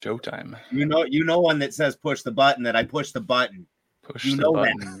Showtime. You know one that says push the button, that I push the button. Push the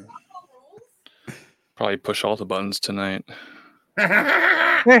button. Probably push all the buttons tonight. We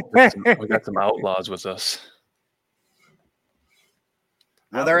got some outlaws with us.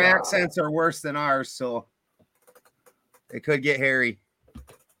 Well, their accents are worse than ours, so it could get hairy.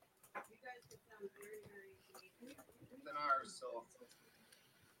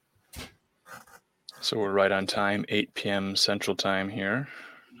 So we're right on time, 8 p.m. Central Time here.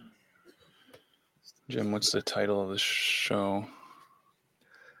 Jim, what's the title of the show?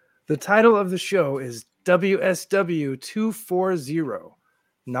 The title of the show is WSW 240,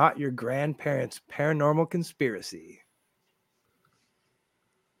 Not Your Grandparents' Paranormal Conspiracy.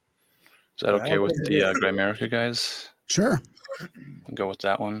 Is that okay with the Grimerica guys? Sure. We'll go with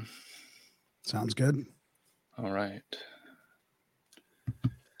that one. Sounds good. All right.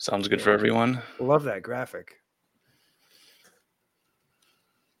 Sounds good for everyone. Love that graphic.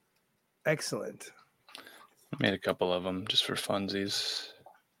 Excellent. I made a couple of them just for funsies.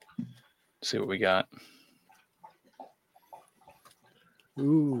 See what we got.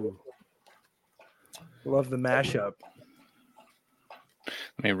 Ooh. Love the mashup.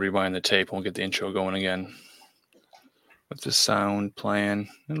 Let me rewind the tape and we'll get the intro going again. With the sound playing.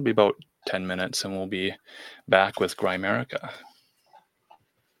 It'll be about 10 minutes and we'll be back with Grimerica.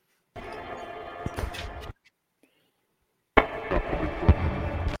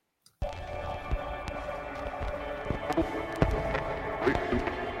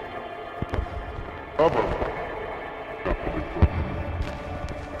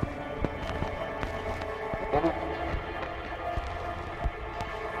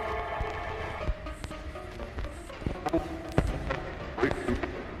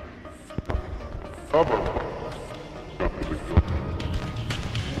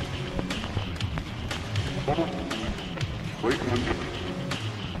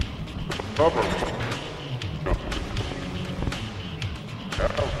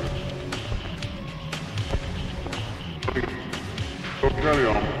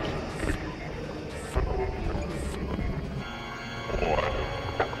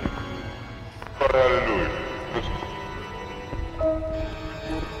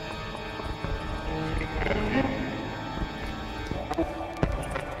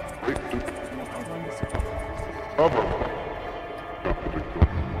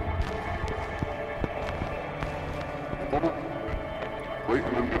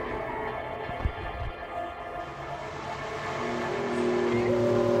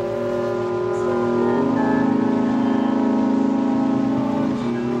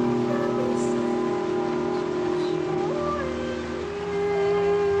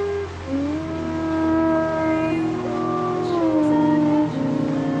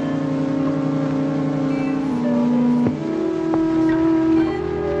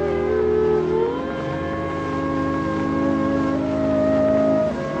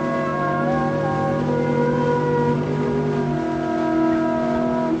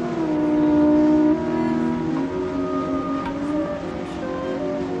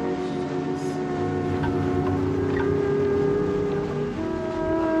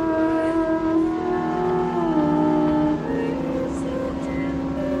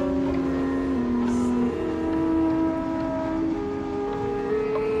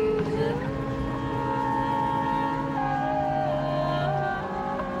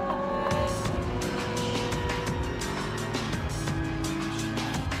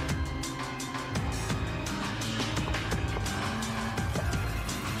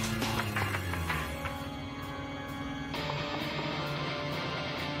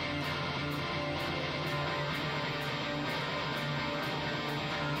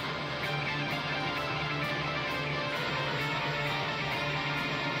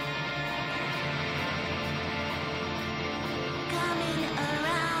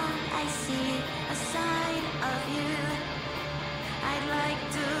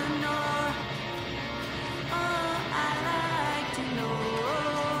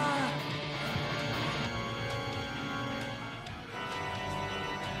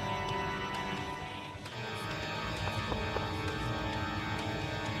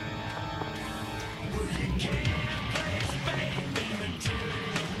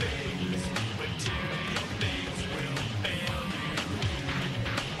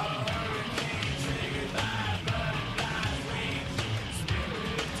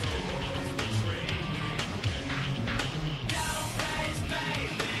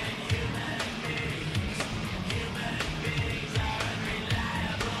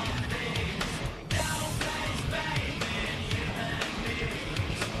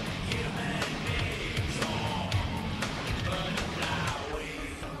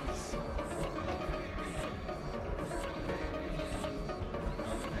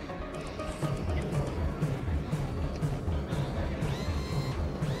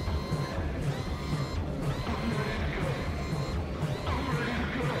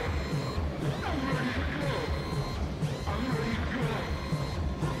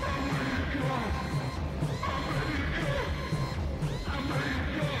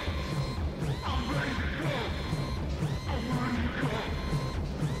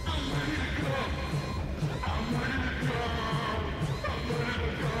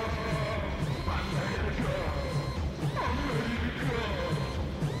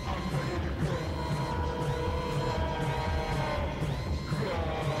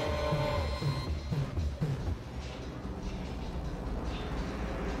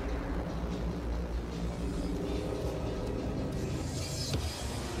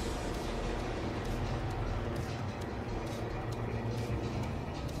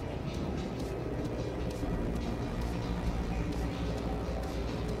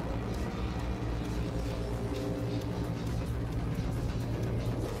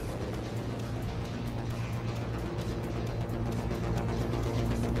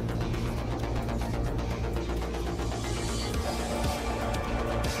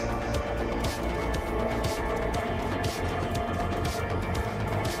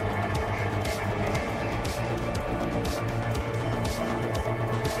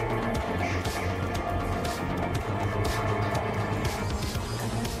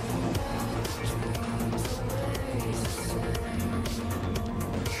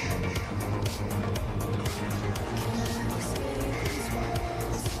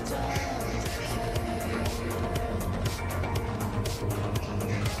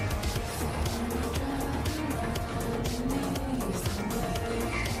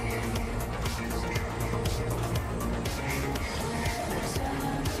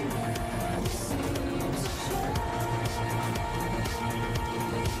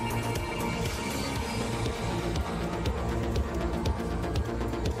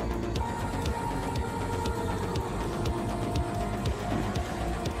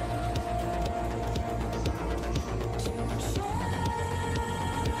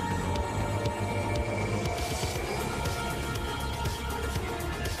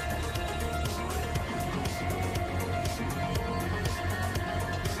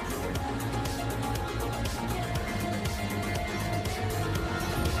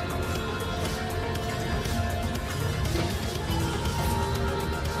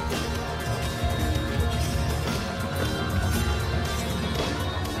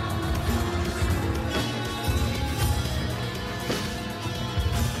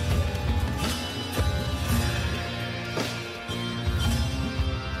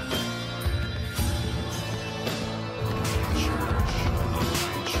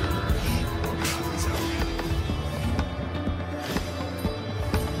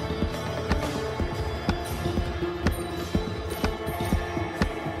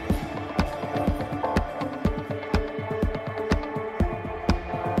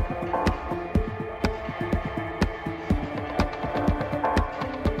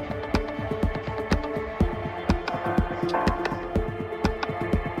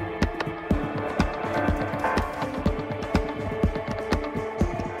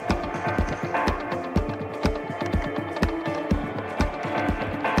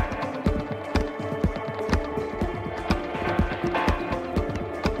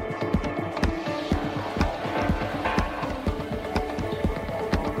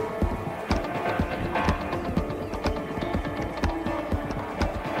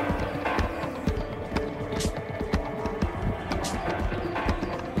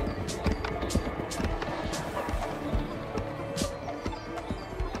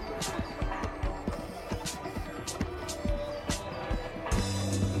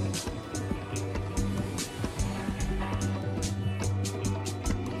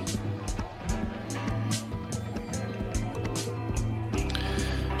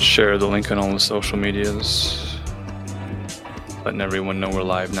 share the link on all the social medias, letting everyone know we're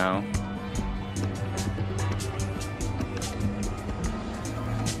live now.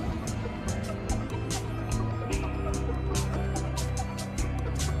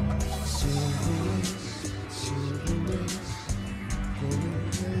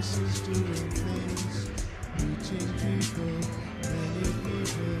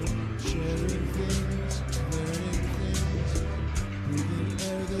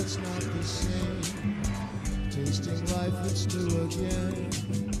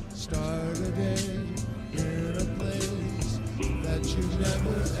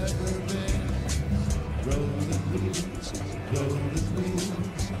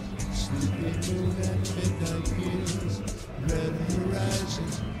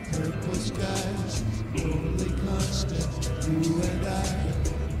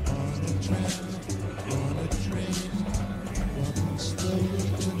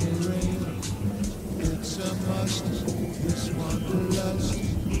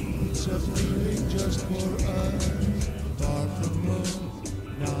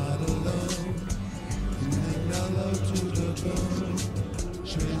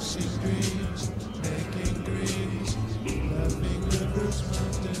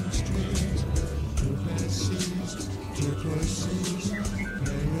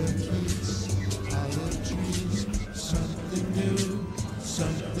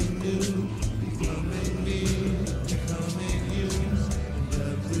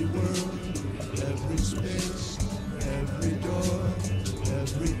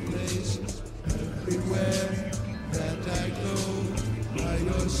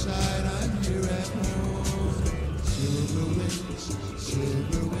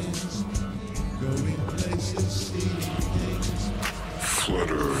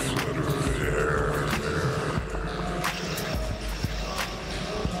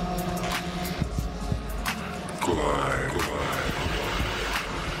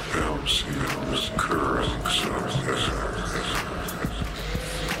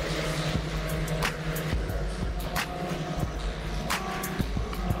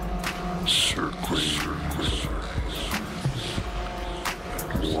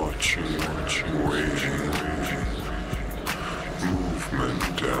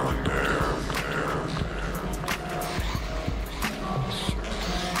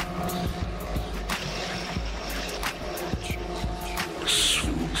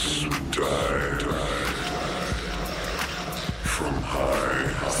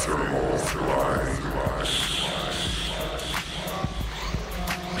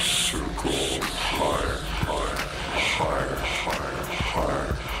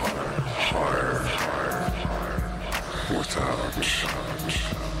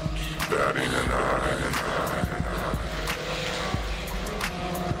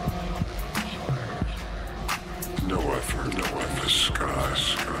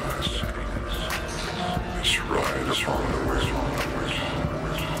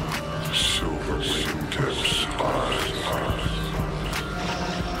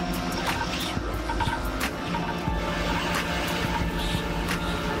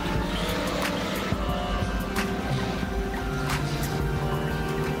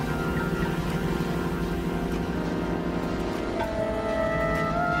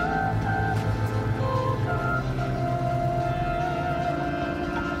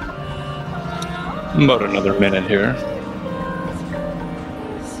 About another minute here.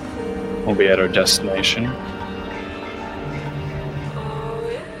 We'll be at our destination.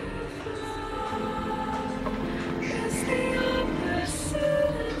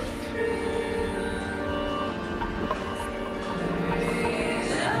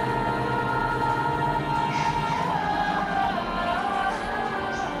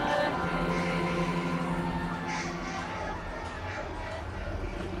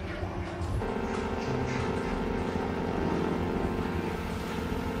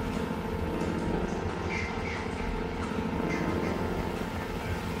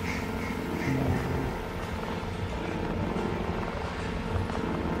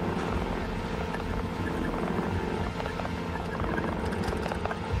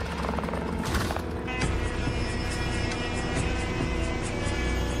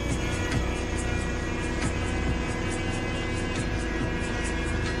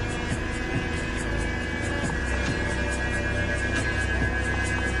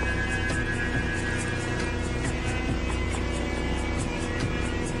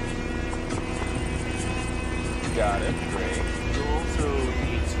 Got it. Great. You also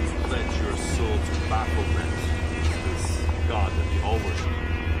need to pledge your soul to Baphomet, this god that we all worship.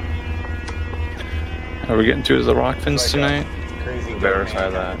 Are we getting to the Rockfins tonight? crazy verify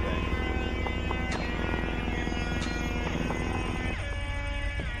government that. and everything.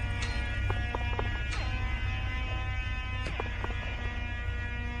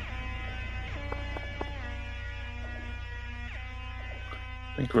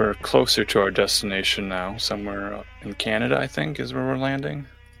 I think we're closer to our destination now. Somewhere up in Canada, I think, is where we're landing.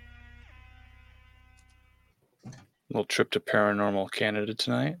 Little trip to Paranormal Canada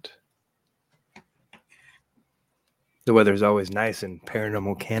tonight. The weather's always nice in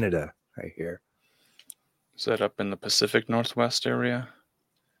Paranormal Canada, I hear. Is that up in the Pacific Northwest area?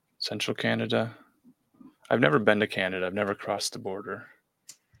 Central Canada? I've never been to Canada. I've never crossed the border.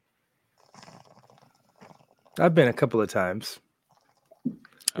 I've been a couple of times.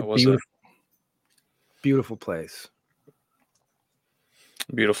 How was it? Beautiful place.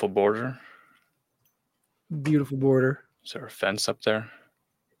 Beautiful border. Beautiful border. Is there a fence up there?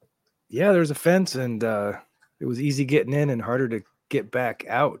 Yeah, there's a fence, and it was easy getting in and harder to get back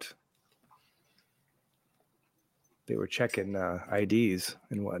out. They were checking IDs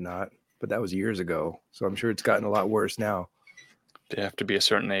and whatnot, but that was years ago. So I'm sure it's gotten a lot worse now. Do you have to be a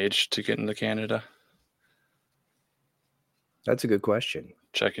certain age to get into Canada? That's a good question.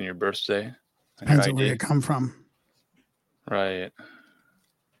 Checking your birthday and your Depends on where ID? you come from. Right.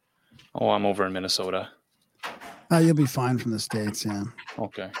 Oh, I'm over in Minnesota. You'll be fine from the States, yeah.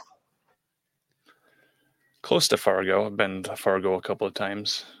 Okay. Close to Fargo. I've been to Fargo a couple of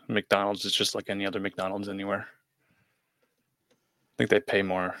times. McDonald's is just like any other McDonald's anywhere. I think they pay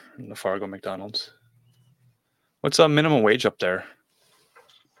more in the Fargo McDonald's. What's the minimum wage up there?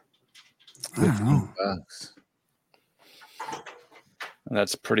 I don't know. Bucks. And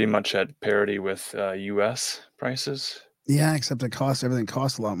that's pretty much at parity with U.S. prices. Yeah, except everything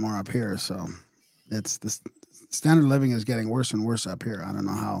costs a lot more up here. So it's the standard of living is getting worse and worse up here. I don't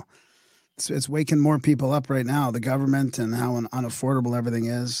know how. It's waking more people up right now, the government, and how unaffordable everything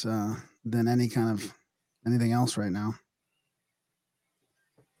is than anything else right now.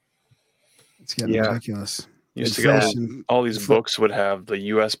 It's getting ridiculous. Used to get Inflation- all these books would have the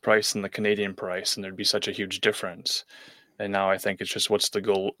U.S. price and the Canadian price, and there'd be such a huge difference. And now I think it's just what's the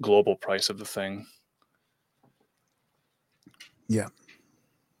global price of the thing. Yeah.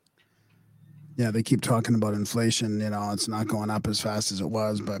 Yeah, they keep talking about inflation. You know, it's not going up as fast as it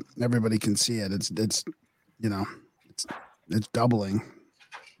was, but everybody can see it. It's doubling.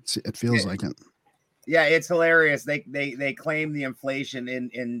 It feels like it. Yeah, it's hilarious. They claim the inflation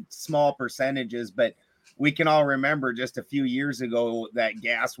in small percentages, but we can all remember just a few years ago that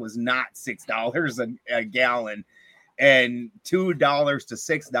gas was not $6 a gallon, and $2 to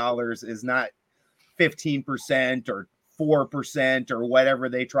 $6 is not 15% or 4% or whatever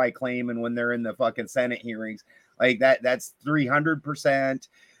they try claiming when they're in the fucking Senate hearings. Like that's 300%.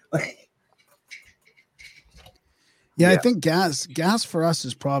 Yeah, I think gas for us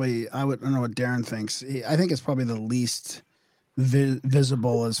is probably, I don't know what Darren thinks. I think it's probably the least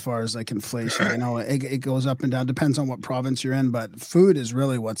visible as far as like inflation. I know it goes up and down, depends on what province you're in, but food is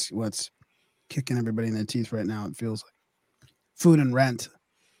really what's kicking everybody in the teeth right now. It feels like food and rent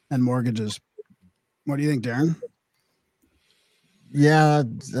and mortgages. What do you think, Darren? Yeah,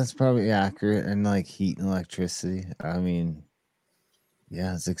 that's probably accurate. And like heat and electricity. I mean,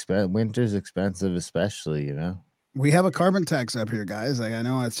 yeah, it's winter's expensive, especially, you know. We have a carbon tax up here, guys. Like, I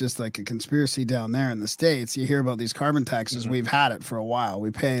know it's just like a conspiracy down there in the States. You hear about these carbon taxes. We've had it for a while.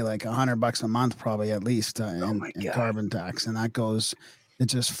 We pay like $100 a month, probably at least in carbon tax. And that it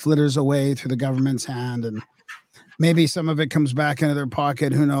just flitters away through the government's hand. And maybe some of it comes back into their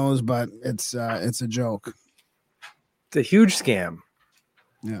pocket. Who knows? But it's a joke. It's a huge scam.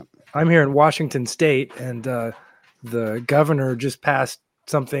 Yeah. I'm here in Washington State, and the governor just passed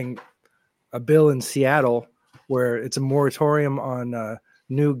a bill in Seattle where it's a moratorium on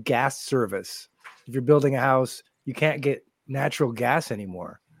new gas service. If you're building a house, you can't get natural gas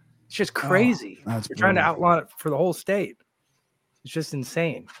anymore. It's just crazy. They're trying to outlaw it for the whole state. It's just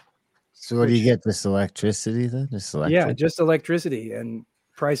insane. So what do you get? This electricity then? Yeah, just electricity, and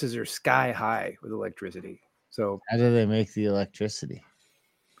prices are sky high with electricity. So how do they make the electricity?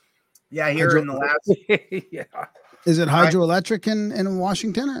 Yeah, here in the last yeah. Is it hydroelectric in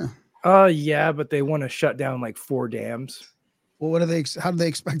Washington? Or? Yeah, but they want to shut down like 4 dams. Well, how do they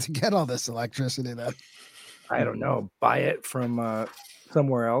expect to get all this electricity then? I don't know. Buy it from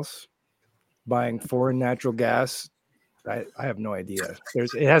somewhere else. Buying foreign natural gas. I have no idea.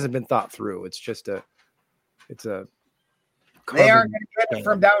 It hasn't been thought through. It's just they aren't going to get it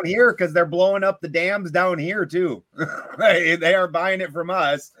from down here because they're blowing up the dams down here too. They are buying it from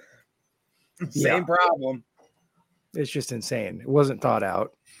us. Same problem. It's just insane. It wasn't thought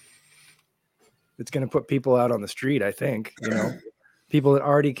out. it's going to put people out on the street. I think, people that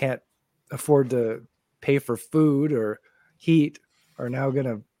already can't afford to pay for food or heat are now going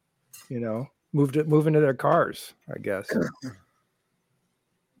to, move into their cars, I guess.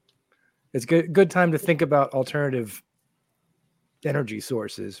 It's good time to think about alternative energy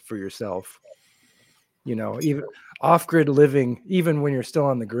sources for yourself. Even off-grid living, even when you're still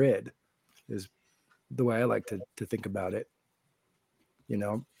on the grid, is the way I like to think about it.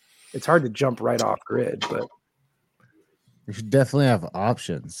 It's hard to jump right off grid, but you should definitely have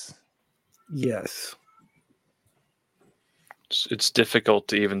options. Yes. It's difficult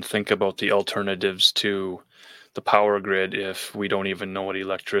to even think about the alternatives to the power grid if we don't even know what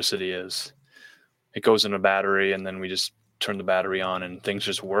electricity is. It goes in a battery and then we just turn the battery on and things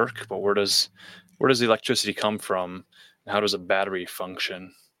just work. But where does the electricity come from? How does a battery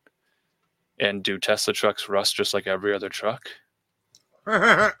function? And do Tesla trucks rust just like every other truck?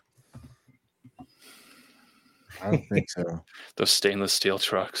 I don't think so. Those stainless steel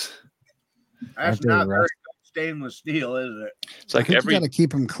trucks. That's not very good stainless steel, is it? It's like you got to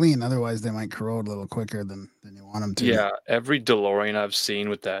keep them clean, otherwise they might corrode a little quicker than you want them to. Yeah, every DeLorean I've seen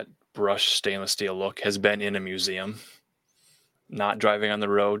with that brushed stainless steel look has been in a museum, not driving on the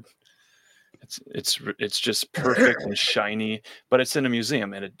road. It's just perfect and shiny, but it's in a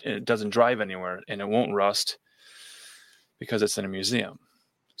museum and it doesn't drive anywhere and it won't rust because it's in a museum.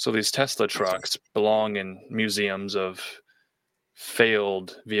 So these Tesla trucks belong in museums of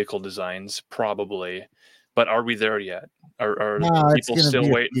failed vehicle designs, probably. But are we there yet? Are people still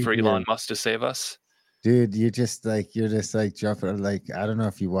waiting for Elon Musk to save us? Dude, you're just like jumping. Like, I don't know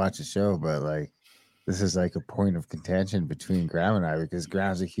if you watch the show, but like, this is like a point of contention between Graham and I because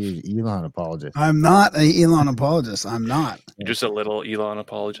Graham's a huge Elon apologist. I'm not an Elon apologist. I'm not. You're just a little Elon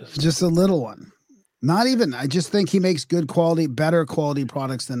apologist. Just a little one. Not even. I just think he makes better quality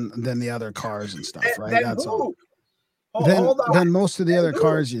products than the other cars and stuff. Right? That's all. Than most of the other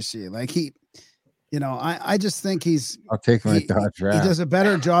cars you see. Like I just think I'll take my Dodge Ram. He does a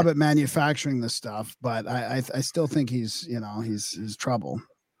better job at manufacturing this stuff, but I still think he's trouble.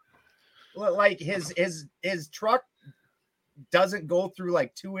 Like his truck doesn't go through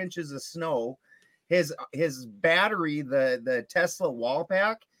like 2 inches of snow. His battery, the Tesla wall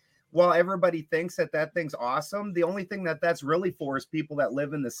pack, while everybody thinks that thing's awesome, the only thing that's really for is people that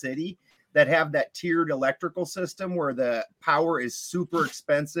live in the city that have that tiered electrical system where the power is super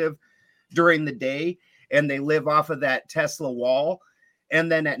expensive during the day and they live off of that Tesla wall.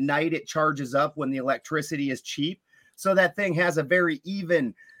 And then at night it charges up when the electricity is cheap. So that thing has a very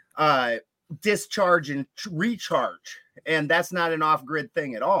even discharge and recharge. And that's not an off-grid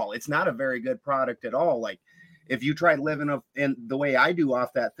thing at all. It's not a very good product at all. Like if you tried living in the way I do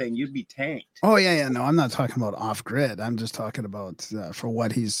off that thing, you'd be tanked. Oh yeah. No, I'm not talking about off-grid. I'm just talking about for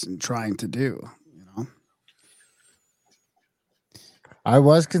what he's trying to do. I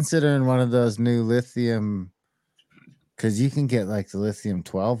was considering one of those new lithium because you can get like the lithium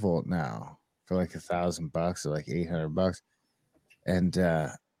 12 volt now for like $1,000 or like $800, and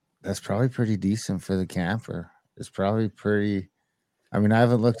that's probably pretty decent for the camper. It's probably pretty. I mean, I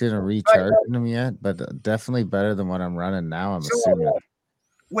haven't looked into recharging them yet, but definitely better than what I'm running now. I'm assuming.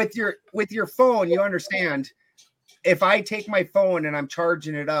 With your phone, you understand. If I take my phone and I'm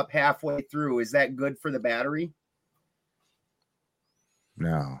charging it up halfway through, is that good for the battery?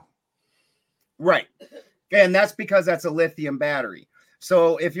 No. Right. And that's because that's a lithium battery.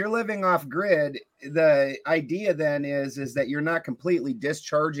 So if you're living off grid, the idea then is that you're not completely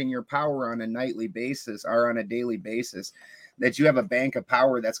discharging your power on a nightly basis or on a daily basis, that you have a bank of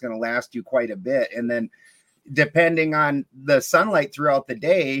power that's going to last you quite a bit. And then depending on the sunlight throughout the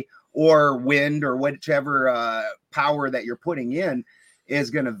day or wind or whichever power that you're putting in, is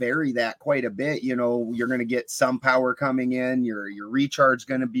going to vary that quite a bit. You're going to get some power coming in, your recharge is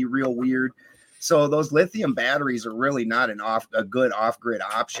going to be real weird. So those lithium batteries are really not a good off-grid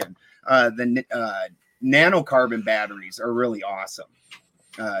option. The nanocarbon batteries are really awesome.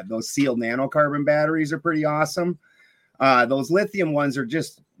 Those sealed nanocarbon batteries are pretty awesome. Those lithium ones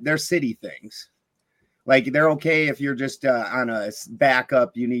they're city things. Like they're okay if you're just on a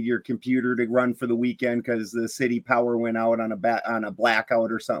backup, you need your computer to run for the weekend because the city power went out on a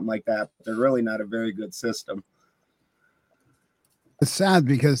blackout or something like that. They're really not a very good system. It's sad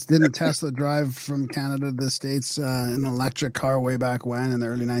because didn't Tesla drive from Canada to the States in an electric car way back when in the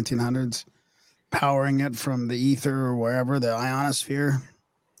early 1900s, powering it from the ether or wherever, the ionosphere?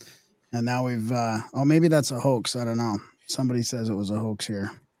 And now we've, maybe that's a hoax. I don't know. Somebody says it was a hoax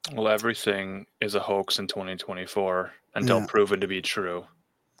here. Well, everything is a hoax in 2024 until proven to be true.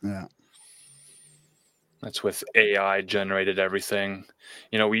 Yeah. That's with AI generated everything.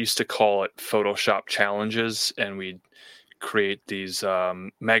 You know, we used to call it Photoshop challenges, and we'd create these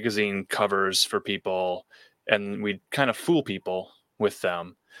magazine covers for people, and we'd kind of fool people with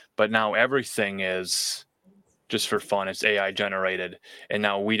them. But now everything is just for fun. It's AI generated, and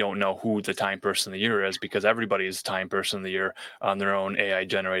now we don't know who the Time Person of the Year is because everybody's Time Person of the Year on their own AI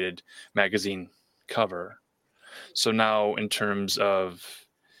generated magazine cover. So now, in terms of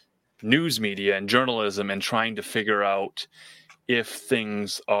news media and journalism and trying to figure out if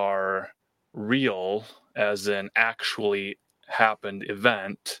things are real, as in actually happened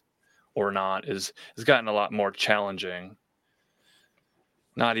event or not, has gotten a lot more challenging.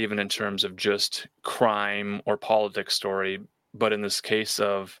 Not even in terms of just crime or politics story, but in this case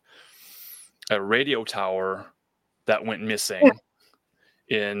of a radio tower that went missing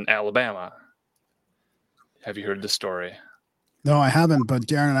in Alabama. Have you heard the story? No, I haven't, but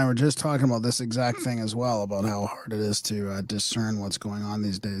Darren and I were just talking about this exact thing as well, about how hard it is to discern what's going on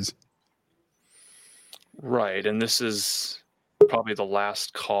these days. Right, and this is probably the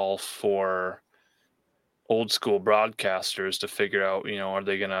last call for old school broadcasters to figure out, you know, are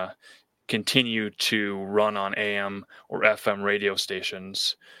they going to continue to run on AM or FM radio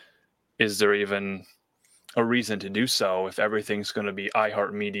stations? Is there even a reason to do so if everything's going to be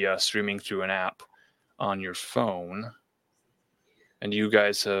iHeartMedia streaming through an app on your phone? And you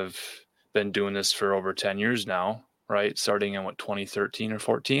guys have been doing this for over 10 years now, right? Starting in what, 2013 or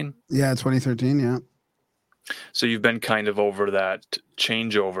 14? Yeah, 2013, yeah. So you've been kind of over that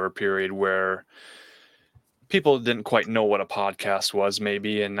changeover period where people didn't quite know what a podcast was,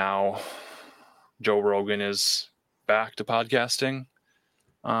 maybe, and now Joe Rogan is back to podcasting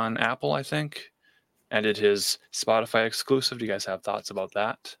on Apple, I think, and did his Spotify exclusive. Do you guys have thoughts about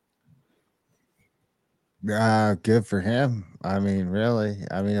that? Good for him. I mean, really.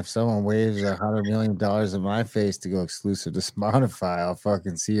 I mean, if someone waves $100 million in my face to go exclusive to Spotify, I'll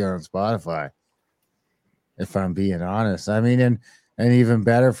fucking see you on Spotify. If I'm being honest. I mean, and even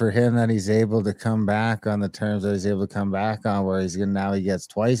better for him that he's able to come back on the terms that he's able to come back on, where he's gonna now he gets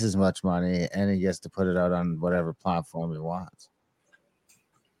twice as much money and he gets to put it out on whatever platform he wants.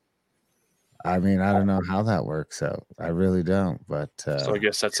 I mean, I don't know how that works out. I really don't. But so I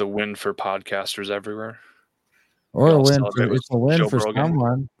guess that's a win for podcasters everywhere. Or a win for, it's a win for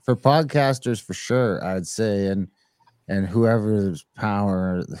someone, for podcasters for sure, I'd say, and whoever the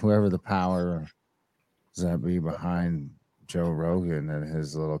powers that be behind Joe Rogan and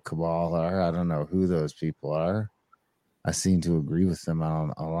his little cabal are. I don't know who those people are. I seem to agree with them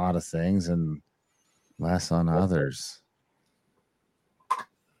on a lot of things and less on others.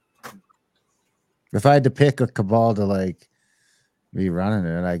 If I had to pick a cabal to like be running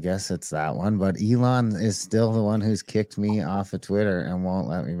it, I guess it's that one. But Elon is still the one who's kicked me off of Twitter and won't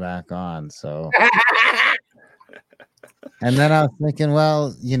let me back on. So, and then I was thinking,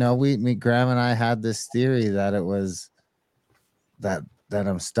 well, you know, Graham and I had this theory that it was that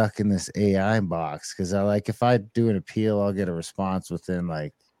I'm stuck in this AI box because I like if I do an appeal, I'll get a response within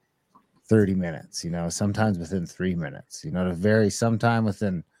like 30 minutes. You know, sometimes within 3 minutes. You know, to vary sometime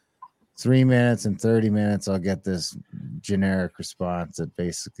within 3 minutes and 30 minutes, I'll get this generic response that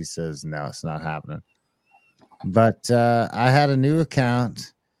basically says, no, it's not happening. But I had a new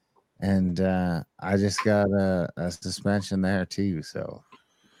account and I just got a suspension there too. So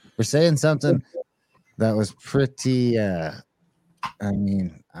we're saying something that was pretty, I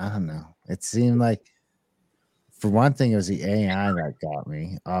mean, I don't know. It seemed like, for one thing, it was the AI that got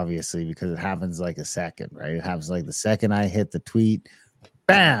me, obviously, because it happens like a second, right? It happens like the second I hit the tweet,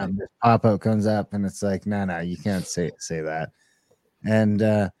 bam, this pop-up comes up and it's like, no, you can't say that.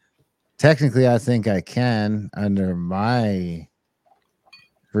 And technically I think I can under my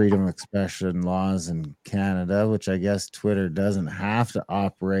freedom of expression laws in Canada, which I guess Twitter doesn't have to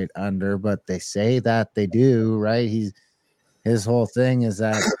operate under, but they say that they do, right? His whole thing is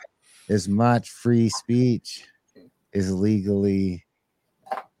that as much free speech is legally,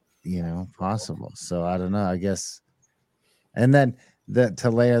 you know, possible. So I don't know, I guess. And then to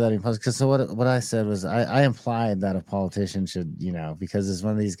layer that in, because so what I said was I implied that a politician should, you know, because there's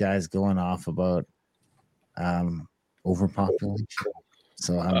one of these guys going off about overpopulation.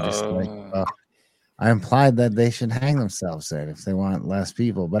 So I'm just like, well, I implied that they should hang themselves then if they want less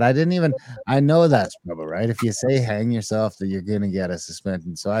people. But I know that's trouble, right? If you say hang yourself, that you're going to get a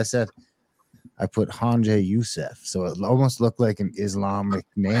suspension. So I said, I put Hanje Youssef. So it almost looked like an Islamic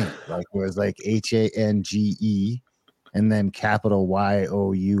name. Like it was like Hange and then capital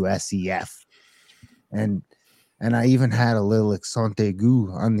Yousef. And I even had a little accent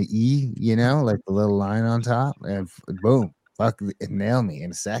aigu on the E, you know, like the little line on top. And boom, fuck, it nailed me in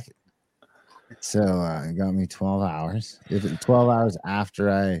a second. So it got me 12 hours. 12 hours after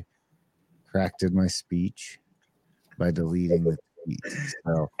I corrected my speech by deleting the tweet.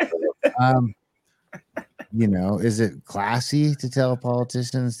 So, is it classy to tell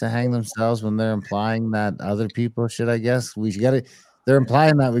politicians to hang themselves when they're implying that other people should? I guess they're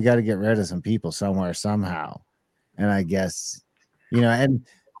implying that we got to get rid of some people somewhere, somehow. And I guess, and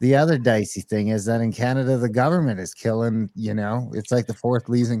the other dicey thing is that in Canada, the government is killing, it's like the fourth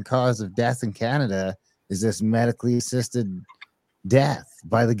leading cause of death in Canada is this medically assisted death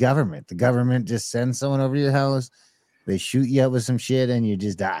by the government. The government just sends someone over to your house, they shoot you up with some shit, and you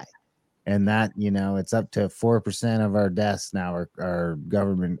just die. And that, it's up to 4% of our deaths now are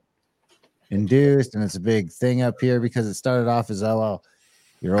government induced. And it's a big thing up here because it started off as, oh, well,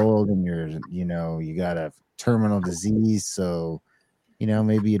 you're old and you got a terminal disease. So,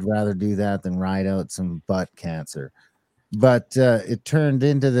 maybe you'd rather do that than ride out some butt cancer. But it turned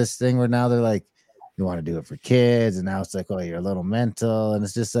into this thing where now they're like, you want to do it for kids. And now it's like, oh, you're a little mental. And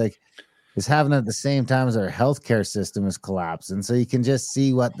it's just like, it's happening at the same time as our healthcare system is collapsing. So you can just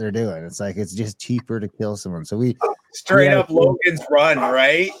see what they're doing. It's like, it's just cheaper to kill someone. So straight up Logan's Run,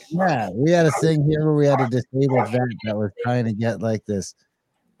 right? Yeah. We had a thing here where we had a disabled vet that was trying to get like this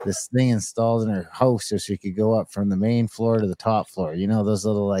thing installed in her house so she could go up from the main floor to the top floor. Those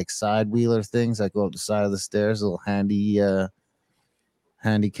little like side wheeler things that go up the side of the stairs, a little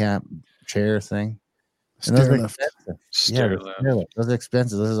handicap chair thing. And those are expensive. Stair lift. Those are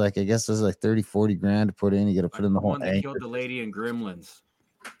expensive. Those are I guess those are like 30-40 grand to put in. You got to put in the whole one that killed the lady in Gremlins.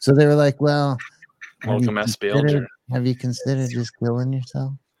 So they were like, well, welcome SBL. Have you considered just killing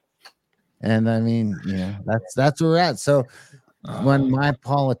yourself? And I mean, that's where we're at. So when my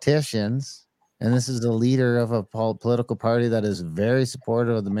politicians, and this is the leader of a political party that is very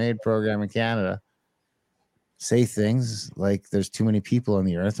supportive of the MAID program in Canada, say things like there's too many people on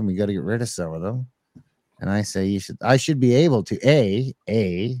the earth and we got to get rid of some of them. And I say I should be able to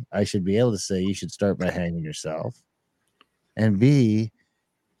I should be able to say you should start by hanging yourself. And B,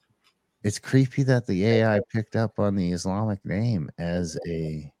 it's creepy that the AI picked up on the Islamic name as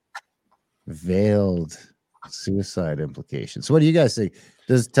a veiled suicide implication. So what do you guys think?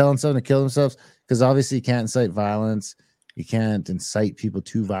 Does telling someone to kill themselves, because obviously you can't incite violence, you can't incite people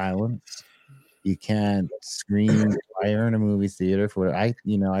to violence, you can't scream fire in a movie theater for what I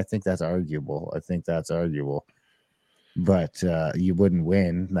think that's arguable. But you wouldn't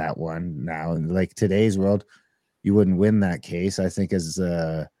win that one now. In like today's world, you wouldn't win that case. I think as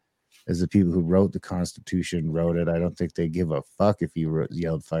the people who wrote the Constitution wrote it, I don't think they give a fuck if you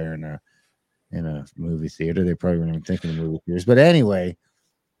yelled fire in a movie theater. They probably weren't even thinking of movie theaters. But anyway,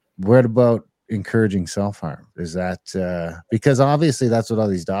 what about encouraging self-harm? Is that because obviously that's what all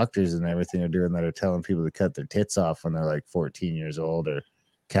these doctors and everything are doing, that are telling people to cut their tits off when they're like 14 years old or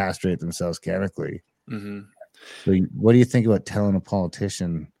castrate themselves chemically. Mm-hmm. So what do you think about telling a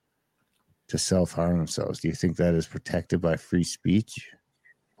politician to self-harm themselves? Do you think that is protected by free speech?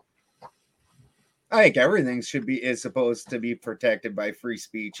 I think everything is supposed to be protected by free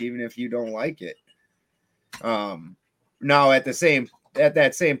speech, even if you don't like it. Now at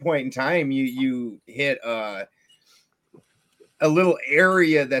that same point in time, you hit a little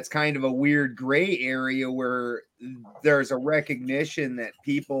area that's kind of a weird gray area where there's a recognition that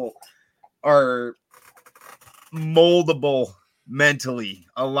people are moldable mentally,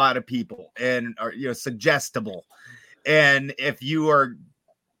 a lot of people, and are suggestible. And if you are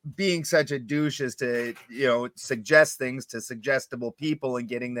being such a douche as to suggest things to suggestible people and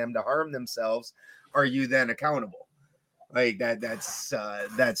getting them to harm themselves, are you then accountable? Like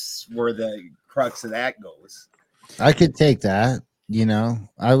that's where the crux of that goes. I could take that.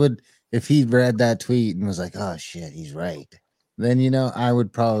 I would, if he read that tweet and was like, oh shit, he's right, then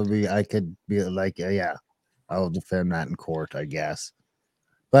I could be like, yeah, I'll defend that in court, I guess.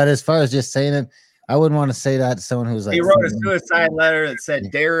 But as far as just saying it, I wouldn't want to say that to someone who's like, he wrote a suicide letter that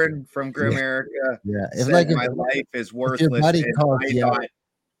said, Darren from Grimerica, if my life is worthless. If your buddy calls you out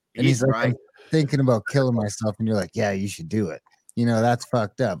and he's like, right. I'm thinking about killing myself, and you're like, yeah, you should do it. That's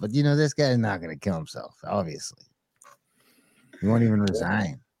fucked up. But this guy's not going to kill himself, obviously. He won't even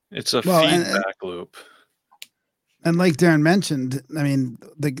resign. It's a feedback loop. And like Darren mentioned, I mean,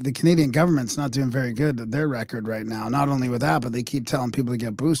 the Canadian government's not doing very good at their record right now. Not only with that, but they keep telling people to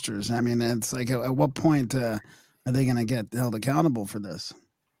get boosters. I mean, it's like, at what point are they going to get held accountable for this?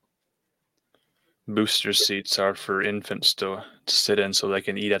 Booster seats are for infants to sit in so they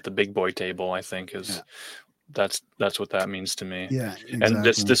can eat at the big boy table, I think that's what that means to me. Yeah, exactly. And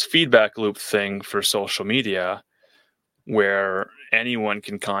this feedback loop thing for social media, where anyone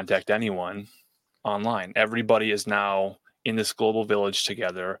can contact anyone online. Everybody is now in this global village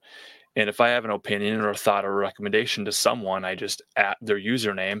together, And if I have an opinion or a thought or a recommendation to someone, I just add their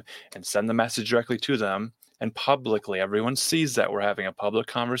username and send the message directly to them. And publicly, everyone sees that we're having a public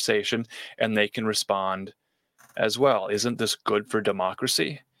conversation and they can respond as well. Isn't this good for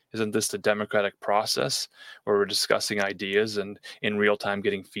democracy? Isn't this the democratic process where we're discussing ideas and in real time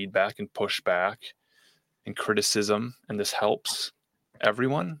getting feedback and pushback and criticism? And this helps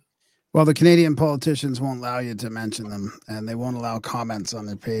everyone. Well, the Canadian politicians won't allow you to mention them, and they won't allow comments on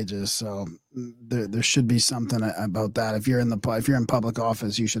their pages. So there should be something about that. If you're in public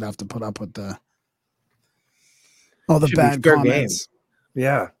office, you should have to put up with all the bad comments.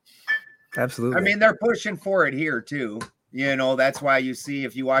 Yeah, absolutely. I mean, they're pushing for it here too. You know, that's why you see,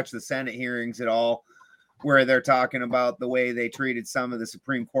 if you watch the Senate hearings at all, where they're talking about the way they treated some of the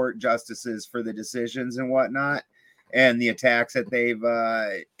Supreme Court justices for the decisions and whatnot, and the attacks that they've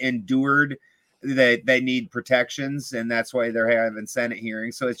endured, that they need protections, and that's why they're having Senate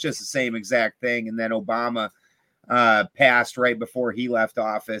hearings. So it's just the same exact thing. And then Obama passed right before he left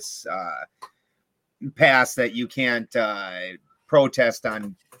office, passed that you can't protest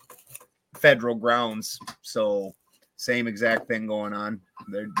on federal grounds. So same exact thing going on.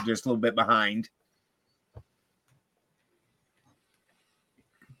 They're just a little bit behind.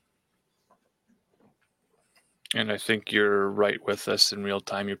 And I think you're right with us in real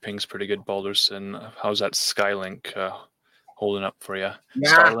time. Your ping's pretty good, Balderson. How's that Skylink holding up for you?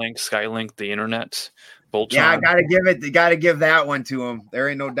 Yeah. Starlink, Skylink, the internet, Bolton. Yeah, I gotta give that one to him. There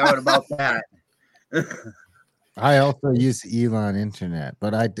ain't no doubt about that. I also use Elon internet,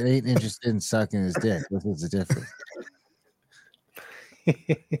 but I ain't interested in sucking his dick. This is the difference.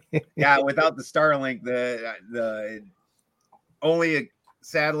 Yeah, without the Starlink, the only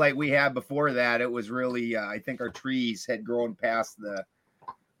satellite we had before that, it was really I think our trees had grown past the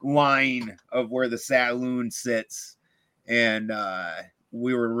line of where the saloon sits, and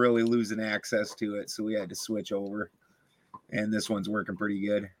we were really losing access to it, so we had to switch over, and this one's working pretty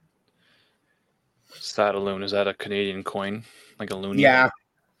good. Stataloon, is that a Canadian coin, like a loony? Yeah,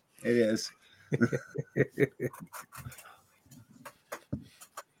 it is.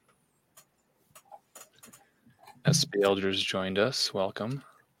 SB Elders joined us. Welcome.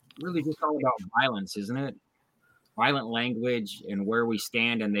 Really just all about violence, isn't it? Violent language and where we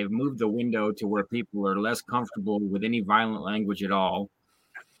stand, and they've moved the window to where people are less comfortable with any violent language at all.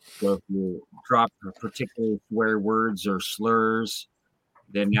 So if you drop particular swear words or slurs,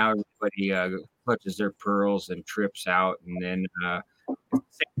 then now everybody clutches their pearls and trips out. And then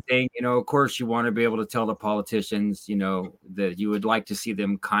same thing, of course, you want to be able to tell the politicians, that you would like to see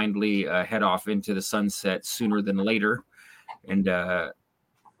them kindly head off into the sunset sooner than later. And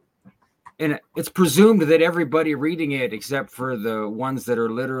it's presumed that everybody reading it, except for the ones that are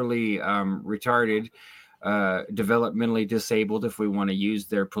literally retarded, developmentally disabled, if we want to use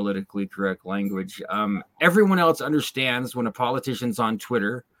their politically correct language, everyone else understands when a politician's on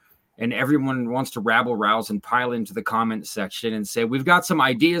Twitter and everyone wants to rabble rouse and pile into the comment section and say, we've got some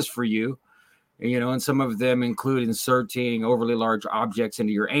ideas for you, and some of them include inserting overly large objects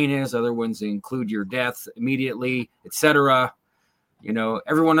into your anus. Other ones include your death immediately, etc.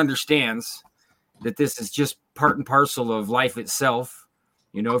 Everyone understands that this is just part and parcel of life itself.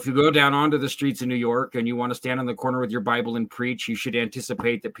 If you go down onto the streets of New York and you want to stand on the corner with your Bible and preach, you should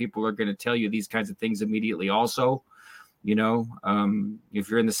anticipate that people are going to tell you these kinds of things immediately also. If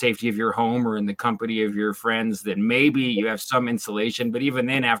you're in the safety of your home or in the company of your friends, then maybe you have some insulation. But even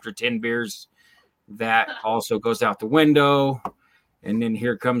then, after 10 beers, that also goes out the window. And then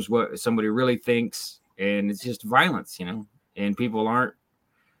here comes what somebody really thinks. And it's just violence, and people aren't.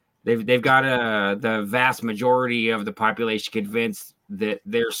 They've got the vast majority of the population convinced that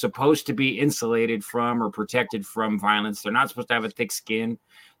they're supposed to be insulated from or protected from violence. They're not supposed to have a thick skin.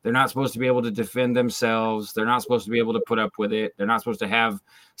 They're not supposed to be able to defend themselves. They're not supposed to be able to put up with it. They're not supposed to have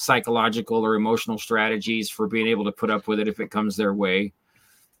psychological or emotional strategies for being able to put up with it if it comes their way.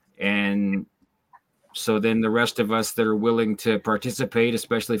 And so then the rest of us that are willing to participate,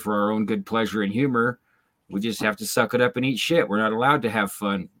 especially for our own good pleasure and humor, we just have to suck it up and eat shit. We're not allowed to have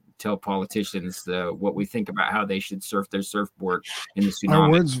fun. Tell politicians what we think about how they should surf their surfboard in the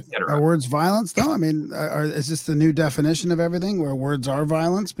tsunami. Are words violence, though? I mean, is this the new definition of everything where words are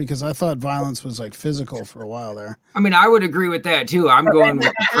violence? Because I thought violence was like physical for a while there. I mean, I would agree with that too. I'm going with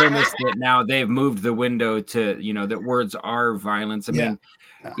the premise that now they've moved the window to, that words are violence. I mean,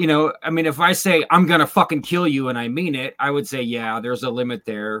 if I say I'm going to fucking kill you and I mean it, I would say, yeah, there's a limit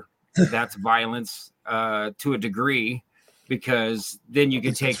there. That's violence to a degree. Because then you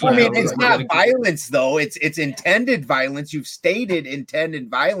can take. It's not violence, though. It's intended violence. You've stated intended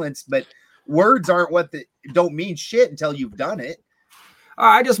violence, but words aren't don't mean shit until you've done it.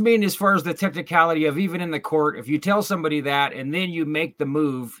 I just mean as far as the technicality of even in the court, if you tell somebody that and then you make the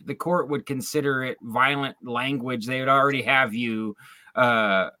move, the court would consider it violent language. They would already have you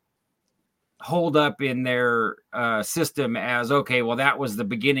hold up in their system as, okay, well, that was the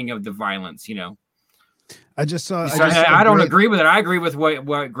beginning of the violence, you know. I just saw. I don't agree with it. I agree with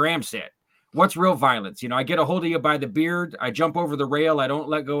what Graham said. What's real violence? You know, I get a hold of you by the beard. I jump over the rail. I don't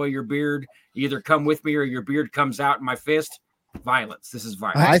let go of your beard. You either come with me or your beard comes out in my fist. Violence. This is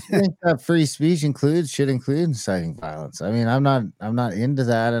violence. I think that free speech should include inciting violence. I mean, I'm not into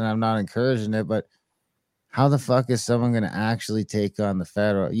that, and I'm not encouraging it. But how the fuck is someone going to actually take on the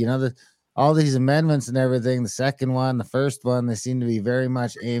federal? You know, all these amendments and everything. The second one, the first one, they seem to be very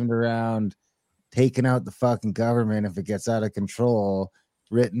much aimed around taking out the fucking government if it gets out of control.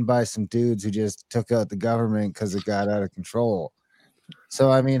 Written by some dudes who just took out the government because it got out of control. So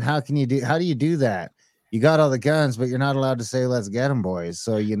I mean, how do you do that? You got all the guns, but you're not allowed to say, let's get them, boys.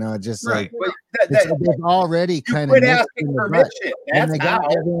 So, you know, just right. Like they've already kind of asking permission. And they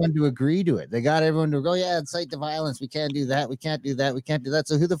got everyone to agree to it. They got everyone to go, yeah, incite the violence. We can't do that. We can't do that. We can't do that.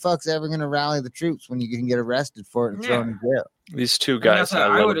 So who the fuck's ever going to rally the troops when you can get arrested for it and thrown in jail? These two guys.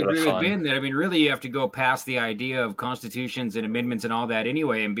 I would agree with Ben that, I mean, really, you have to go past the idea of constitutions and amendments and all that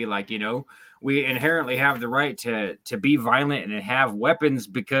anyway, and be like, you know, we inherently have the right to be violent and have weapons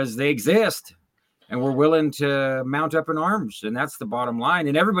because they exist. And we're willing to mount up in arms. And that's the bottom line.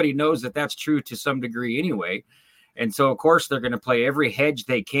 And everybody knows that that's true to some degree anyway. And so, of course, they're going to play every hedge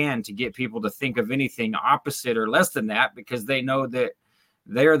they can to get people to think of anything opposite or less than that, because they know that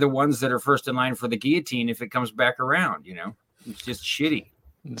they're the ones that are first in line for the guillotine if it comes back around, you know. It's just shitty.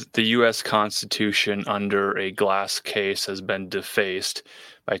 The U.S. Constitution under a glass case has been defaced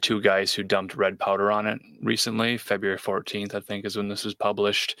by two guys who dumped red powder on it recently. February 14th, I think, is when this was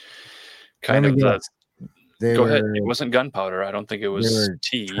published. Go ahead. It wasn't gunpowder. I don't think it was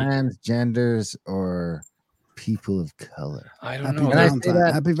tea. Transgenders or people of color. I don't know.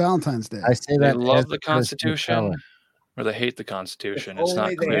 Happy Valentine's Day. I say they love the Constitution, or they hate the Constitution. It's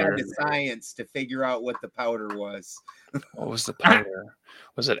not clear. They had the science to figure out what the powder was. What was the powder?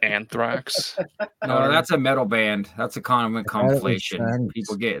 Was it anthrax? No, that's a metal band. That's a common conflation.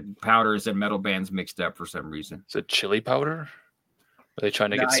 People get powders and metal bands mixed up for some reason. Is it chili powder? Are they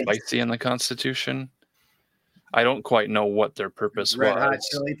trying to get spicy in the Constitution? I don't quite know what their purpose was. Red hot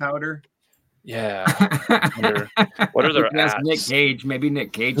chili powder? Yeah. What are their ads? Nick Cage. Maybe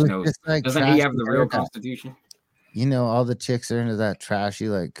Nick Cage knows. Like, doesn't he have the real Constitution? You know, all the chicks are into that trashy,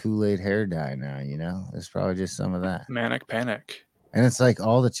 like Kool-Aid hair dye now, you know? There's probably just some of that. Manic panic. And it's like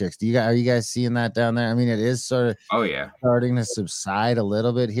all the chicks. Are you guys seeing that down there? I mean, it is sort of starting to subside a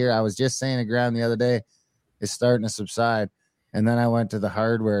little bit here. I was just saying to Graham the other day, it's starting to subside. And then I went to the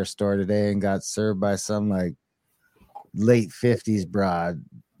hardware store today and got served by some like late 50s broad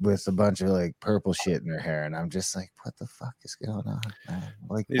with a bunch of like purple shit in her hair. And I'm just like, what the fuck is going on, man?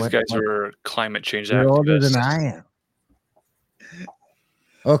 Like, these guys are climate change activists. You're older than I am.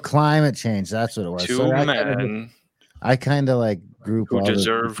 Oh, climate change. That's what it was. Two men I kind of like group who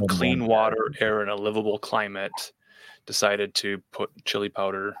deserve clean water, air, and a livable climate decided to put chili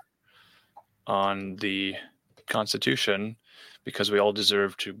powder on the Constitution because we all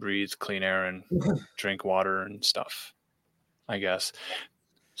deserve to breathe clean air and drink water and stuff, I guess.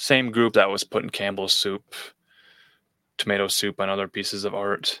 Same group that was putting Campbell's soup, tomato soup on other pieces of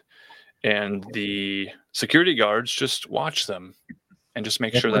art. And the security guards just watch them and just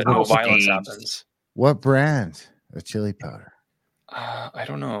make sure that no violence happens. What brand of chili powder? I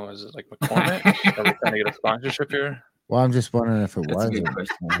don't know. Is it like McCormick? Are we trying to get a sponsorship here? Well, I'm just wondering if it was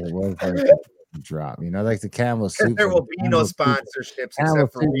a drop, you know, like the Camel soup. There will be no sponsorships. Camel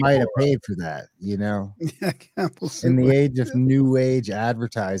soup might have paid for that, you know. Yeah, Camel soup. In the age of new age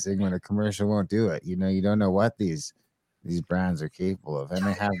advertising, when a commercial won't do it, you know, you don't know what these brands are capable of, and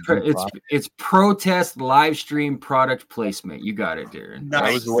they have. It's protest live stream product placement. You got it, Darren. Nice.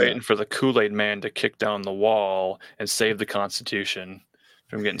 I was waiting for the Kool-Aid man to kick down the wall and save the Constitution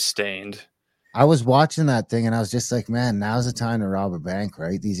from getting stained. I was watching that thing and I was just like, man, now's the time to rob a bank,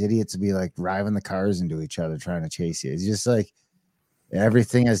 right? These idiots would be like driving the cars into each other trying to chase you. It's just like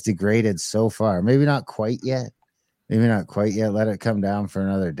everything has degraded so far. Maybe not quite yet. Let it come down for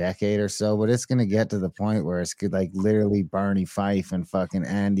another decade or so, but it's going to get to the point where it's like literally Barney Fife and fucking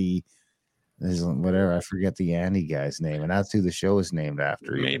Andy. There's whatever, I forget the Andy guy's name, and that's who the show is named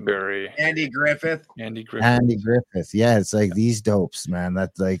after. Mayberry. Andy Griffith. Andy Griffith. Yeah, it's like these dopes, man.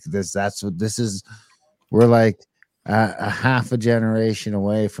 That's like this. That's what this is. We're like a half a generation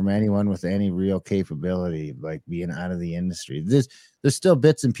away from anyone with any real capability, like being out of the industry. There's still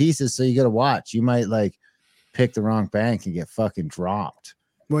bits and pieces, so you got to watch. You might like pick the wrong bank and get fucking dropped.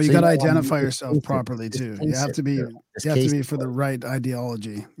 Well, you So got to you know, identify just yourself case it. properly Just too. You case have it. to be Just you have to case be it. for the right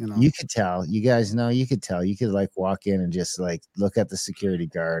ideology, you know. You could tell. You guys know. You could tell. You could like walk in and just like look at the security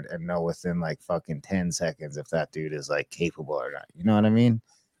guard and know within like fucking 10 seconds if that dude is like capable or not. You know what I mean?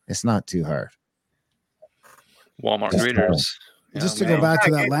 It's not too hard. Walmart Just greeters. Just to man. go back to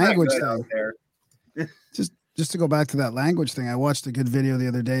It's that not language good out thing. there. Just to go back to that language thing, I watched a good video the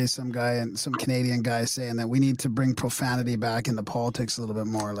other day. Some Canadian guy saying that we need to bring profanity back into politics a little bit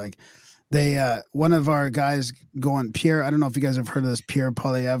more. Like they, one of our guys going Pierre. I don't know if you guys have heard of this Pierre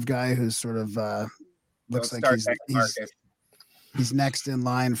Polyev guy, who's sort of looks like he's next in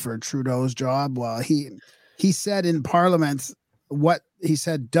line for Trudeau's job. Well, he said in Parliament what he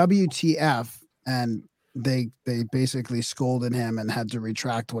said, WTF, and they basically scolded him and had to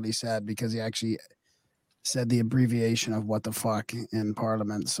retract what he said because he actually said the abbreviation of what the fuck in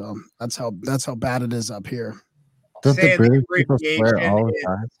Parliament. So that's how bad it is up here. Don't the Saying the British people swear abbreviation all the is-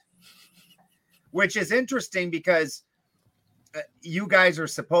 time? Which is interesting because you guys are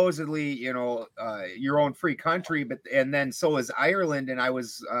supposedly, your own free country, and then so is Ireland. And I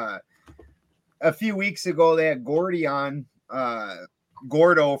was a few weeks ago, they had Gordy on,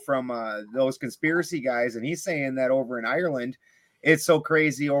 Gordo from those conspiracy guys, and he's saying that over in Ireland, it's so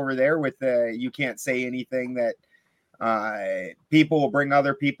crazy over there with you can't say anything, that people will bring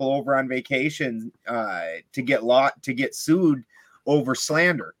other people over on vacation to get sued over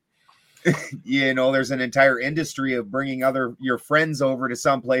slander. There's an entire industry of bringing your friends over to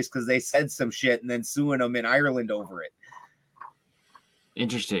someplace because they said some shit and then suing them in Ireland over it.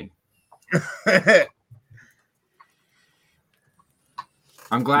 Interesting.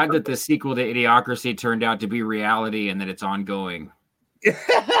 I'm glad that the sequel to Idiocracy turned out to be reality and that it's ongoing.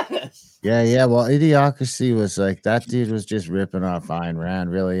 Yeah. Well, Idiocracy was like that dude was just ripping off Ayn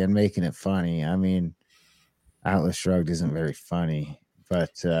Rand, really, and making it funny. I mean, Atlas Shrugged isn't very funny,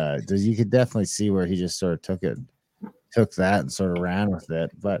 but you could definitely see where he just sort of took that and sort of ran with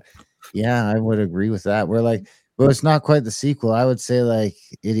it. But yeah, I would agree with that. We're like, well, it's not quite the sequel. I would say like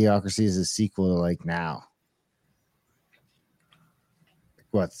Idiocracy is a sequel to like now.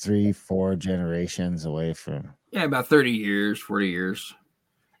 What, 3-4 generations away from? Yeah, about 30 years, 40 years.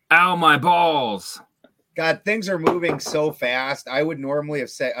 Ow, my balls. God, things are moving so fast. I would normally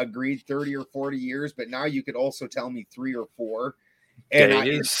have agreed 30 or 40 years, but now you could also tell me 3 or 4. And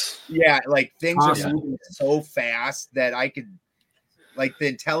like things are moving so fast that I could, like, the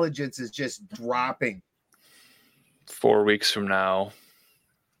intelligence is just dropping. 4 weeks from now,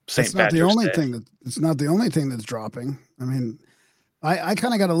 It's not the only thing that's dropping. I mean, I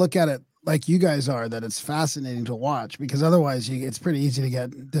kind of got to look at it like you guys are, that it's fascinating to watch, because otherwise it's pretty easy to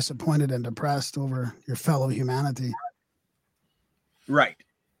get disappointed and depressed over your fellow humanity. Right.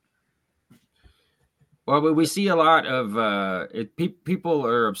 Well, but we see a lot of people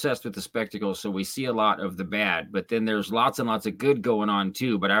are obsessed with the spectacle, so we see a lot of the bad, but then there's lots and lots of good going on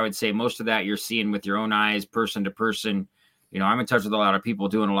too. But I would say most of that you're seeing with your own eyes, person to person. I'm in touch with a lot of people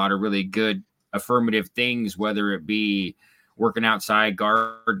doing a lot of really good affirmative things, whether it be working outside,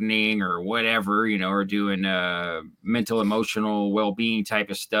 gardening, or whatever, or doing mental, emotional well-being type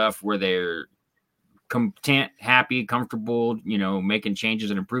of stuff where they're content, happy, comfortable, making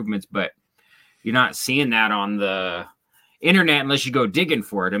changes and improvements. But you're not seeing that on the internet unless you go digging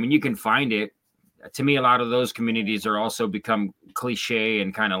for it. I mean, you can find it. To me, a lot of those communities are also become cliche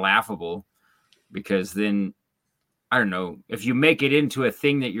and kind of laughable, because then, I don't know, if you make it into a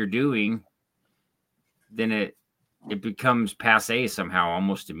thing that you're doing, then it becomes passé somehow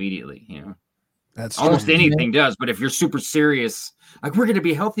almost immediately, That's almost true. anything does. But if you're super serious, like, we're going to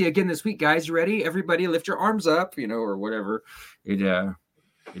be healthy again this week, guys, you ready? Everybody lift your arms up, or whatever.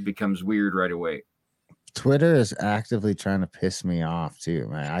 It becomes weird right away. Twitter is actively trying to piss me off too,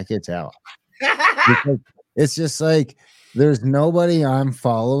 man. I could tell. It's just like there's nobody I'm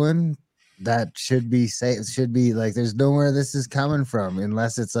following that should be like, there's nowhere this is coming from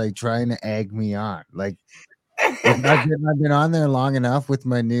unless it's like trying to egg me on. Like, I've been on there long enough with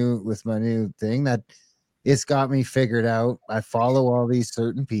my new thing that it's got me figured out. I follow all these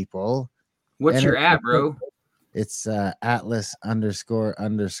certain people. What's your at, bro? It's Atlas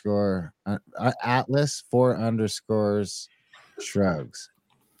 __ Atlas 4_ shrugs.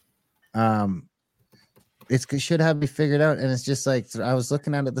 It should have me figured out, and it's just like I was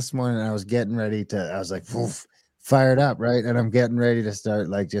looking at it this morning, and I was getting ready to. I was like, fired up, right? And I'm getting ready to start,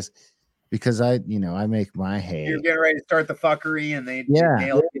 like, just because I make my hay. You're getting ready to start the fuckery, and they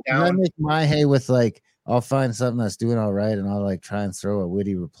nail you down. I make my hay with, like, I'll find something that's doing all right, and I'll like try and throw a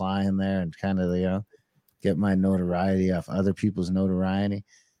witty reply in there, and kind of get my notoriety off other people's notoriety.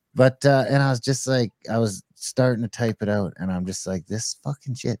 But and I was just like, I was starting to type it out, and I'm just like, this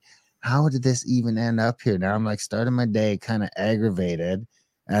fucking shit. How did this even end up here? Now I'm like starting my day kind of aggravated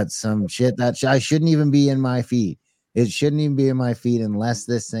at some shit that I shouldn't even be in my feed. It shouldn't even be in my feed unless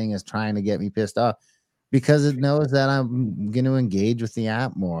this thing is trying to get me pissed off, because it knows that I'm going to engage with the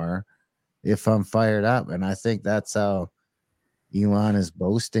app more if I'm fired up. And I think that's how Elon is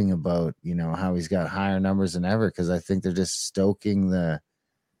boasting about, how he's got higher numbers than ever, because I think they're just stoking the.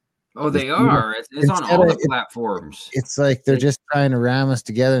 Oh, they are. It's on all the platforms. It's like they're just trying to ram us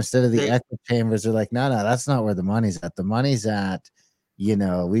together instead of the echo chambers. They're like, no, that's not where the money's at. The money's at,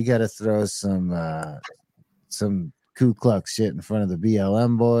 we got to throw some Ku Klux shit in front of the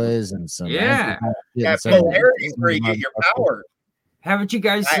BLM boys and some polarity is where you get your power. Haven't you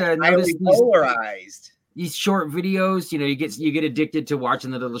guys noticed polarized? These short videos, you get addicted to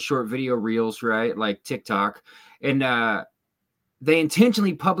watching the little short video reels, right? Like TikTok, and they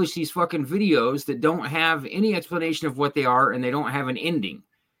intentionally publish these fucking videos that don't have any explanation of what they are, and they don't have an ending.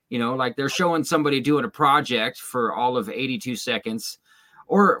 Like they're showing somebody doing a project for all of 82 seconds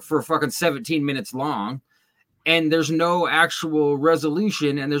or for fucking 17 minutes long, and there's no actual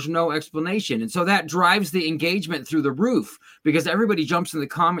resolution and there's no explanation. And so that drives the engagement through the roof, because everybody jumps in the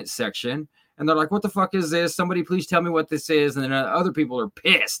comments section and they're like, what the fuck is this? Somebody please tell me what this is. And then other people are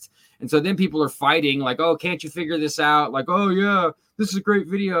pissed. And so then people are fighting like, oh, can't you figure this out? Like, oh yeah, this is a great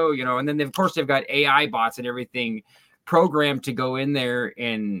video, And then of course they've got AI bots and everything programmed to go in there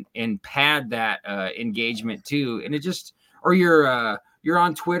and pad that engagement too. And it just, or you're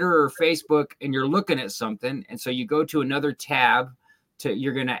on Twitter or Facebook and you're looking at something. And so you go to another tab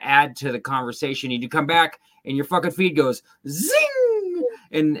you're going to add to the conversation, and you come back and your fucking feed goes zing.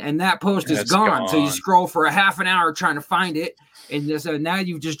 And that post is gone. So you scroll for a half an hour trying to find it. And so now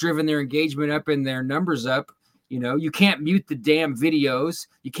you've just driven their engagement up and their numbers up. You can't mute the damn videos.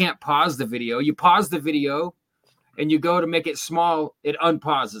 You can't pause the video. You pause the video and you go to make it small. It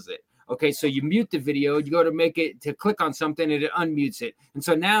unpauses it. Okay, so you mute the video, you go to click on something, and it unmutes it. And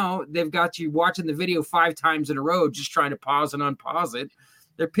so now they've got you watching the video 5 times in a row, just trying to pause and unpause it.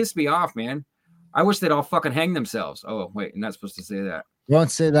 They're pissed me off, man. I wish they'd all fucking hang themselves. Oh, wait, I'm not supposed to say that. Don't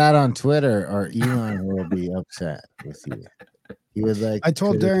say that on Twitter, or Elon will be upset with you. He was like, I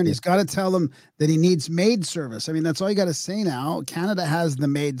told Darren he's got to tell him that he needs maid service. I mean, that's all you got to say now. Canada has the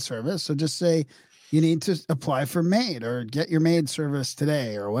maid service, so just say, you need to apply for maid or get your maid service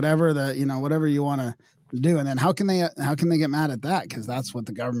today or whatever whatever you want to do. And then how can they get mad at that? Because that's what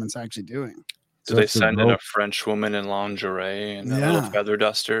the government's actually doing. So they send in a French woman in lingerie and a little feather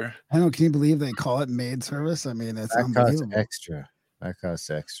duster. I know. Can you believe they call it maid service? I mean, it's unbelievable. That costs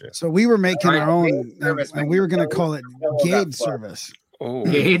extra. So we were making our own, and we were going to call it Gade service. Oh,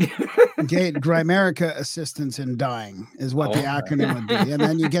 Gade. Grimerica assistance in dying is what the acronym would be. And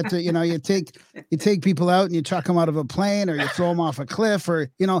then you get to, you take people out and you chuck them out of a plane, or you throw them off a cliff,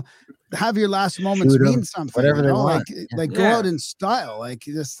 or, have your last moments mean something. Whatever they want. Like go out in style. Like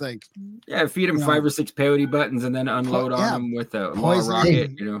just like. Yeah. Feed them 5 or 6 peyote buttons and then unload on them with a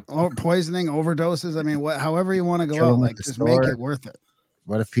rocket, Or poisoning, overdoses. I mean, however you want to go out, like just make it worth it.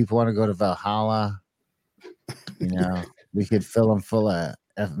 What if people want to go to Valhalla? We could fill them full of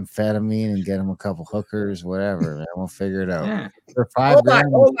amphetamine and get them a couple hookers, whatever. Man, we'll figure it out. Yeah. For $5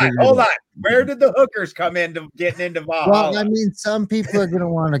 Hold on. Where did the hookers come into getting into Valhalla? Well, I mean, some people are gonna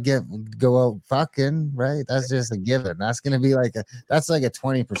want to go out fucking, right? That's just a given. That's gonna be like that's like a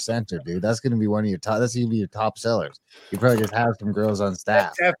 20%er, dude. That's gonna be one of your top. That's gonna be your top sellers. You probably just have some girls on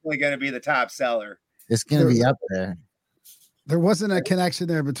staff. That's definitely gonna be the top seller. It's gonna be up there. There wasn't a connection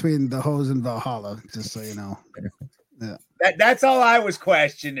there between the hose and Valhalla, just so you know. Yeah. That's all I was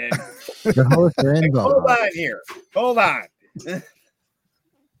questioning. The hose are in Hold on here. Hold on.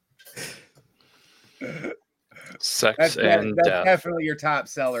 Sex that's death. Definitely your top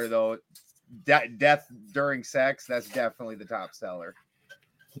seller, though. Death during sex, that's definitely the top seller.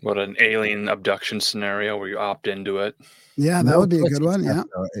 What an alien abduction scenario where you opt into it. Yeah, that would be a good one. Yeah.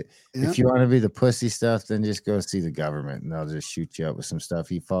 If you want to be the pussy stuff, then just go see the government and they'll just shoot you up with some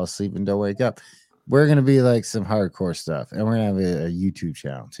stuff. You fall asleep and don't wake up. We're going to be like some hardcore stuff, and we're going to have a YouTube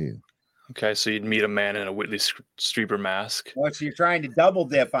channel too. Okay, so you'd meet a man in a Whitley Strieber mask. Well, so you're trying to double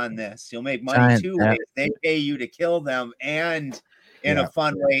dip on this. You'll make money 2 ways. They pay you to kill them and in a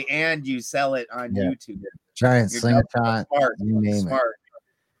fun way, and you sell it on YouTube. Giant slingshot, you name it.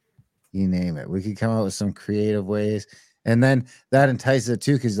 You name it. We could come up with some creative ways. And then that entices it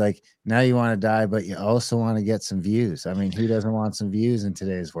too, because like now you want to die, but you also want to get some views. I mean, who doesn't want some views in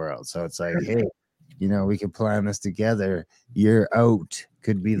today's world? So it's like, hey, we can plan this together. You're out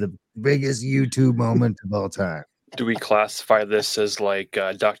could be the biggest YouTube moment of all time. Do we classify this as like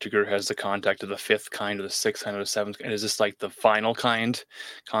Dr. Greer has the contact of the 5th kind or the 6th kind or the 7th kind? Is this like the final kind,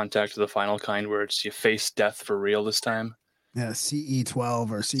 contact of the final kind, where it's you face death for real this time? Yeah,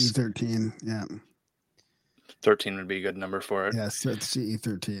 CE12 or CE13. Yeah. 13 would be a good number for it. Yes, it's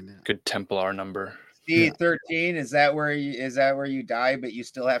CE13. Yeah. Good Templar number. CE13, is that where you die, but you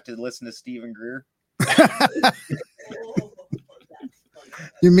still have to listen to Stephen Greer?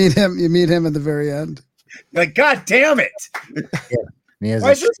 You meet him at the very end. Like, God damn it! Yeah.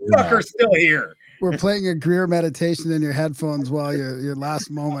 Why is this fucker still here? We're playing a Greer meditation in your headphones while your last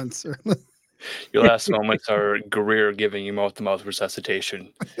moments. Your last moments are Greer giving you mouth-to-mouth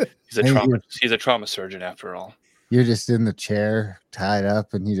resuscitation. He's a trauma surgeon after all. You're just in the chair, tied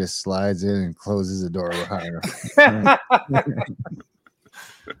up, and he just slides in and closes the door behind him.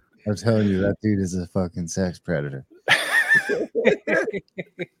 I'm telling you, that dude is a fucking sex predator.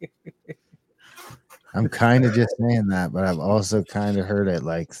 I'm kind of just saying that, but I've also kind of heard it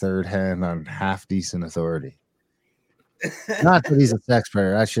like third hand on half decent authority. Not that he's a sex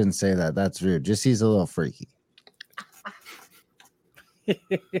predator. I shouldn't say that. That's rude. Just he's a little freaky.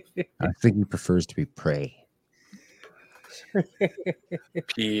 I think he prefers to be prey.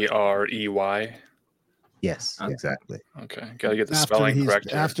 P-R-E-Y. Yes, exactly. Okay, gotta get the spelling correct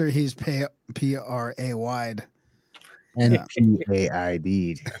here. After he's P-R-A-wide. And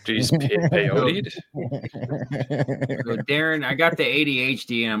P-A-I-D. After he's peyoted. So Darren, I got the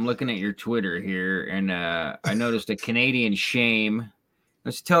ADHD and I'm looking at your Twitter here, and I noticed a Canadian shame.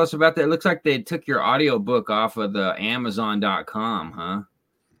 Let's tell us about that. It looks like they took your audiobook off of the Amazon.com, huh?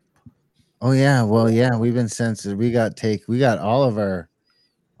 Oh yeah, well yeah, we've been censored. We got all of our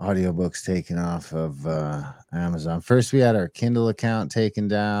audiobooks taken off of Amazon. First we had our Kindle account taken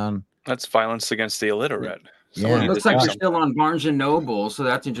down. That's violence against the illiterate. Yeah, it looks like you're still on Barnes and Noble, so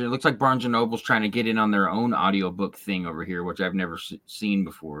that's interesting. It looks like Barnes and Noble's trying to get in on their own audiobook thing over here, which I've never seen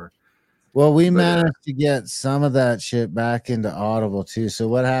before. Well, we managed to get some of that shit back into Audible too. So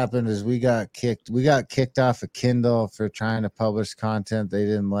what happened is we got kicked off of Kindle for trying to publish content they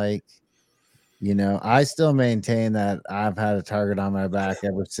didn't like. You know, I still maintain that I've had a target on my back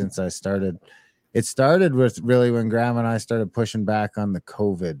ever since I started. It started with really when Graham and I started pushing back on the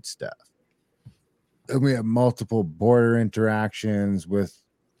COVID stuff. And we have multiple border interactions with,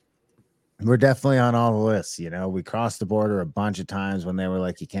 we're definitely on all the lists. You know, we crossed the border a bunch of times when they were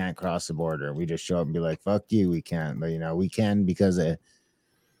like, you can't cross the border. We just show up and be like, fuck you, we can't. But, you know, we can because of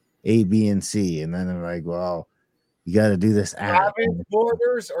A, B, and C. And then they're like, well, you got to do this Province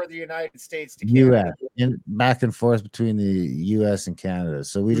borders or the United States to Canada? U.S. Back and forth between the U.S. and Canada.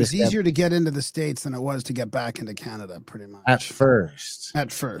 So it was easier to get into the States than it was to get back into Canada, pretty much. At first.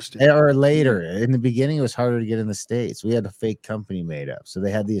 Yeah. Or later. In the beginning, it was harder to get in the States. We had a fake company made up. So they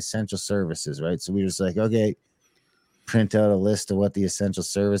had the essential services, right? So we were just like, okay, print out a list of what the essential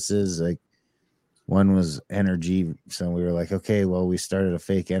services, like one was energy. So we were like, okay, well, we started a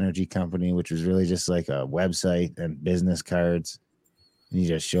fake energy company, which was really just like a website and business cards. And you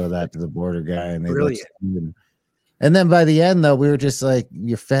just show that to the border guy. And and then by the end, though, we were just like,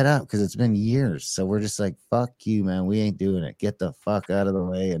 you're fed up because it's been years. So we're just like, fuck you, man. We ain't doing it. Get the fuck out of the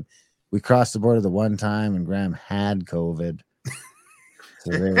way. And we crossed the border the one time and Graham had COVID.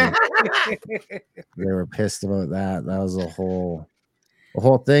 So they were pissed about that. That was a whole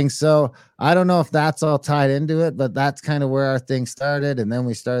thing. So I don't know if that's all tied into it, but that's kind of where our thing started. And then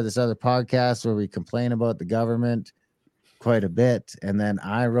we started this other podcast where we complain about the government quite a bit. And then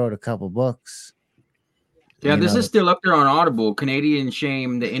I wrote a couple books. Yeah, this is still up there on Audible. Canadian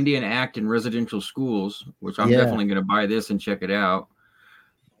Shame, the Indian Act in Residential Schools, which I'm definitely going to buy this and check it out.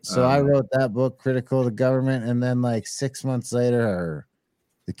 So I wrote that book, Critical of the Government. And then like 6 months later,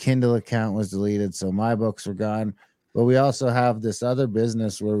 the Kindle account was deleted. So my books were gone. But we also have this other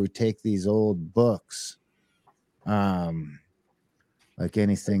business where we take these old books, like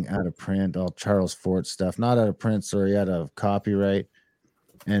anything out of print, all Charles Fort stuff, not out of print, sorry, out of copyright,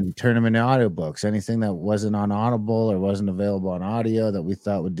 and turn them into audiobooks. Anything that wasn't on Audible or wasn't available on audio that we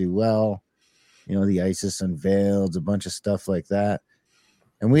thought would do well. You know, the ISIS Unveiled, a bunch of stuff like that.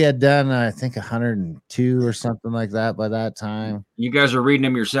 And we had done, I think, 102 or something like that by that time. You guys are reading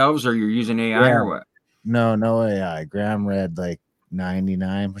them yourselves or you're using AI or what? No AI. Graham read like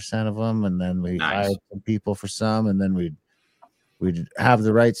 99% of them, and then we hired some people for some, and then we'd have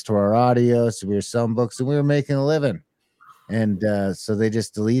the rights to our audio, so we were selling books and we were making a living. And so they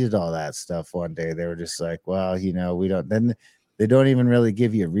just deleted all that stuff one day. They were just like, well, you know, we don't. Then they don't even really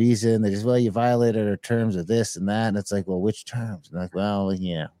give you a reason. They just, well, you violated our terms of this and that, and it's like, well, which terms? And like, well,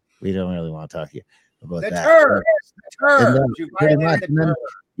 yeah, we don't really want to talk to you about that. Terms. You violated the terms.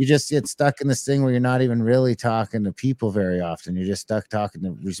 you just get stuck in this thing where you're not even really talking to people very often. You're just stuck talking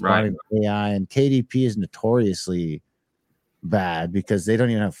to responding to AI, and KDP is notoriously bad because they don't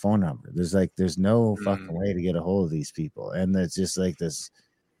even have a phone number. There's no fucking way to get a hold of these people, and it's just like this.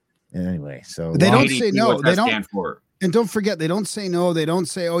 Anyway, so they don't KDP, say no. what's They that don't. stand for? And don't forget, they don't say no. They don't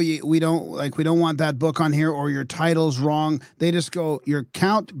say, "Oh, we don't want that book on here," or your title's wrong. They just go, "Your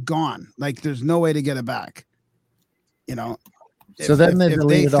account gone." Like there's no way to get it back. You know. So then they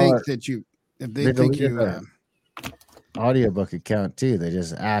deleted audiobook account too. They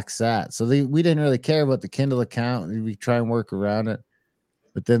just axe that. So we didn't really care about the Kindle account. We try and work around it,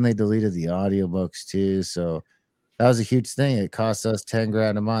 but then they deleted the audiobooks too. So that was a huge thing. It cost us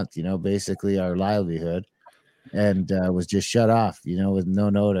 $10,000 a month. You know, basically our livelihood. And was just shut off, you know, with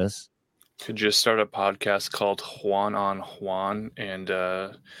no notice. Could just start a podcast called Juan on Juan and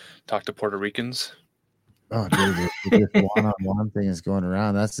talk to Puerto Ricans. Oh, dude, this one-on-one thing is going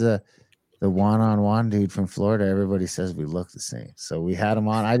around. That's the one-on-one dude from Florida. Everybody says we look the same. So we had him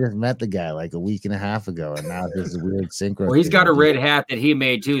on. I just met the guy like a week and a half ago, and now there's a weird synchro. Well, he's got a red hat that he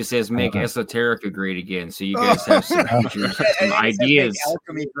made too. It says "Make Esoterica great again." So you guys have some ideas. Make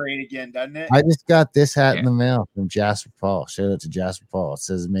alchemy great again, doesn't it? I just got this hat in the mail from Jasper Paul. Shout out to Jasper Paul. It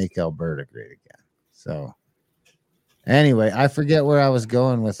says "Make Alberta great again." So anyway, I forget where I was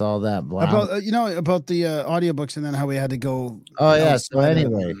going with all that. About the audiobooks, and then how we had to go. Oh yeah. So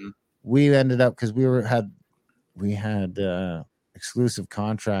anyway. We ended up because we had exclusive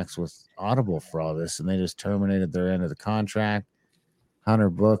contracts with Audible for all this, and they just terminated their end of the contract. 100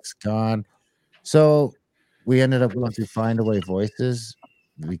 books gone. So we ended up going through Findaway Voices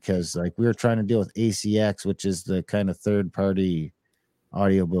because like we were trying to deal with ACX, which is the kind of third-party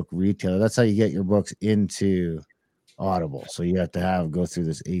audiobook retailer. That's how you get your books into Audible. So you have to go through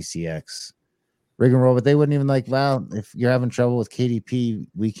this ACX rig and roll, but they wouldn't even like, well, if you're having trouble with KDP,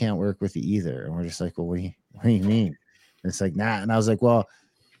 we can't work with you either. And we're just like, well, what do you mean? And it's like, nah. And I was like, well,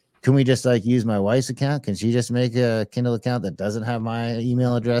 can we just like use my wife's account? Can she just make a Kindle account that doesn't have my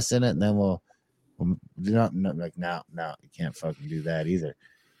email address in it? And then we'll do not like, no, you can't fucking do that either.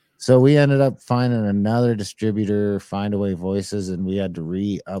 So we ended up finding another distributor, Findaway Voices, and we had to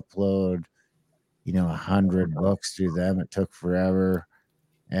re-upload, 100 books through them. It took forever.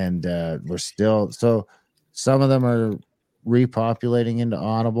 And we're still, so some of them are repopulating into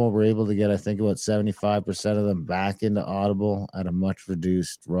Audible. We're able to get, I think, about 75% of them back into Audible at a much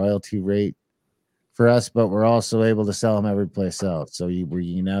reduced royalty rate for us, but we're also able to sell them every place else. So you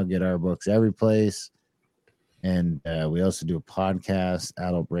now get our books every place. And we also do a podcast,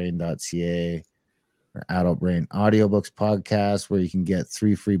 adultbrain.ca, or Adult Brain Audiobooks podcast, where you can get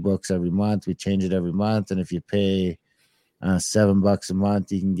 3 free books every month. We change it every month. And if you pay $7 a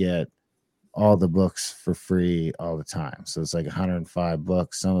month, you can get all the books for free all the time. So it's like 105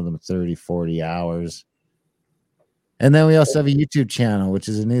 books, some of them 30, 40 hours. And then we also have a YouTube channel, which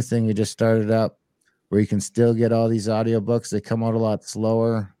is a new thing we just started up, where you can still get all these audiobooks. They come out a lot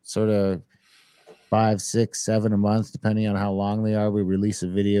slower, sort of 5, 6, 7 a month, depending on how long they are. We release a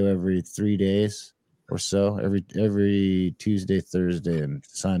video every 3 days or so, every Tuesday, Thursday, and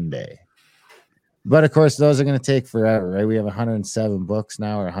Sunday. But of course, those are going to take forever, right? We have 107 books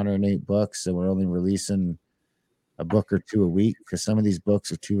now, or 108 books, and we're only releasing a book or 2 a week because some of these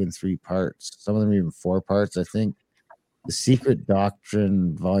books are 2 and 3 parts. Some of them are even 4 parts. I think The Secret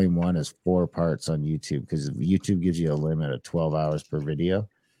Doctrine Volume 1 is 4 parts on YouTube because YouTube gives you a limit of 12 hours per video.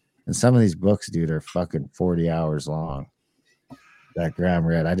 And some of these books, dude, are fucking 40 hours long. That Graham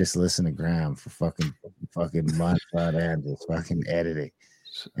read. I just listened to Graham for fucking months on end, just fucking editing.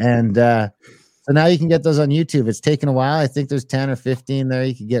 And so now you can get those on YouTube. It's taken a while. I think there's 10 or 15 there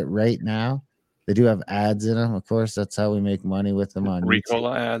you can get right now. They do have ads in them, of course. That's how we make money with them on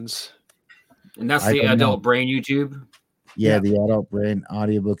Ricola YouTube. ads. And that's the Adult Brain YouTube? Yeah, the Adult Brain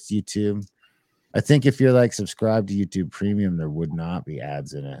Audiobooks YouTube. I think if you're like subscribed to YouTube Premium, there would not be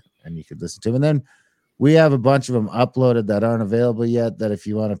ads in it, and you could listen to them. And then we have a bunch of them uploaded that aren't available yet, that if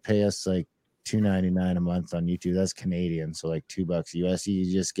you want to pay us like $2.99 a month on YouTube, that's Canadian, so like $2 US,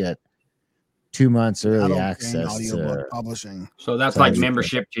 you just get 2 months early access to publishing. So that's like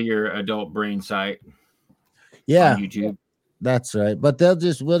membership to your Adult Brain site. Yeah, on YouTube. That's right. But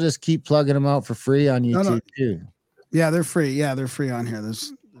we'll just keep plugging them out for free on YouTube too. Yeah, they're free. Yeah, they're free on here.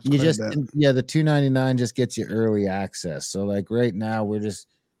 There's the $2.99 just gets you early access. So like right now we're just,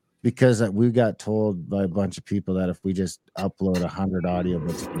 because we got told by a bunch of people that if we just upload 100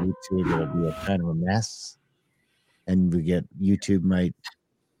 audiobooks to YouTube, it'll be a kind of a mess. And YouTube might,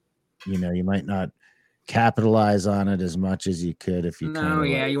 you might not capitalize on it as much as you could if you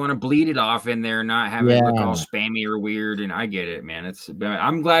you want to bleed it off in there, not have it look all spammy or weird. And I get it, man.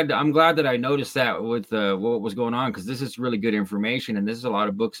 I'm glad that I noticed that with what was going on, because this is really good information, and this is a lot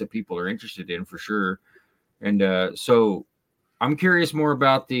of books that people are interested in for sure. And so I'm curious more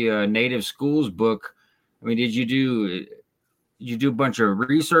about the Native Schools book. I mean, did you do a bunch of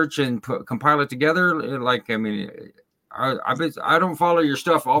research and compile it together? Like, I mean, I don't follow your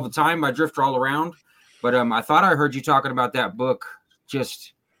stuff all the time. I drift all around. But I thought I heard you talking about that book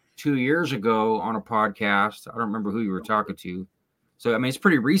just 2 years ago on a podcast. I don't remember who you were talking to. So, I mean, it's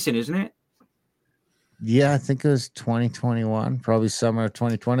pretty recent, isn't it? Yeah, I think it was 2021, probably summer of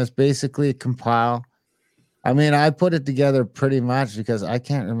 2020. It's basically a compile. I mean, I put it together pretty much because I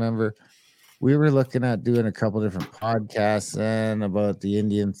can't remember. We were looking at doing a couple different podcasts then about the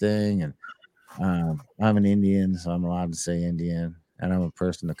Indian thing. And I'm an Indian, so I'm allowed to say Indian. And I'm a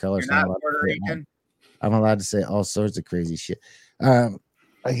person of color. You're not Puerto Rican? I'm allowed to say all sorts of crazy shit.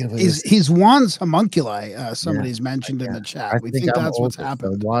 He's Juan's homunculi. Somebody's mentioned in the chat. We think that's what's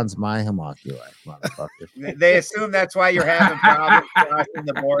happened. So Juan's my homunculi, motherfucker. They assume that's why you're having problems crossing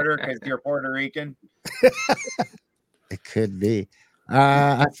the border, because you're Puerto Rican. It could be.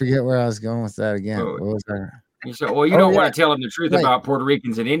 I forget where I was going with that again. What was that? You don't want to tell them the truth about Puerto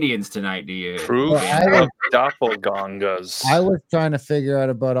Ricans and Indians tonight, do you? Proof of doppelgangers. I was trying to figure out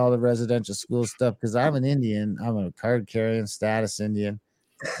about all the residential school stuff because I'm an Indian. I'm a card carrying status Indian.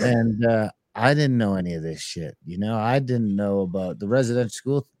 And I didn't know any of this shit. You know, I didn't know about the residential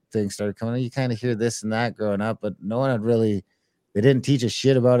school thing started coming on. You kind of hear this and that growing up, but no one had really, they didn't teach us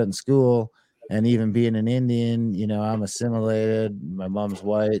shit about it in school. And even being an Indian, you know, I'm assimilated. My mom's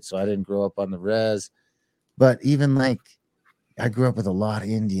white, so I didn't grow up on the res. But even like, I grew up with a lot of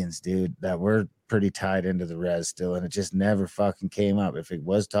Indians, dude, that were pretty tied into the res still. And it just never fucking came up. If it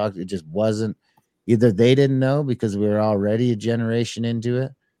was talked, it just wasn't. Either they didn't know because we were already a generation into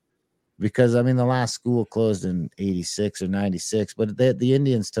it. Because, I mean, the last school closed in 86 or 96, but the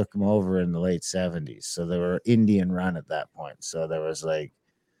Indians took them over in the late 70s. So they were Indian run at that point. So there was like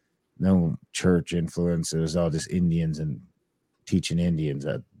no church influence. It was all just Indians and teaching Indians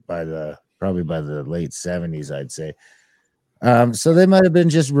probably by the late 70s, I'd say. So they might have been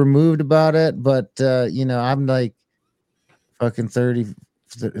just removed about it, but you know, I'm like fucking 30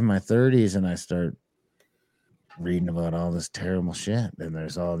 in my 30s, and I start reading about all this terrible shit. And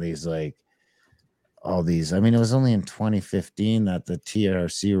there's all these. I mean, it was only in 2015 that the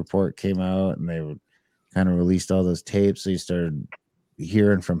TRC report came out, and they kind of released all those tapes. So you started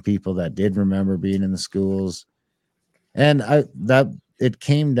hearing from people that did remember being in the schools, and it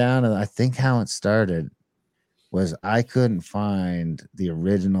came down, and I think how it started was I couldn't find the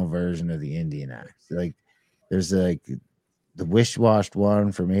original version of the Indian Act. Like, there's like the wish-washed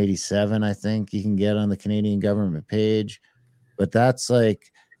one from 87, I think you can get on the Canadian government page, but that's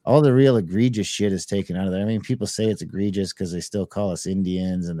like all the real egregious shit is taken out of there. I mean, people say it's egregious because they still call us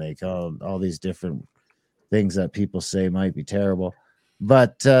Indians, and they call all these different things that people say might be terrible.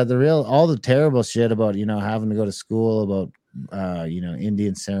 But all the terrible shit about, you know, having to go to school, about you know,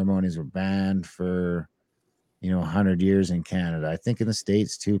 Indian ceremonies were banned for, you know, 100 years in Canada. I think in the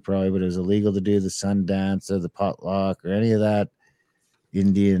States too, probably, but it was illegal to do the sun dance or the potluck or any of that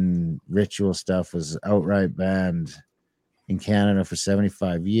Indian ritual stuff was outright banned in Canada for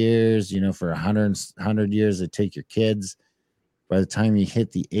 75 years. You know, for 100 years, they take your kids. By the time you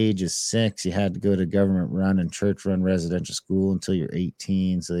hit the age of 6, you had to go to government-run and church-run residential school until you're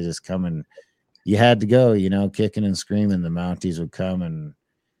 18. So they just come and you had to go, you know, kicking and screaming. The Mounties would come and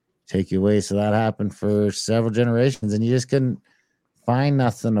take you away. So that happened for several generations, and you just couldn't find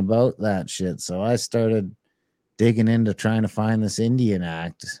nothing about that shit. So I started digging into trying to find this Indian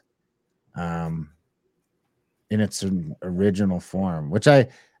Act in its original form, which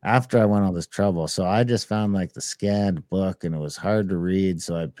after I went all this trouble. So I just found like the scanned book, and it was hard to read.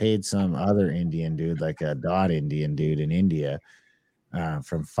 So I paid some other Indian dude, like a dot Indian dude in India,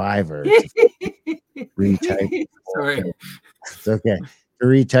 from Fiverr to retype. Sorry. It's okay. To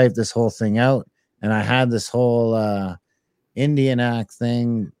retype this whole thing out. And I had this whole Indian Act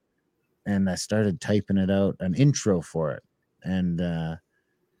thing, and I started typing it out, an intro for it. And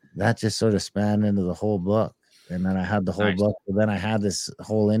that just sort of spanned into the whole book. And then I had the whole book. But then I had this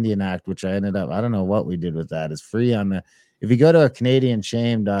whole Indian Act, which I ended up, I don't know what we did with that. It's free on if you go to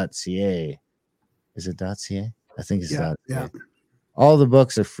CanadianShame.ca, is it .ca? I think it's .ca. Yeah. All the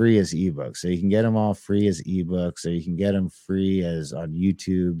books are free as ebooks. So you can get them all free as ebooks, or you can get them free as on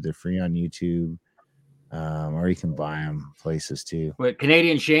YouTube. They're free on YouTube. Or you can buy them places too. Wait,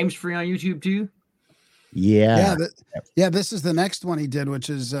 Canadian Shame's free on YouTube too? Yeah. Yeah, this is the next one he did, which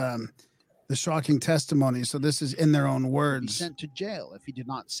is the The shocking testimony. So this is in their own Be words. sent to jail if he did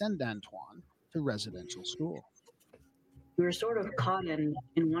not send Antoine to residential school. We were sort of caught in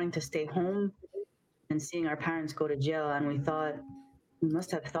wanting to stay home and seeing our parents go to jail, and we must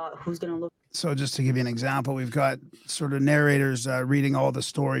have thought, who's going to look. So just to give you an example, we've got sort of narrators reading all the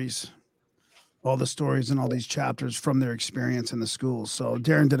stories and all these chapters from their experience in the schools. So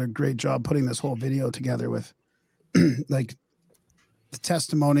Darren did a great job putting this whole video together with like the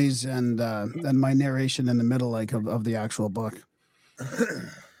testimonies and my narration in the middle, like of the actual book.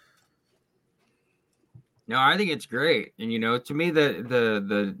 No, I think it's great. And, you know, to me,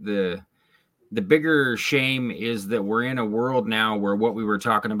 the bigger shame is that we're in a world now where what we were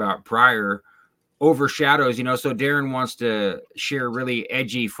talking about prior overshadows, you know. So Darren wants to share really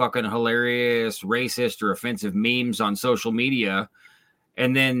edgy, fucking hilarious, racist or offensive memes on social media.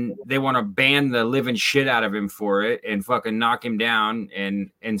 And then they want to ban the living shit out of him for it and fucking knock him down.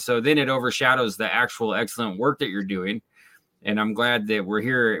 And so then it overshadows the actual excellent work that you're doing. And I'm glad that we're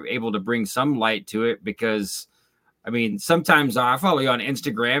here able to bring some light to it, because I mean, sometimes I follow you on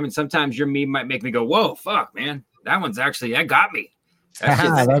Instagram and sometimes your meme might make me go, whoa, fuck, man. That got me.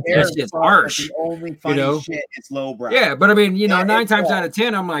 That shit's harsh. The only funny shit is lowbrow. Yeah, but I mean, you know, 9 times out of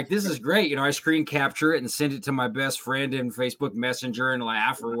 10, I'm like, this is great. You know, I screen capture it and send it to my best friend in Facebook Messenger and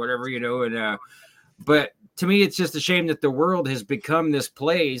laugh or whatever, you know. And but to me, it's just a shame that the world has become this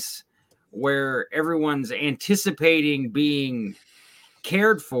place where everyone's anticipating being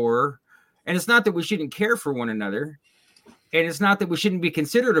cared for. And it's not that we shouldn't care for one another. And it's not that we shouldn't be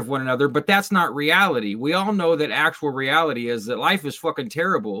considerate of one another, but that's not reality. We all know that actual reality is that life is fucking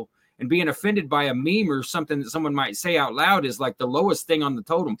terrible. And being offended by a meme or something that someone might say out loud is like the lowest thing on the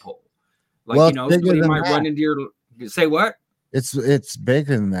totem pole. Like, well, you know, somebody might run into your, say what? It's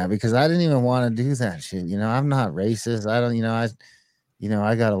bigger than that, because I didn't even want to do that shit. You know, I'm not racist. I don't,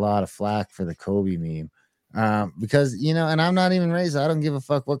 I got a lot of flack for the Kobe meme. Because, you know, and I'm not even racist. I don't give a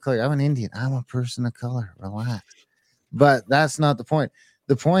fuck what color. I'm an Indian. I'm a person of color. Relax. But that's not the point.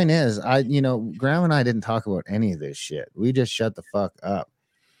 The point is, Graham and I didn't talk about any of this shit. We just shut the fuck up.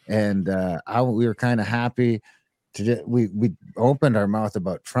 And we were kind of happy we opened our mouth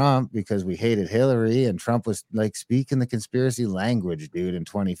about Trump because we hated Hillary, and Trump was like speaking the conspiracy language, dude, in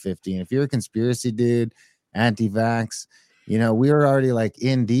 2015. If you're a conspiracy dude, anti-vax, you know, we were already like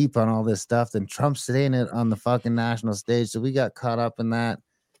in deep on all this stuff. Then Trump's saying it on the fucking national stage. So we got caught up in that.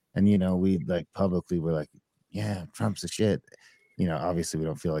 And, you know, we like publicly were like, yeah, Trump's the shit. You know, obviously we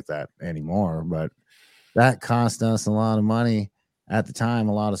don't feel like that anymore, but that cost us a lot of money at the time,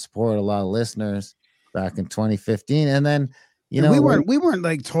 a lot of support, a lot of listeners back in 2015. And then, you know, we weren't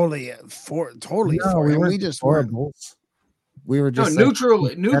like totally for it. We just weren't. We were just neutral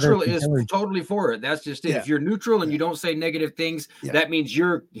is totally for it. That's just it. Yeah. If you're neutral and you don't say negative things, that means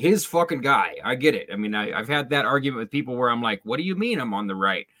you're his fucking guy. I get it. I mean, I've had that argument with people where I'm like, what do you mean I'm on the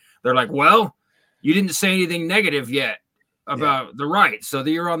right? They're like, well, you didn't say anything negative yet about the right, so that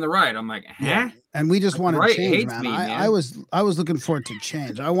you're on the right. I'm like, huh? Yeah. And we just wanted to change, man. I was looking for it to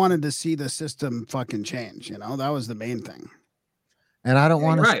change. I wanted to see the system fucking change. You know, that was the main thing. And I don't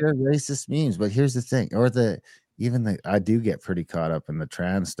want to share racist memes, but here's the thing, I do get pretty caught up in the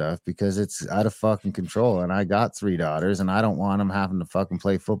trans stuff because it's out of fucking control. And I got 3 daughters, and I don't want them having to fucking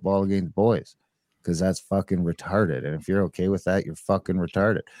play football against boys because that's fucking retarded. And if you're okay with that, you're fucking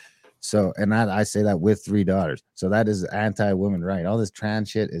retarded. So, and that I say that with 3 daughters. So that is anti-women, right? All this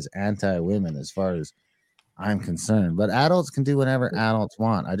trans shit is anti-women as far as I'm concerned. But adults can do whatever adults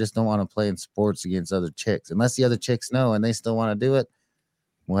want. I just don't want to play in sports against other chicks. Unless the other chicks know and they still want to do it,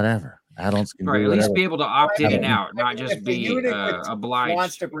 whatever. Adults can do at least be able to opt in and out, not just be obliged.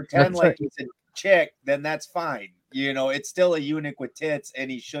 Wants to pretend like he's a chick, then that's fine. You know, it's still a eunuch with tits,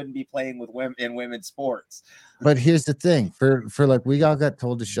 and he shouldn't be playing with women in women's sports. But here's the thing: for like, we all got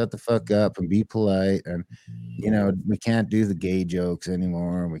told to shut the fuck up and be polite, and you know, we can't do the gay jokes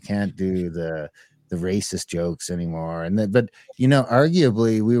anymore, and we can't do the racist jokes anymore. But you know,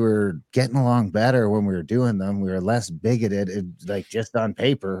 arguably, we were getting along better when we were doing them. We were less bigoted. Like, just on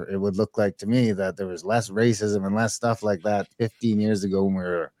paper, it would look like to me that there was less racism and less stuff like that 15 years ago when we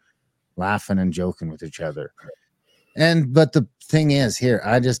were laughing and joking with each other. But the thing is, here,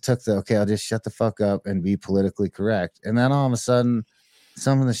 I just took I'll just shut the fuck up and be politically correct. And then all of a sudden,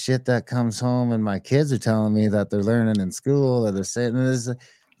 some of the shit that comes home and my kids are telling me that they're learning in school, or they're saying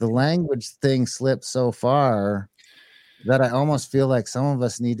the language thing slipped so far that I almost feel like some of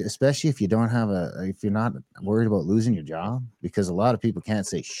us need, especially if you don't have if you're not worried about losing your job, because a lot of people can't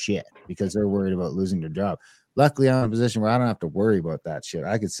say shit because they're worried about losing their job. Luckily, I'm in a position where I don't have to worry about that shit.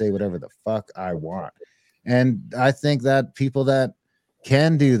 I could say whatever the fuck I want. And I think that people that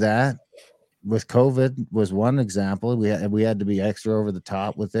can do that with COVID was one example. We had to be extra over the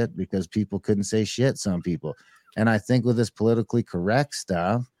top with it because people couldn't say shit. Some people, and I think with this politically correct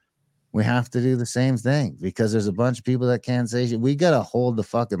stuff, we have to do the same thing because there's a bunch of people that can't say shit. We got to hold the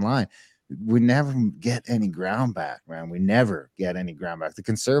fucking line. We never get any ground back, man. We never get any ground back. The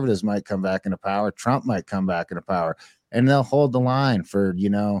conservatives might come back into power. Trump might come back into power, and they'll hold the line for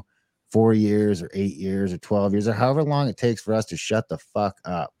 4 years or 8 years or 12 years or however long it takes for us to shut the fuck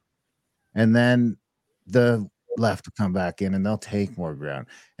up. And then the left will come back in and they'll take more ground.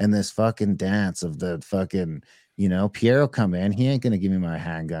 And this fucking dance of the fucking, Pierre will come in. He ain't going to give me my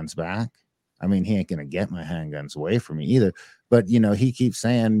handguns back. I mean, he ain't going to get my handguns away from me either. But, he keeps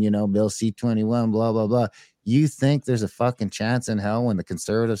saying, Bill C-21, blah, blah, blah. You think there's a fucking chance in hell when the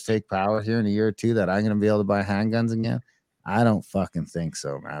conservatives take power here in a year or two that I'm going to be able to buy handguns again? I don't fucking think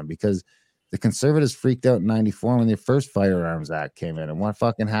so, man, because the conservatives freaked out in 94 when the first Firearms Act came in. And what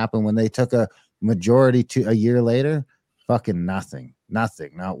fucking happened when they took a majority to a year later? Fucking nothing.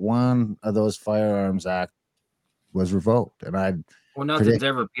 Not one of those Firearms Act was revoked. And nothing's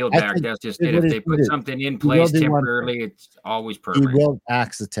ever peeled back. That's just it. If they put something in place temporarily, it's always permanent. He will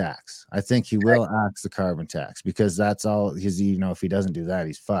axe the tax. I think he will axe the carbon tax because that's all. Because if he doesn't do that,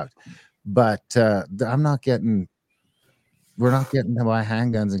 he's fucked. But we're not getting to buy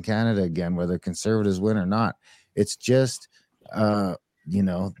handguns in Canada again, whether conservatives win or not. It's just, that's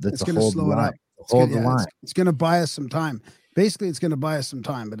it's going to slow it up. Hold the line. It's going to buy us some time. Basically, it's going to buy us some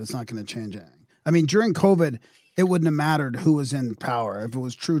time, but it's not going to change anything. I mean, during COVID, it wouldn't have mattered who was in power. If it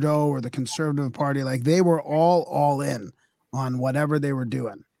was Trudeau or the Conservative Party, like they were all in on whatever they were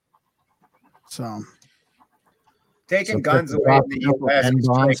doing. So taking guns away in the U.S. is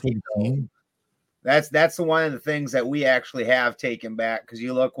tricky. That's one of the things that we actually have taken back, because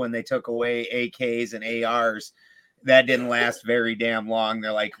you look when they took away AKs and ARs, that didn't last very damn long.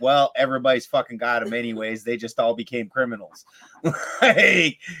 They're like, well, everybody's fucking got them anyways. They just all became criminals.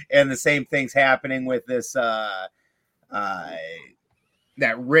 And the same thing's happening with this that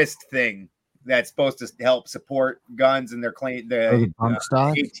wrist thing that's supposed to help support guns, and they're claiming the bump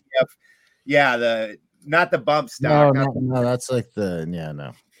stock? ATF. Yeah, not the bump stock. No, that's like the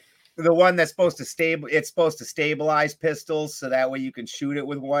one that's supposed to stabilize pistols so that way you can shoot it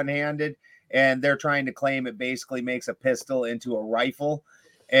with one-handed, and they're trying to claim it basically makes a pistol into a rifle.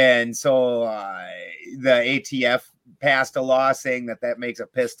 And so the ATF passed a law saying that makes a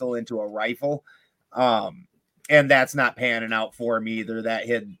pistol into a rifle, and that's not panning out for me either. That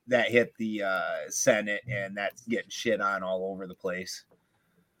hit the Senate, and that's getting shit on all over the place.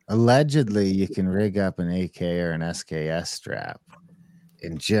 Allegedly, you can rig up an AK or an SKS strap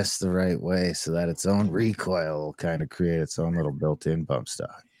in just the right way so that its own recoil will kind of create its own little built-in bump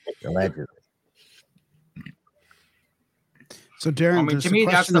stock. Allegedly. So Darren, to me,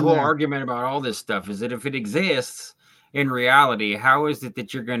 that's the whole argument about all this stuff, is that if it exists in reality, how is it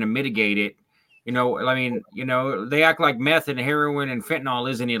that you're going to mitigate it? They act like meth and heroin and fentanyl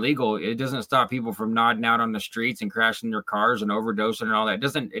isn't illegal. It doesn't stop people from nodding out on the streets and crashing their cars and overdosing and all that.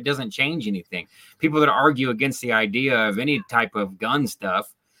 It doesn't change anything. People that argue against the idea of any type of gun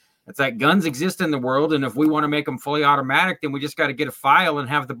stuff, it's like guns exist in the world, and if we want to make them fully automatic, then we just got to get a file and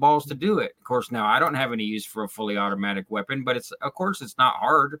have the balls to do it. Of course, now I don't have any use for a fully automatic weapon, but it's not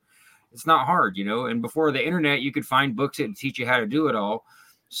hard. It's not hard, and before the internet, you could find books that teach you how to do it all.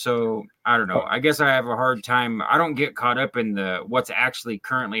 So I don't know. I guess I have a hard time. I don't get caught up in what's actually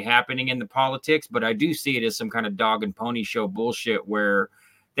currently happening in the politics, but I do see it as some kind of dog and pony show bullshit where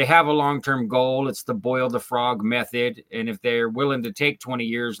they have a long-term goal. It's the boil the frog method. And if they're willing to take 20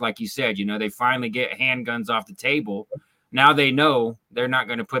 years, like you said, they finally get handguns off the table. Now they know they're not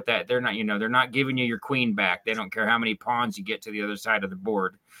going to put that. They're not giving you your queen back. They don't care how many pawns you get to the other side of the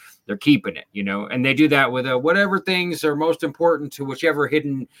board. They're keeping it, and they do that with whatever things are most important to whichever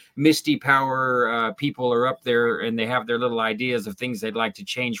hidden misty power people are up there, and they have their little ideas of things they'd like to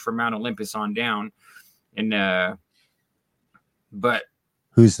change from Mount Olympus on down. And but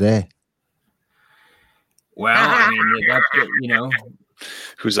who's they? Well, I mean, that's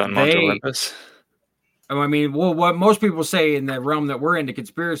who's on Mount Olympus. I mean, what most people say in the realm that we're in, the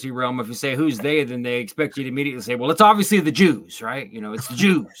conspiracy realm, if you say who's they, then they expect you to immediately say, well, it's obviously the Jews, right? It's the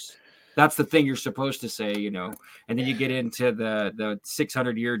Jews. That's the thing you're supposed to say, and then you get into the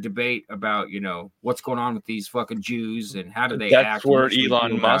 600-year debate about, what's going on with these fucking Jews and how do they act. That's where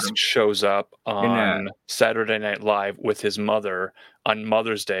Elon Musk shows up on Saturday Night Live with his mother on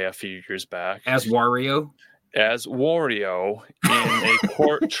Mother's Day a few years back. As Wario in a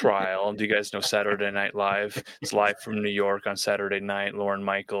court trial. Do you guys know Saturday Night Live? It's live from New York on Saturday night. Lorne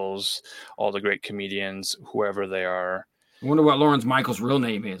Michaels, all the great comedians, whoever they are. I wonder what Lawrence Michaels' real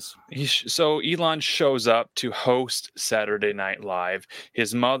name is. So Elon shows up to host Saturday Night Live.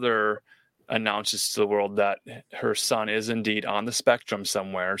 His mother announces to the world that her son is indeed on the spectrum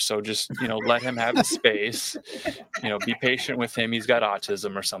somewhere. So just, let him have his space. Be patient with him. He's got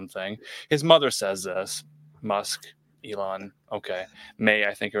autism or something. His mother says this. Musk, Elon, okay. May,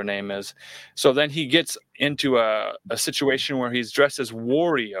 I think her name is. So then he gets into a situation where he's dressed as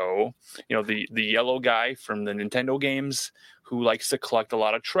Wario, the yellow guy from the Nintendo games who likes to collect a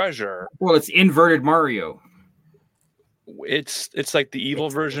lot of treasure. Well, it's inverted Mario. It's like the evil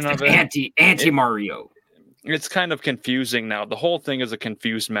version of it. Anti Mario. It's kind of confusing now. The whole thing is a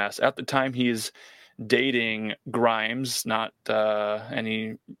confused mess. At the time, he's dating Grimes, not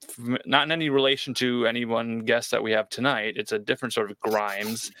in any relation to anyone guest that we have tonight. It's a different sort of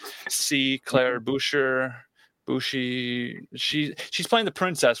Grimes. C. Claire Boucher. She's playing the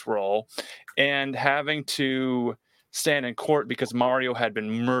princess role and having to stand in court because Mario had been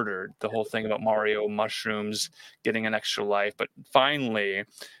murdered. The whole thing about Mario mushrooms getting an extra life, but finally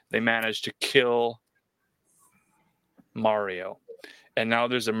they managed to kill Mario, and now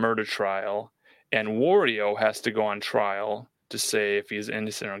there's a murder trial, and Wario has to go on trial to say if he's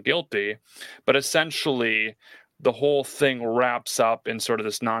innocent or guilty. But essentially the whole thing wraps up in sort of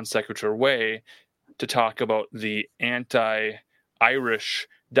this non sequitur way to talk about the anti-Irish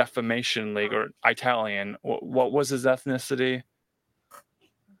Defamation League, or Italian. What was his ethnicity?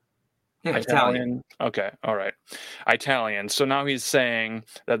 Yeah, Italian. Okay, all right. Italian. So now he's saying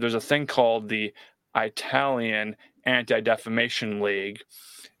that there's a thing called the Italian Anti-Defamation League,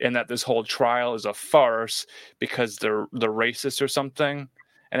 and that this whole trial is a farce because they're racist or something,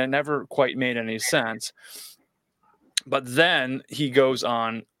 and it never quite made any sense. But then he goes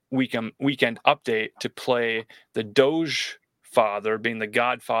on Weekend Update to play the Doge father, being the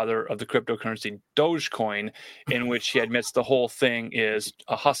godfather of the cryptocurrency Dogecoin, in which he admits the whole thing is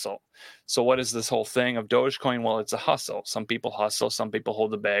a hustle. So what is this whole thing of Dogecoin? Well, it's a hustle. Some people hustle, some people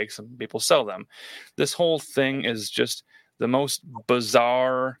hold the bag, some people sell them. This whole thing is just the most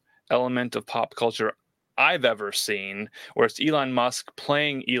bizarre element of pop culture I've ever seen, where it's Elon Musk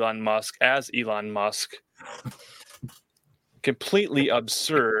playing Elon Musk as Elon Musk. Completely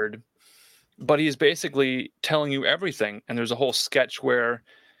absurd. But he's basically telling you everything. And there's a whole sketch where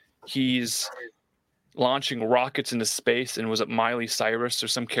he's launching rockets into space, and was it Miley Cyrus or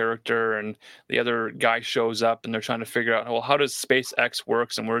some character, and the other guy shows up and they're trying to figure out, well, how does SpaceX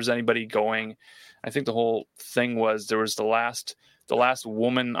works and where's anybody going? I think the whole thing was there was the last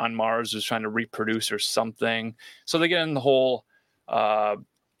woman on Mars was trying to reproduce or something. So they get in the whole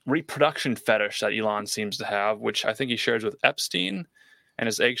reproduction fetish that Elon seems to have, which I think he shares with Epstein and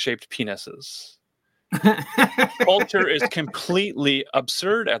his egg-shaped penises. Culture is completely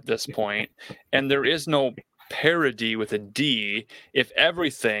absurd at this point, and there is no parody with a D if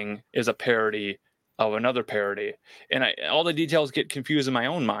everything is a parody of another parody. And all the details get confused in my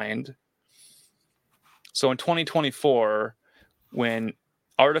own mind. So in 2024, when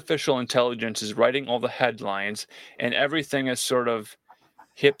artificial intelligence is writing all the headlines and everything is sort of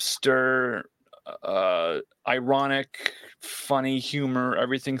hipster, ironic, funny humor,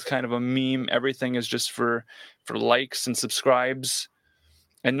 everything's kind of a meme, everything is just for likes and subscribes,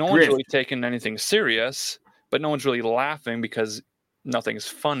 and no one's really taking anything serious, but no one's really laughing because nothing's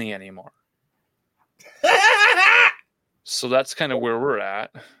funny anymore. So that's kind of where we're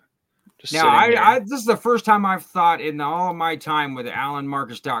at. Now, this is the first time I've thought in all of my time with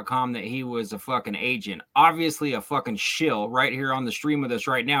AlanMarcus.com that he was a fucking agent. Obviously a fucking shill right here on the stream with us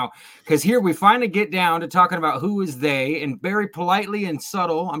right now. Because here we finally get down to talking about who is they, and very politely and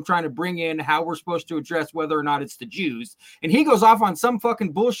subtle, I'm trying to bring in how we're supposed to address whether or not it's the Jews. And he goes off on some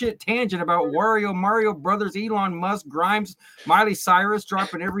fucking bullshit tangent about Wario, Mario Brothers, Elon Musk, Grimes, Miley Cyrus,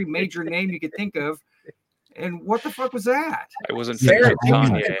 dropping every major name you could think of. And what the fuck was that? I wasn't saying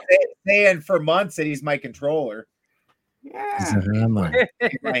Kanye. Saying for months that he's my controller. Yeah.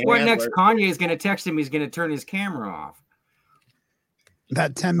 What next? Kanye is going to text him. He's going to turn his camera off.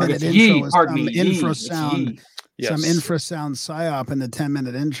 That 10-minute intro is some infrasound psyop in the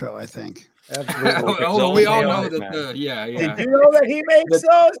 10-minute intro, I think. Absolutely. We all know that. Yeah. Did you know that he makes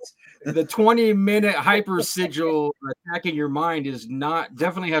those? The 20-minute hyper sigil attacking your mind is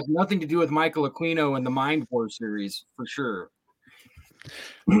definitely has nothing to do with Michael Aquino and the Mind War series for sure.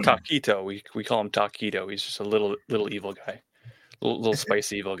 Taquito, we call him Taquito. He's just a little evil guy, little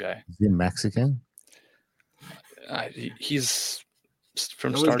spicy evil guy. Is he Mexican? He's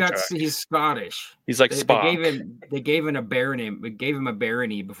from Star Trek. He's Scottish. He's like Spock. They gave him a barony. We gave him a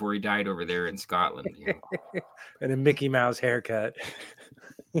barony before he died over there in Scotland. And a Mickey Mouse haircut.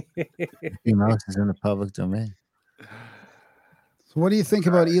 Mickey Mouse is in the public domain. So what do you think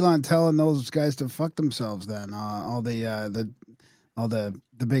about Elon telling those guys to fuck themselves then? All the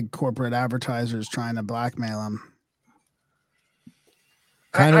big corporate advertisers trying to blackmail them.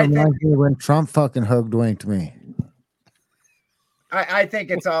 Kind of reminds me when Trump fucking hoodwinked me. I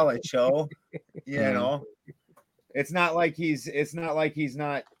think it's all a show. You know, it's not like he's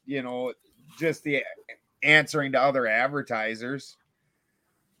not, you know, just the answering to other advertisers.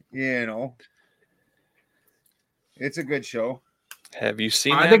 You know, it's a good show. Have you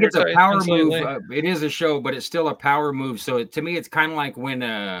seen? I think it's a power move. It is a show, but it's still a power move. So to me, it's kind of like when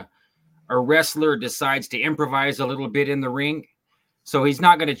a wrestler decides to improvise a little bit in the ring. So he's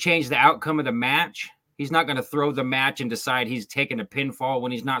not going to change the outcome of the match. He's not going to throw the match and decide he's taking a pinfall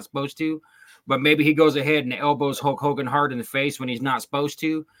when he's not supposed to. But maybe he goes ahead and elbows Hulk Hogan hard in the face when he's not supposed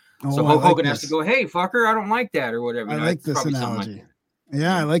to. So Hulk Hogan has to go, "Hey, fucker, I don't like that," or whatever. I like this analogy.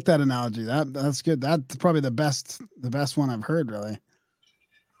 Yeah, I like that analogy. That's good. That's probably the best one I've heard, really.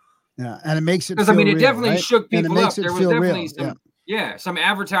 Yeah, and it makes it because I mean, it definitely shook people up. There was definitely some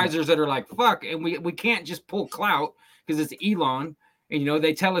advertisers that are like, "Fuck," and we can't just pull clout because it's Elon, and you know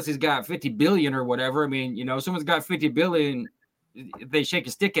they tell us he's got 50 billion or whatever. I mean, you know, someone's got 50 billion, if they shake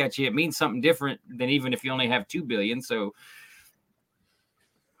a stick at you, it means something different than even if you only have 2 billion. So.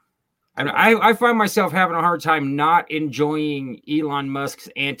 I find myself having a hard time not enjoying Elon Musk's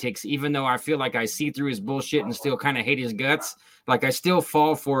antics, even though I feel like I see through his bullshit and still kind of hate his guts. Like I still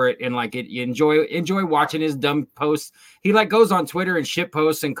fall for it and like you enjoy watching his dumb posts. He like goes on Twitter and shit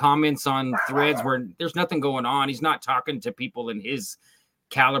posts and comments on threads where there's nothing going on. He's not talking to people in his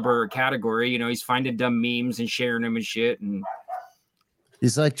caliber or category. You know, he's finding dumb memes and sharing them and shit. And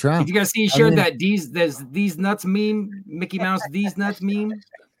he's like Trump. Did you guys see he shared that these nuts meme, Mickey Mouse these nuts meme?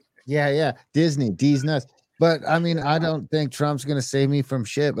 Yeah. Disney, D's nuts. But I mean, I don't think Trump's going to save me from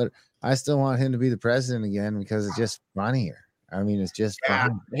shit, but I still want him to be the president again because it's just funnier. I mean, it's just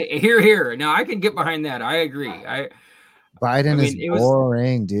fun. Here. Now, I can get behind that. I agree. Biden is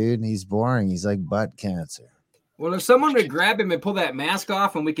boring, dude. He's boring. He's like butt cancer. Well, if someone would grab him and pull that mask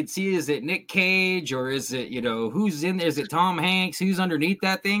off and we could see, is it Nick Cage or is it, you know, who's in there? Is it Tom Hanks? Who's underneath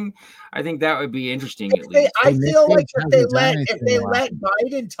that thing? I think that would be interesting. I feel like if they let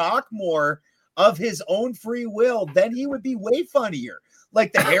Biden talk more of his own free will, then he would be way funnier.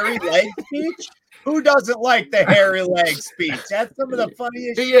 Like the hairy leg speech. Who doesn't like the hairy leg speech? That's some of the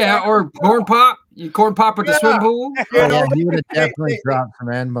funniest shit. Yeah, or corn pop. You corn pop at the swim pool. You know, he would have definitely dropped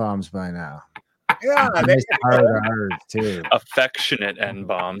some N-bombs by now. Yeah, hard too. Affectionate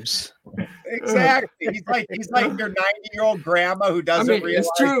N-bombs. Exactly. He's like your 90-year-old grandma who doesn't realize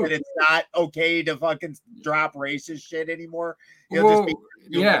that it's not okay to fucking drop racist shit anymore. He'll just be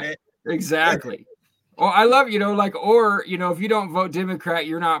doing it. Exactly. Oh, I love, you know, like, or, you know, if you don't vote Democrat,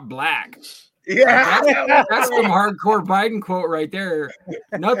 you're not black. Yeah, that's some hardcore Biden quote right there.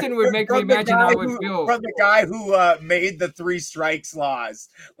 Nothing would make me imagine how I would feel. From the guy who made the 3 strikes laws.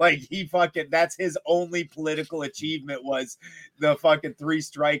 Like he fucking, that's his only political achievement was the fucking 3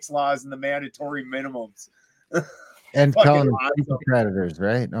 strikes laws and the mandatory minimums. And calling them super predators,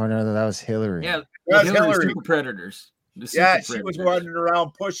 right? Oh no, that was Hillary. Yeah, that was Hillary. Super predators. Yeah, she was running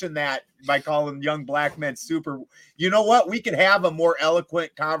around pushing that by calling young black men super. You know what? We could have a more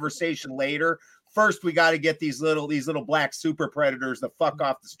eloquent conversation later. First, we got to get these little black super predators the fuck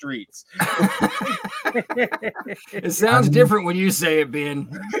off the streets. It sounds different when you say it, Ben.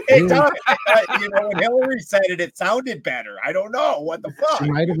 It does. But, you know, when Hillary said it, it sounded better. I don't know what the fuck.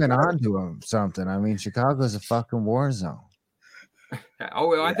 She might have been onto him something. I mean, Chicago's a fucking war zone. Oh,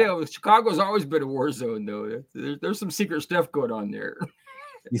 well, I think Chicago's always been a war zone, though. There's some secret stuff going on there.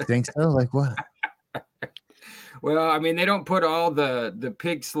 You think so? Like what? Well, I mean, they don't put all the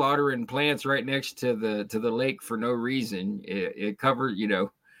pig slaughtering plants right next to the lake for no reason. It covers, you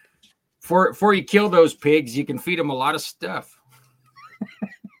know, before you kill those pigs, you can feed them a lot of stuff.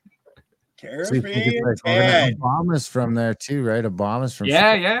 Obama's from there too, right? Obama's from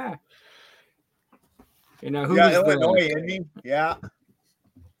yeah. You know who? Yeah, Illinois, isn't he? Yeah.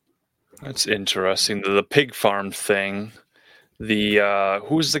 That's interesting. The pig farm thing. The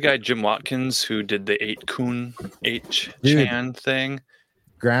who's the guy, Jim Watkins, who did the 8chan thing?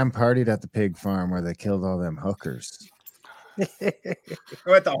 Graham partied at the pig farm where they killed all them hookers.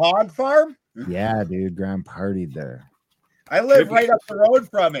 At the hog farm? Yeah, dude. Graham partied there. I live right up the road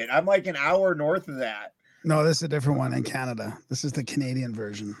from it. I'm like an hour north of that. No, this is a different one in Canada. This is the Canadian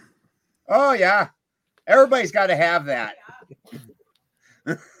version. Oh, yeah. Everybody's got to have that.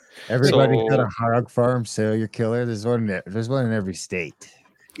 Everybody's got a hog farm, serial killer. There's one in every state.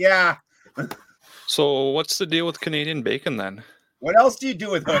 Yeah. So what's the deal with Canadian bacon then? What else do you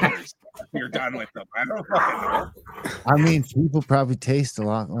do with hookers? You're done with them. I don't fucking know. I mean, people probably taste a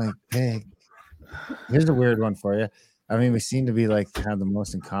lot like pig. Here's a weird one for you. I mean, we seem to be like have the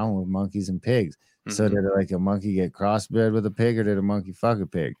most in common with monkeys and pigs. So did like a monkey get crossbred with a pig, or did a monkey fuck a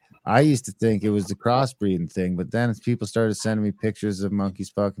pig? I used to think it was the crossbreeding thing, but then people started sending me pictures of monkeys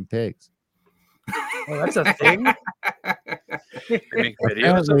fucking pigs. Oh, that's a thing. Make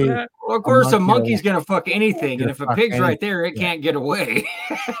videos of that? Well, of course, a monkey's gonna fuck anything, and if a pig's right there, it can't get away.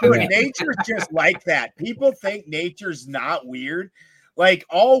 Dude, nature's just like that. People think nature's not weird. Like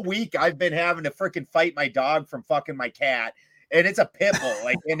all week, I've been having to freaking fight my dog from fucking my cat, and it's a pit bull,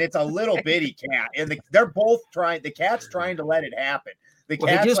 like, and it's a little bitty cat, and they're both trying. The cat's trying to let it happen. The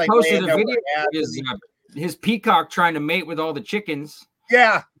cat's he just like posted a video of his peacock trying to mate with all the chickens.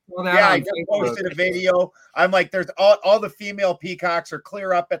 Yeah. I just posted a video. I'm like, there's all the female peacocks are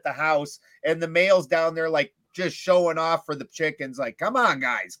clear up at the house, and the males down there like just showing off for the chickens. Like, come on,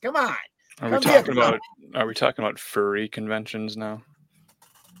 guys, come on. Are we talking about furry conventions now?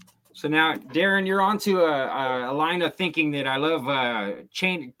 So now, Darren, you're onto a line of thinking that I love.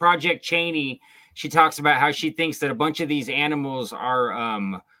 Project Cheney. She talks about how she thinks that a bunch of these animals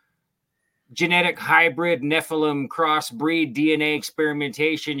are genetic hybrid Nephilim crossbreed DNA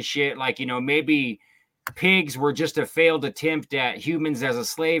experimentation shit. Like, maybe pigs were just a failed attempt at humans as a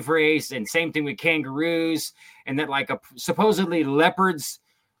slave race, and same thing with kangaroos, and that like supposedly leopards,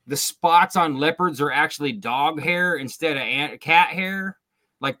 the spots on leopards are actually dog hair instead of cat hair.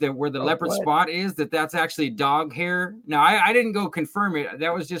 Like where the leopard spot is, that's actually dog hair. Now, I didn't go confirm it.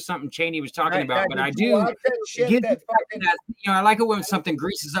 That was just something Cheney was talking about. But I do get that, I like it when something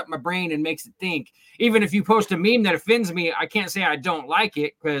greases up my brain and makes it think. Even if you post a meme that offends me, I can't say I don't like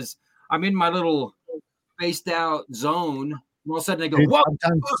it because I'm in my little spaced out zone. All of a sudden they go, "Whoa!"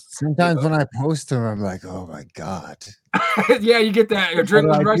 Sometimes when I post them, I'm like, "Oh my god!" Yeah, you get that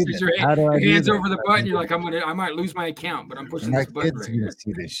adrenaline rush. Your hands over the button. You're like, I might lose my account, but I'm pushing this button. My kids gonna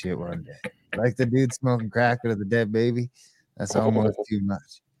see this shit one day. Like the dude smoking crack with the dead baby. That's almost too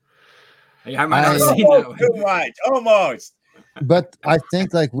much. Yeah, I might not see that. Too much, almost. But I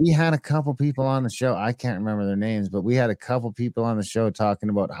think like we had a couple people on the show. I can't remember their names, but we had a couple people on the show talking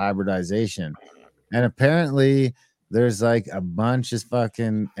about hybridization, and apparently there's like a bunch of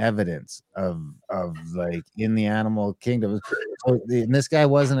fucking evidence of like in the animal kingdom. And this guy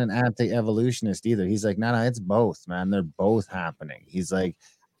wasn't an anti-evolutionist either. He's like, no, it's both, man. They're both happening. He's like,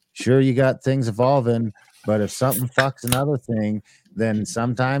 sure, you got things evolving, but if something fucks another thing, then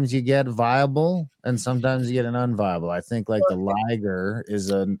sometimes you get viable and sometimes you get an unviable. I think like the liger is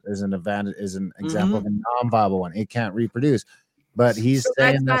an example of a non-viable one. It can't reproduce, but he's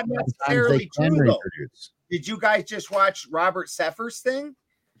saying that sometimes they can reproduce. Did you guys just watch Robert Seffer's thing?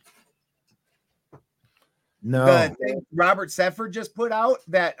 No. The thing Robert Seffer just put out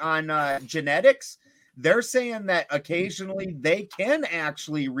that on genetics, they're saying that occasionally they can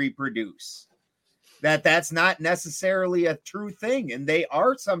actually reproduce. That's not necessarily a true thing, and they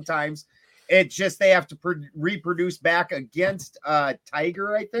are sometimes. It's just they have to reproduce back against a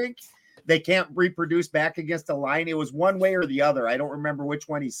tiger, I think. They can't reproduce back against a lion. It was one way or the other. I don't remember which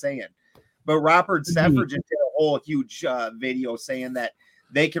one he's saying. But Robert Seffer just did a whole huge video saying that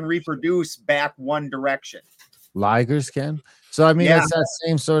they can reproduce back one direction. Ligers can. So, I mean, it's that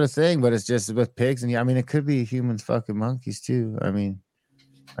same sort of thing, but it's just with pigs. And I mean, it could be humans fucking monkeys too. I mean,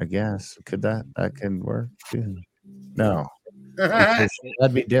 I guess that can work too. No, that'd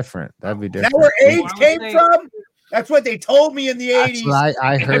be different. That'd be different. That where AIDS came from? That's what they told me in the 80s.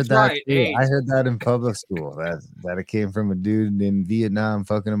 I heard that too. I heard that in public school. That it came from a dude in Vietnam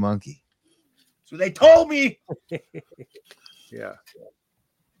fucking a monkey. So they told me. Yeah.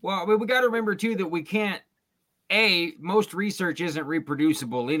 Well, we got to remember too that we can't. Most research isn't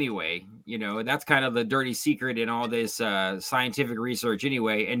reproducible anyway. That's kind of the dirty secret in all this scientific research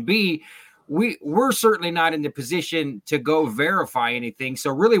anyway. And B, we're certainly not in the position to go verify anything.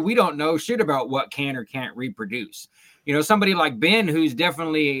 So really, we don't know shit about what can or can't reproduce. Somebody like Ben, who's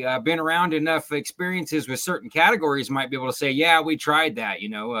definitely been around enough experiences with certain categories, might be able to say, yeah, we tried that.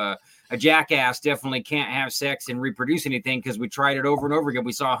 A jackass definitely can't have sex and reproduce anything because we tried it over and over again.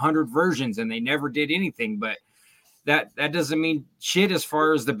 We saw 100 versions and they never did anything. But that doesn't mean shit as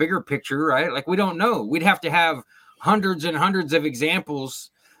far as the bigger picture, right? Like, we don't know. We'd have to have hundreds and hundreds of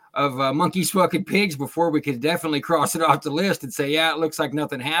examples of monkeys fucking pigs before we could definitely cross it off the list and say, yeah, it looks like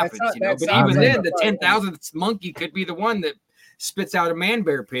nothing happens. But even then, the 10,000th monkey could be the one that spits out a man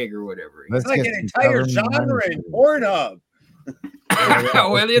bear pig or whatever. It's like an entire genre in Pornhub.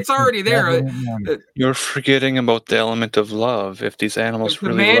 Well, it's already there. You're forgetting about the element of love. If these animals If the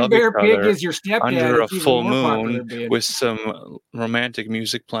really man love bear each pig other is your stepdad, under a it's even full more popular, moon Ben. with some romantic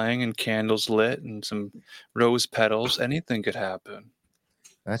music playing and candles lit and some rose petals, anything could happen.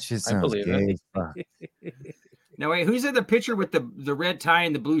 That shit I sounds believe gay it. as fuck. Now, wait, who's in the picture with the red tie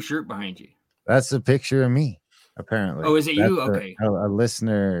and the blue shirt behind you? That's a picture of me, apparently. Oh, is it you? That's Okay.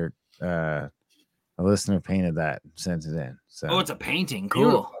 A listener painted that and sent it in. So Oh, it's a painting.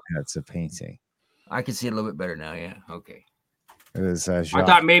 Cool. that's a painting. I can see it a little bit better now. Yeah. Okay. It was I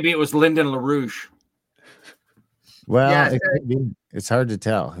thought maybe it was Lyndon LaRouche. Well, Yeah, it could be. It's hard to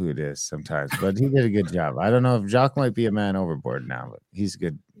tell who it is sometimes, but he did a good job. I don't know if Jacques might be a man overboard now, but he's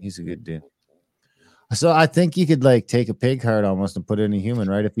good. He's a good dude. So I think you could like take a pig heart almost and put it in a human,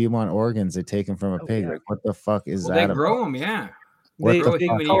 right? If you want organs, they take them from a pig. yeah. Like, what the fuck is Well, that? they grow them, yeah. What They the fuck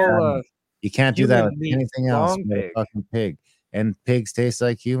human is call that? You can't do that human with meat anything else long but a pig. fucking pig. And pigs taste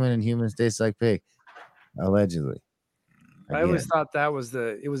like human, and humans taste like pig, allegedly. I always thought that was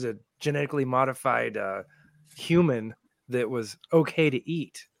it was a genetically modified human that was okay to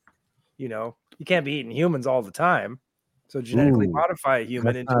eat. You know, you can't be eating humans all the time. So genetically Ooh, modify a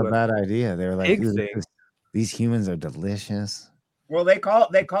human that's into not a bad idea. They were like, pig "Ooh, thing." these humans are delicious." Well, they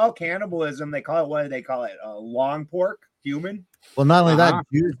call cannibalism. They call it, what do they call it? Long pork, human. Well, not only that,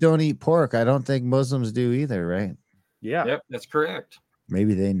 Jews don't eat pork. I don't think Muslims do either, right? Yeah. Yep, that's correct.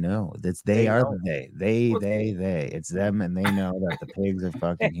 Maybe they know. They are know. the they. It's them, and they know that the pigs are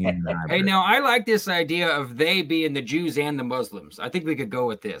fucking human. Hey, now I like this idea of they being the Jews and the Muslims. I think we could go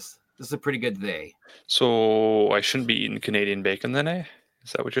with this. This is a pretty good they. So I shouldn't be eating Canadian bacon then, eh?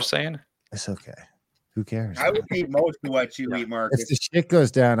 Is that what you're saying? It's okay. Who cares? I would eat most of what you eat, Marcus. If the shit goes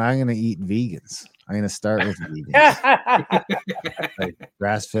down, I'm gonna eat vegans. I'm gonna start with vegans, like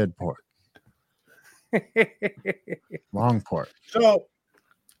grass-fed pork, long pork. So,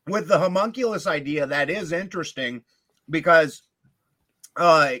 with the homunculus idea, that is interesting because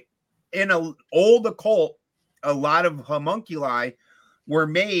in an old occult, a lot of homunculi were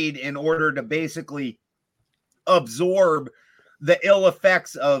made in order to basically absorb the ill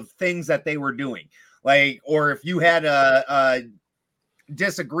effects of things that they were doing. Like, or if you had a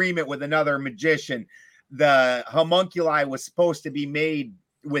disagreement with another magician, the homunculi was supposed to be made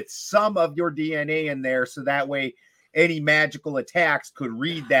with some of your DNA in there, so that way any magical attacks could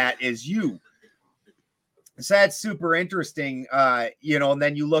read that as you. So that's super interesting. And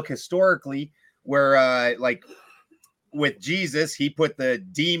then you look historically where like with Jesus, he put the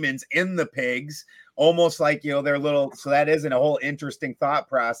demons in the pigs, almost like, they're little. So that isn't a whole interesting thought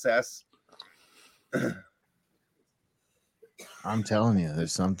process. I'm telling you,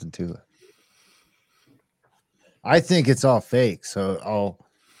 there's something to it. I think it's all fake, so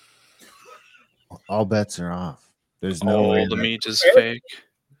all bets are off. There's no way the that, meat is fake.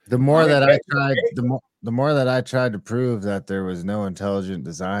 the more that I tried, the more that I tried to prove that there was no intelligent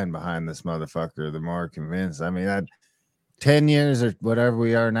design behind this motherfucker, the more convinced. I mean, 10 years or whatever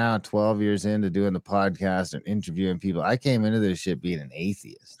we are now, 12 years into doing the podcast and interviewing people, I came into this shit being an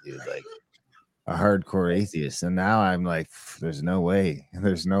atheist, dude, like a hardcore atheist. And now I'm like, there's no way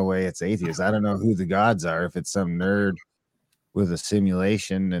it's atheist. I don't know who the gods are, if it's some nerd with a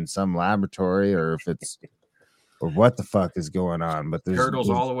simulation in some laboratory, or if it's, or what the fuck is going on. But there's turtles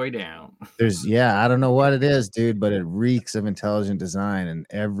all the way down. I don't know what it is, dude, but it reeks of intelligent design in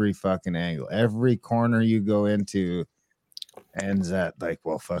every fucking angle. Every corner you go into ends at like,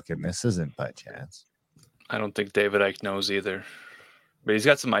 well, fucking, this isn't by chance. I don't think David Icke knows either, but he's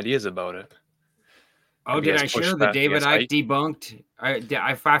got some ideas about it. Oh, did I share that David Icke debunked?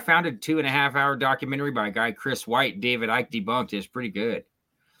 I found a 2.5-hour documentary by a guy, Chris White. David Icke debunked. It's pretty good.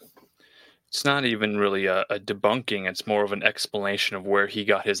 It's not even really a debunking. It's more of an explanation of where he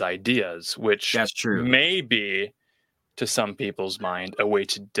got his ideas, which that's true. May be, to some people's mind, a way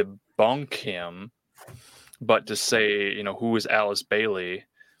to debunk him. But to say, who is Alice Bailey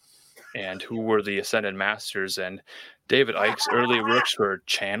and who were the Ascended Masters, and David Icke's early works were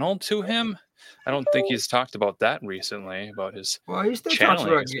channeled to him. I don't think he's talked about that recently, about his he still talks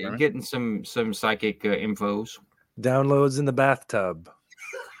about getting some psychic infos. Downloads in the bathtub.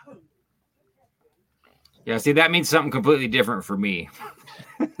 Yeah, see, that means something completely different for me.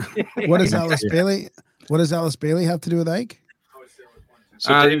 What does Alice Bailey have to do with Ike?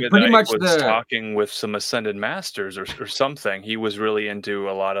 So David pretty Icke much was talking with some Ascended Masters or something. He was really into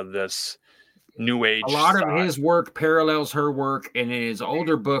a lot of this New Age. A lot of his work parallels her work, and in his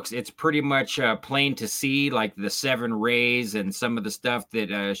older books, it's pretty much plain to see, like the 7 rays and some of the stuff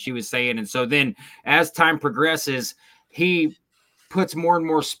that she was saying. And so then, as time progresses, he puts more and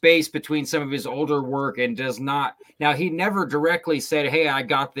more space between some of his older work and does not. Now, he never directly said, hey, I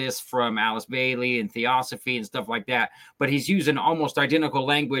got this from Alice Bailey and Theosophy and stuff like that, but he's using almost identical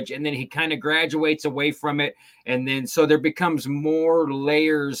language, and then he kind of graduates away from it. And then so there becomes more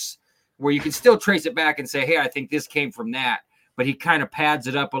layers where you can still trace it back and say, hey, I think this came from that, but he kind of pads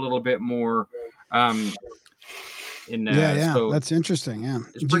it up a little bit more. So that's interesting. Yeah.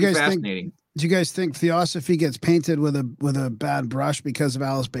 It's pretty fascinating. Do you guys think Theosophy gets painted with a bad brush because of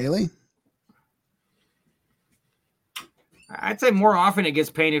Alice Bailey? I'd say more often it gets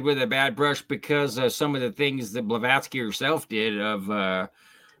painted with a bad brush because of some of the things that Blavatsky herself did of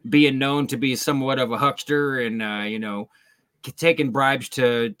being known to be somewhat of a huckster and, taking bribes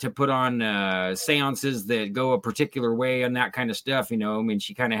to put on seances that go a particular way and that kind of stuff.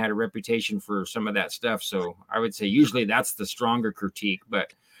 She kind of had a reputation for some of that stuff. So I would say usually that's the stronger critique,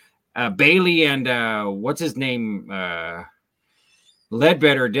 but Bailey and what's his name,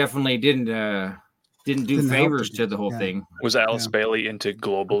 Ledbetter definitely didn't do favors to the whole thing. Was Alice Bailey into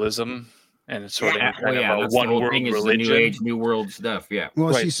globalism and sort of a one world religion, the New Age, New World stuff? Yeah.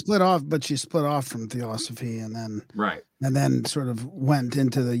 Well, she split off from Theosophy, and then sort of went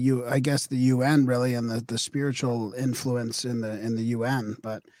into the UN really, and the spiritual influence in the UN.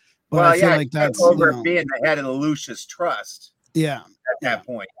 But I feel like that's over being the head of the Lucius Trust. Yeah. At that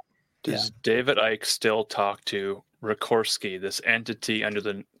point. Does David Icke still talk to Rikorsky, this entity under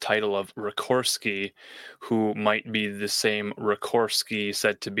the title of Rikorsky, who might be the same Rikorsky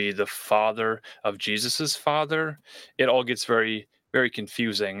said to be the father of Jesus's father? It all gets very, very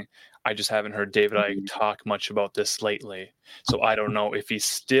confusing. I just haven't heard David Icke talk much about this lately. So I don't know if he's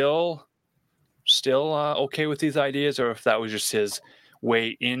still okay with these ideas, or if that was just his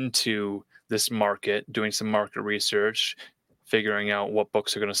way into this market, doing some market research, figuring out what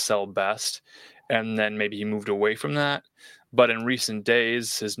books are going to sell best, and then maybe he moved away from that. But in recent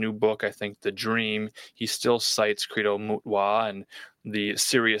days, his new book, I think The Dream, he still cites Credo Mutwa and the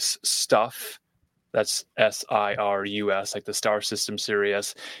Sirius stuff. That's SIRUS, like the star system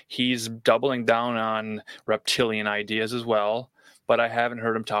Sirius. He's doubling down on reptilian ideas as well, but I haven't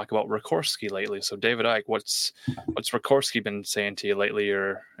heard him talk about Rikorsky lately. So David Icke, what's Rikorsky been saying to you lately,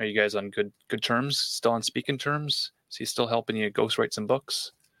 or are you guys on good terms, still on speaking terms? Is he still helping you ghostwrite some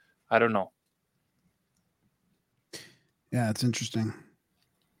books? I don't know. Yeah, it's interesting.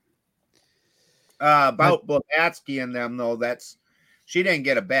 About Blavatsky and them, though, she didn't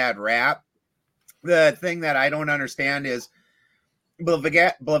get a bad rap. The thing that I don't understand is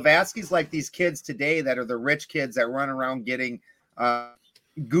Blavatsky's like these kids today that are the rich kids that run around getting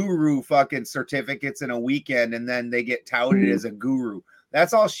guru fucking certificates in a weekend, and then they get touted as a guru.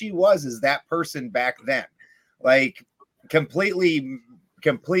 That's all she was, is that person back then. Like completely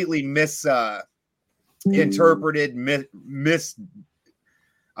misinterpreted,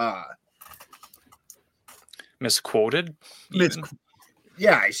 misquoted.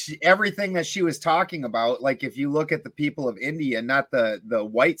 Everything that she was talking about. Like if you look at the people of India, not the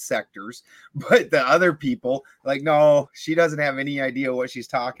white sectors, but the other people, like, no, she doesn't have any idea what she's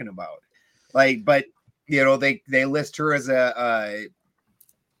talking about. Like, but they list her as a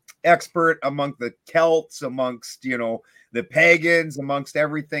expert among the Celts, amongst the pagans, amongst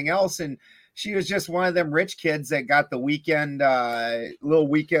everything else, and she was just one of them rich kids that got the little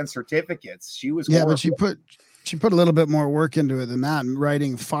weekend certificates. She was but she put a little bit more work into it than that, and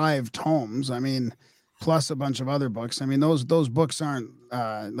writing 5 tomes. I mean, plus a bunch of other books. I mean, those books aren't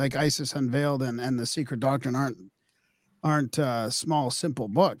like Isis Unveiled and The Secret Doctrine aren't small, simple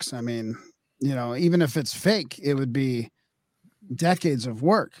books. I mean, even if it's fake, it would be decades of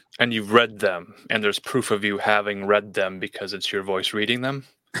work. And you've read them, and there's proof of you having read them because it's your voice reading them.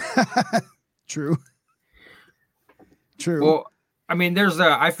 True. Well, I mean,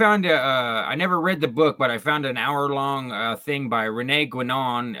 I never read the book, but I found an hour-long thing by René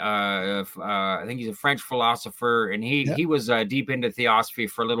Guénon. I think he's a French philosopher, and he was deep into theosophy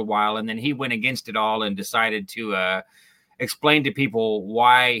for a little while, and then he went against it all and decided to explain to people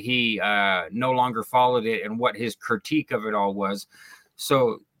why he no longer followed it and what his critique of it all was.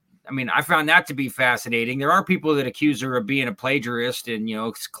 So, I mean, I found that to be fascinating. There are people that accuse her of being a plagiarist and,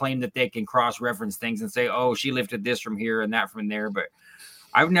 claim that they can cross-reference things and say, oh, she lifted this from here and that from there. But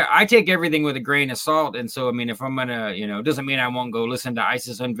I take everything with a grain of salt. And so, I mean, if I'm going to, doesn't mean I won't go listen to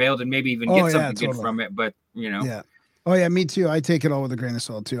Isis Unveiled and maybe even get something good from it. But, Yeah. Oh, yeah, me too. I take it all with a grain of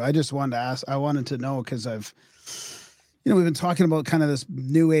salt, too. I just wanted to ask. I wanted to know because we've been talking about kind of this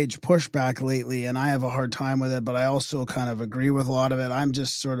new age pushback lately, and I have a hard time with it, but I also kind of agree with a lot of it. I'm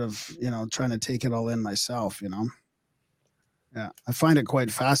just sort of, trying to take it all in myself, Yeah. I find it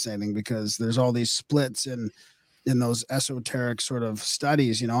quite fascinating because there's all these splits in in those esoteric sort of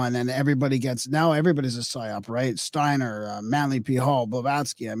studies, and then everybody's a psyop, right? Steiner, Manly P. Hall,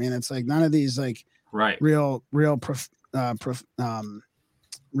 Blavatsky. I mean, it's like none of these like real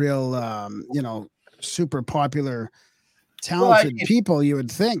super popular, talented people. You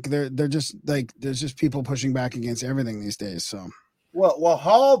would think they're just like there's just people pushing back against everything these days. So well,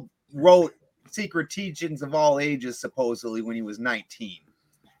 Hall wrote Secret Teachings of All Ages supposedly when he was 19,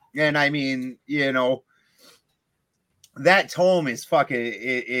 and I mean, that tome is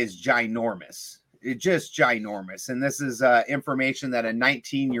ginormous. It's just ginormous, and this is information that a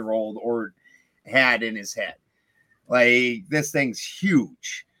 19-year-old or had in his head. Like, this thing's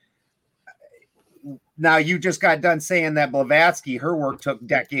huge. Now, you just got done saying that Blavatsky, her work took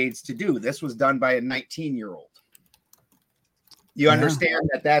decades to do. This was done by a 19-year-old. You understand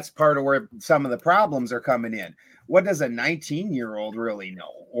that that's part of where some of the problems are coming in. What does a 19-year-old really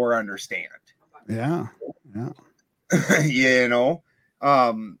know or understand? Yeah.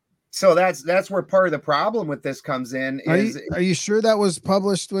 So that's where part of the problem with this comes in. Are you sure that was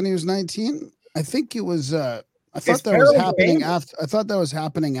published when he was 19? I think it was. I thought that was happening after. I thought that was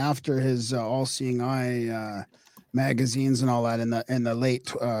happening after his All Seeing Eye magazines and all that in the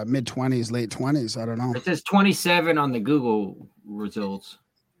late mid 20s, late 20s. I don't know. It says 27 on the Google results.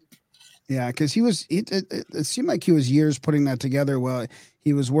 Yeah, because it seemed like he was years putting that together. Well,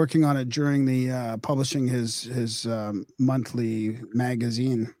 he was working on it during the publishing his monthly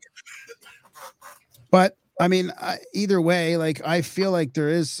magazine. But I mean, either way, like I feel like there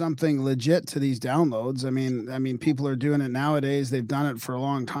is something legit to these downloads. I mean, people are doing it nowadays. They've done it for a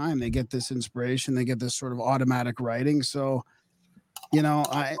long time. They get this inspiration. They get this sort of automatic writing. So,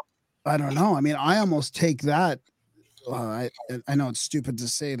 I don't know. I mean, I almost take that. I know it's stupid to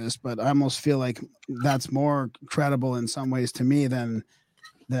say this, but I almost feel like that's more credible in some ways to me than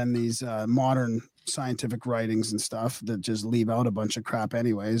these modern scientific writings and stuff that just leave out a bunch of crap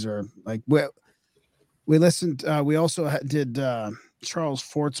anyways. Or like we listened. We also did Charles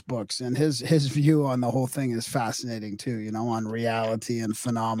Fort's books, and his view on the whole thing is fascinating too. On reality and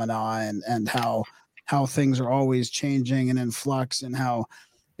phenomena and how things are always changing and in flux, and how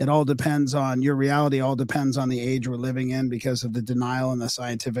it all depends on your reality. All depends on the age we're living in because of the denial in the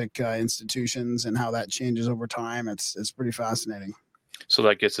scientific institutions and how that changes over time. It's pretty fascinating. So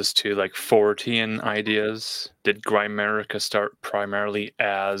that gets us to like Fortean ideas. Did Grimerica start primarily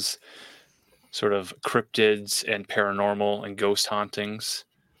as sort of cryptids and paranormal and ghost hauntings?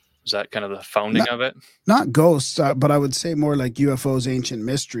 Was that kind of the founding of it? Not ghosts, but I would say more like UFOs, ancient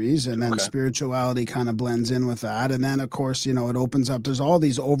mysteries, and then spirituality kind of blends in with that. And then, of course, it opens up. There's all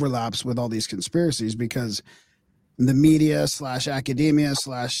these overlaps with all these conspiracies because the media / academia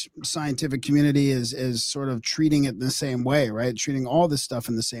 / scientific community is sort of treating it the same way, right? Treating all this stuff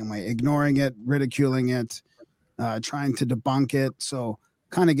in the same way, ignoring it, ridiculing it, trying to debunk it. So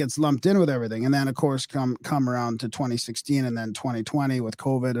kind of gets lumped in with everything. And then of course come around to 2016 and then 2020 with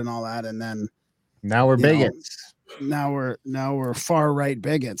COVID and all that. And then now we're bigots. Now we're far right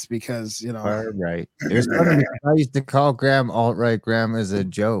bigots because far right. There's I used to call Graham alt-right Graham as a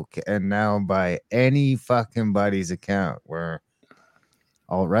joke, and now by any fucking buddy's account we're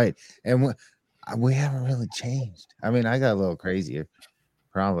alt-right, and we haven't really changed. I mean, I got a little crazier.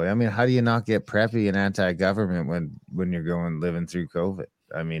 Probably. I mean, how do you not get preppy and anti-government when you're living through COVID?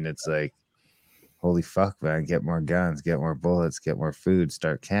 I mean, it's like, holy fuck, man! Get more guns, get more bullets, get more food,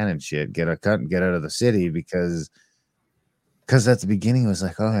 start canning shit, get out of the city because at the beginning it was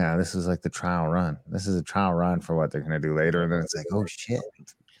like, oh yeah, this is like the trial run. This is a trial run for what they're gonna do later, and then it's like, oh shit,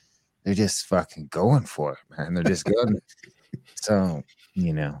 they're just fucking going for it, man. They're just going. So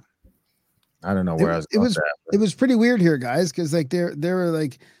I don't know where it was pretty weird here, guys, because like they were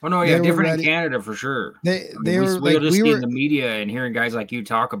like, oh no, yeah, different in Canada for sure. We'll just see in the media and hearing guys like you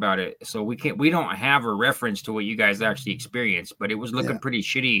talk about it, so we don't have a reference to what you guys actually experienced, but it was looking pretty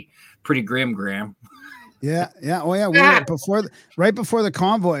shitty, pretty grim, Graham. Yeah. Oh yeah, we were right before the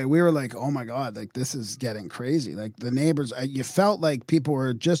convoy, we were like, oh my god, like this is getting crazy. Like the neighbors, you felt like people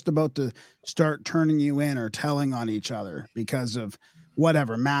were just about to start turning you in or telling on each other because of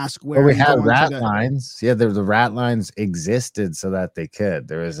whatever mask wearing. Well, we had rat lines. Yeah, the rat lines existed so that they could.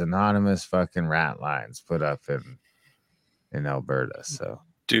 There was anonymous fucking rat lines put up in Alberta. So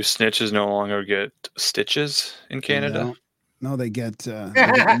do snitches no longer get stitches in Canada? No, they get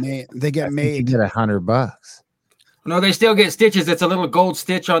made. They get made. You get $100. No, they still get stitches. It's a little gold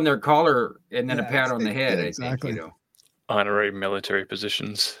stitch on their collar and then a pat on the head. Exactly. I think, honorary military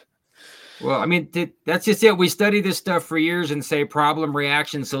positions. Well, I mean, that's just it. We study this stuff for years and say problem,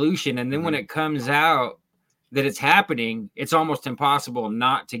 reaction, solution. And then when it comes out that it's happening, it's almost impossible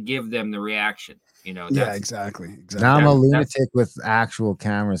not to give them the reaction. You know, Yeah, that's exactly. Now I'm a That's- lunatic with actual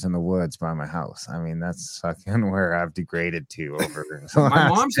cameras in the woods by my house. I mean, that's fucking where I've degraded to over. the my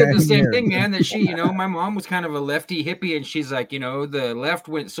last mom said the 10 same years. thing, man, that she, you know, my mom was kind of a lefty hippie, and she's like, you know, the left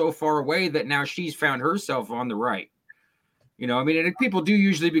went so far away that now she's found herself on the right. You know, I mean, and people do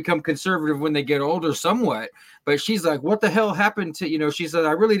usually become conservative when they get older somewhat, but she's like, what the hell happened to, you know, she said,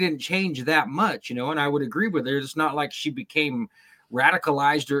 I really didn't change that much, you know, and I would agree with her. It's not like she became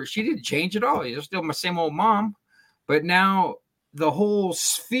radicalized or she didn't change at all. You're still my same old mom, but now the whole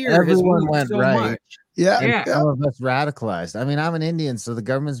sphere has Everyone moved went so right. much. Yeah. Yeah. Some of us radicalized. I mean, I'm an Indian, so the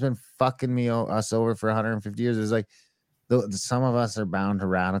government's been fucking us over for 150 years. It's like some of us are bound to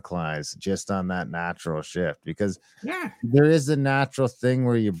radicalize just on that natural shift, because Yeah. there is a natural thing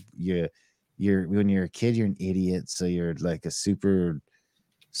where you're when you're a kid, you're an idiot, so you're like a super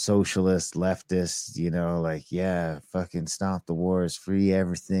socialist leftist, you know, like, yeah, fucking stop the wars, free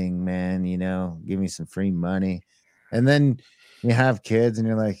everything, man, you know, give me some free money. And then you have kids and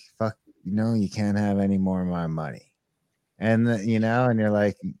you're like, fuck, you know, you can't have any more of my money. And you know, and you're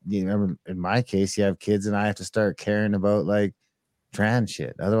like, you know, in my case, you have kids and I have to start caring about like trans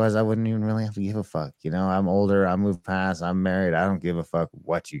shit. Otherwise I wouldn't even really have to give a fuck. You know, I'm older, I moved past, I'm married, I don't give a fuck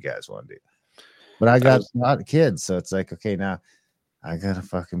what you guys want to do. But I got a lot of kids, so it's like, okay, now I gotta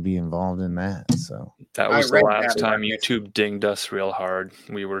fucking be involved in that. So that I was the read last that time one. YouTube dinged us real hard.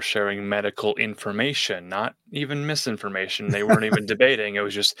 We were sharing medical information, not even misinformation. They weren't even debating. It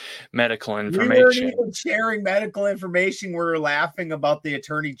was just medical We weren't information. even sharing medical information. We were laughing about the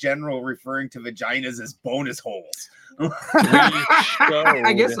attorney general referring to vaginas as bonus holes.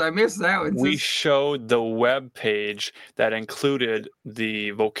 I guess I missed that one. We showed the web page that included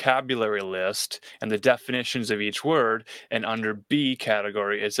the vocabulary list and the definitions of each word, and under B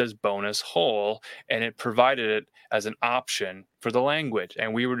category it says bonus hole, and it provided it as an option for the language.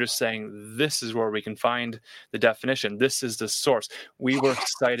 And we were just saying, this is where we can find the definition, this is the source. We were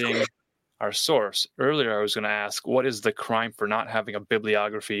citing our source. Earlier I was going to ask, what is the crime for not having a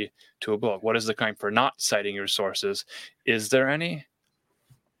bibliography to a book? What is the crime for not citing your sources? Is there any?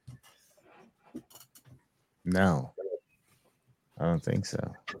 no, I don't think so.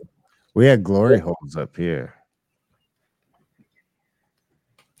 We had glory holes up here.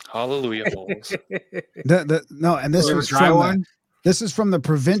 Hallelujah holes. No, and this You ever was try from one? this is from the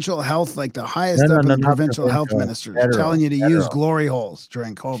provincial health, like the highest No, up no, in the not provincial health provincial, ministers federal, telling you to use federal. glory holes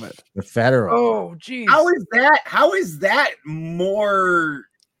during COVID. The federal. Oh, geez. How is that more?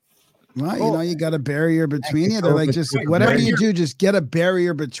 Well, you know, you got a barrier between you. They're like, just whatever you do, just get a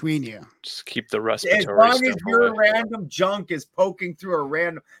barrier between you. Just keep the As respiratory long as stuff your away. random junk is poking through a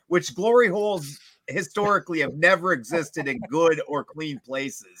random, which glory holes historically have never existed in good or clean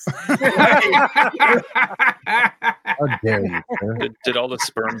places. How dare you, sir? Did all the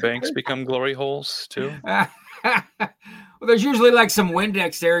sperm banks become glory holes too? Well, there's usually like some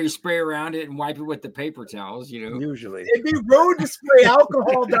Windex there. You spray around it and wipe it with the paper towels, you know. Usually. It'd be rude to spray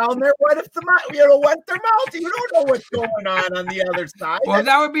alcohol down there. What if the wet their mouth? You don't know what's going on the other side. Well,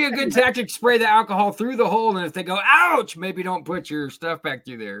 that would be a good tactic. Spray the alcohol through the hole, and if they go, ouch, maybe don't put your stuff back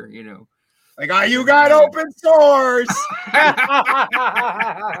through there, you know. Like, you got open sores.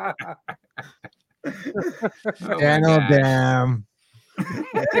 Oh, Dental dam.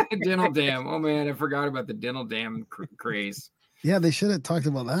 dental dam. Oh man, I forgot about the dental dam craze. Yeah, they should have talked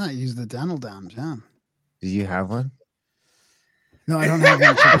about that. Use the dental dams. Yeah. Do you have one? No, I don't have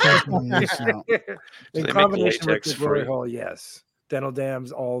one for professional use. No. Do In they make combination with latex the glory free? hole, yes. Dental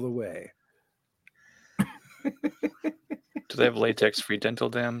dams all the way. Do they have latex-free dental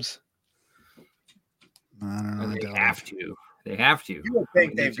dams? I don't know. I They doubt have it. to. They have to. You would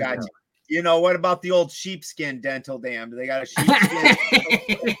think they've got, you know, what about the old sheepskin dental dam? Do they got a sheepskin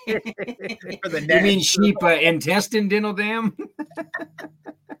for the You neck? mean sheep intestine dental dam?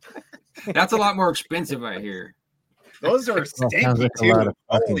 That's a lot more expensive, I hear. Those are Well, stinky sounds like a too. lot of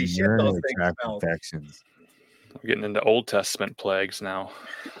fucking Holy shit, those urinary things tract smell. infections. We're getting into Old Testament plagues now.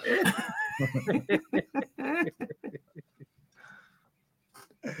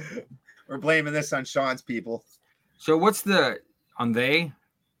 We're blaming this on Sean's people. So what's the on they?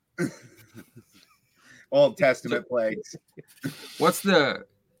 Old Testament plagues. What's the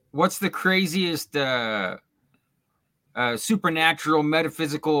craziest supernatural,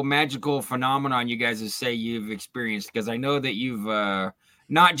 metaphysical, magical phenomenon you guys say you've experienced? Because I know that you've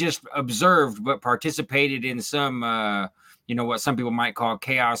not just observed but participated in some you know, what some people might call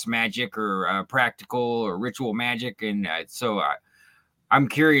chaos magic or practical or ritual magic, and so I'm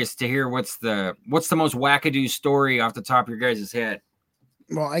curious to hear what's the most wackadoo story off the top of your guys' head.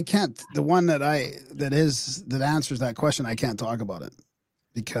 Well, I can't. The one that answers that question, I can't talk about it.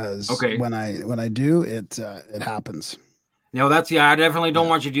 because Okay. when I do it happens. No, I definitely don't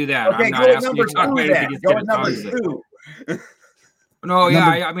want you to do that. Okay, I'm go not with asking you number to talk about two anything then. that's Go going with to number cause it. two. No, yeah,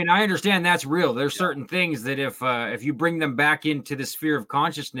 Number- I mean, I understand that's real. There's certain things that if you bring them back into the sphere of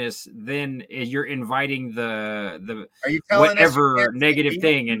consciousness, then you're inviting the Are you telling us you whatever can't say negative Beetlejuice?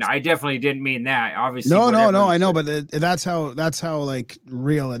 thing. And I definitely didn't mean that. Obviously, No, whatever. I know, but that's how like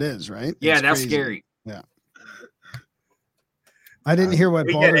real it is, right? Yeah, It's that's crazy. scary. Yeah. I didn't hear what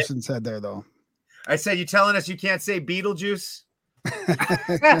We get it. Balderson said there, though. I said, you telling us you can't say Beetlejuice?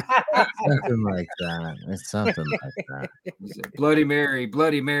 Something like that. It's something like that. Bloody Mary,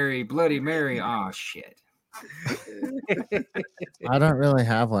 Bloody Mary, Bloody Mary. Oh shit. I don't really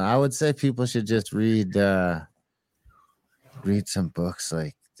have one. I would say people should just read some books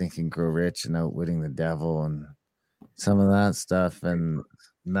like Think and Grow Rich and Outwitting the Devil and some of that stuff. And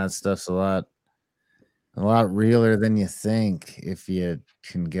that stuff's a lot realer than you think if you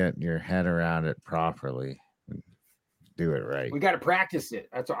can get your head around it properly and do it right. We got to practice it.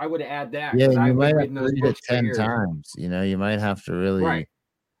 That's I would add that. Yeah, 'cause you I've might been have reading to those read it books for 10 years. times. You know, you might have to really Right.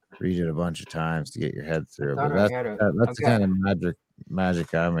 read it a bunch of times to get your head through it. thought But I that's had a- that's the okay. kind of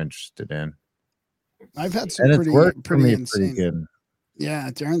magic I'm interested in. I've had some And it's worked for pretty me insane. pretty good. Yeah,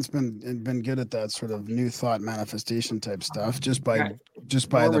 Darren's been good at that sort of new thought manifestation type stuff just by Got the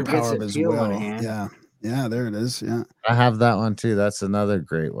Norman power of Vincent his Peale on will. hand. Yeah, there it is. Yeah, I have that one too. That's another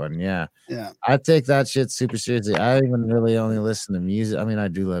great one. Yeah. yeah. I take that shit super seriously. I even really only listen to music. I mean, I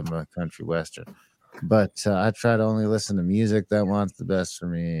do love my country western, but I try to only listen to music that wants the best for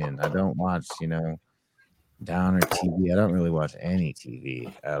me. And I don't watch, downer TV. I don't really watch any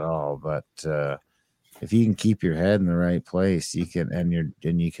TV at all. But if you can keep your head in the right place, you can, and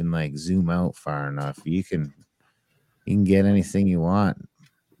you can like zoom out far enough, you can get anything you want.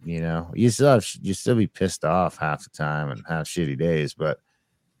 You still be pissed off half the time and have shitty days, but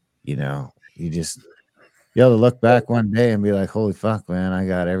you just be able to look back one day and be like, holy fuck, man, I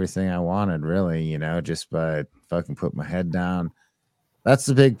got everything I wanted, really, just by fucking put my head down. That's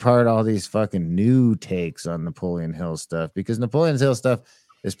the big part, all these fucking new takes on Napoleon Hill stuff, because Napoleon Hill stuff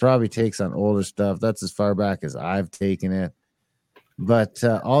is probably takes on older stuff. That's as far back as I've taken it. But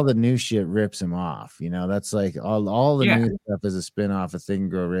all the new shit rips him off. That's like all the new stuff is a spin-off of Think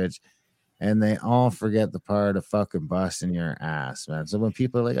and Grow Rich. And they all forget the part of fucking busting your ass, man. So when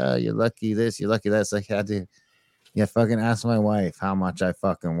people are like, oh, you're lucky this, you're lucky that, it's like, fucking ask my wife how much I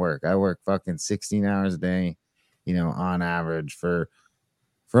fucking work. I work fucking 16 hours a day, on average for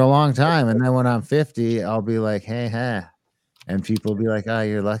a long time. And then when I'm 50, I'll be like, hey. And people will be like, oh,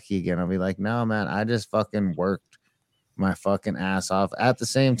 you're lucky again. I'll be like, no, man, I just fucking worked my fucking ass off at the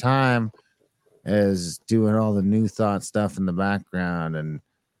same time as doing all the new thought stuff in the background. And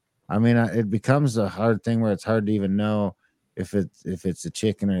I mean, it becomes a hard thing where it's hard to even know if it's the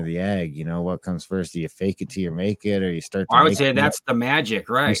chicken or the egg. What comes first? Do you fake it till you make it, or you start? I would say that's the magic,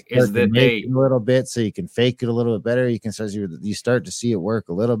 right? Is that they a little bit so you can fake it a little bit better. You can you start to see it work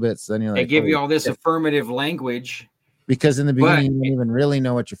a little bit. So then you're like, they give you all this affirmative language. Because in the beginning, you don't even really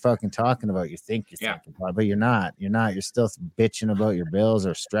know what you're fucking talking about. You think you're thinking about, but you're not. You're not. You're still bitching about your bills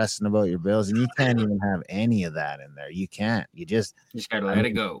or stressing about your bills, and you can't even have any of that in there. You can't. You just gotta let it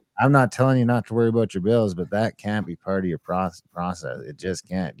go. I'm not telling you not to worry about your bills, but that can't be part of your process. It just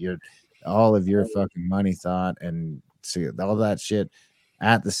can't. All of your fucking money thought and all that shit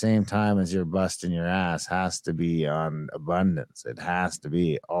at the same time as you're busting your ass has to be on abundance. It has to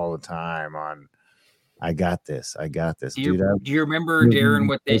be all the time on. I got this. Do you remember, Darren,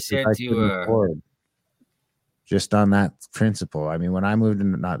 what they said to just on that principle? I mean, when I moved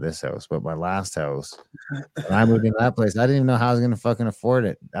into not this house, but my last house, when I moved into that place, I didn't even know how I was going to fucking afford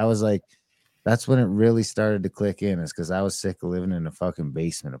it. I was like, that's when it really started to click in, is because I was sick of living in a fucking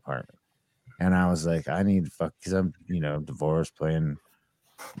basement apartment. And I was like, I need to because I'm, divorced, paying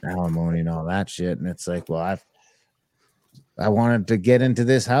alimony and all that shit. And it's like, well, I wanted to get into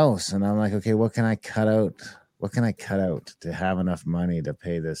this house, and I'm like, okay, what can I cut out? What can I cut out to have enough money to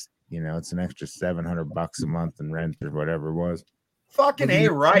pay this? It's an extra $700 a month in rent or whatever it was. Fucking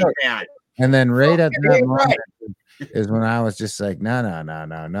right, man. And then right at that moment is when I was just like, no.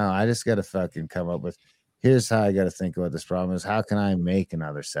 I just got to fucking come up with. Here's how I got to think about this problem: is how can I make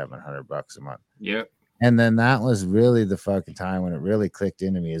another $700 a month? Yep. And then that was really the fucking time when it really clicked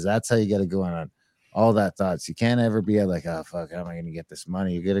into me. Is that's how you got to go on. All that thoughts. You can't ever be like, oh fuck, how am I gonna get this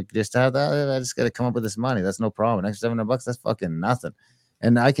money? You gotta just have that. I just gotta come up with this money. That's no problem. An extra $700, that's fucking nothing.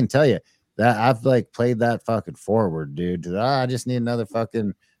 And I can tell you that I've like played that fucking forward, dude. I just need another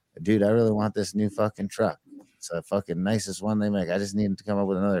fucking dude. I really want this new fucking truck. It's the fucking nicest one they make. I just need to come up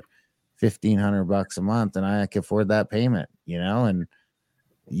with another $1,500 a month, and I can afford that payment, and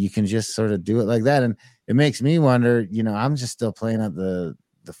you can just sort of do it like that. And it makes me wonder, I'm just still playing at the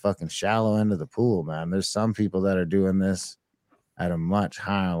fucking shallow end of the pool, man. There's some people that are doing this at a much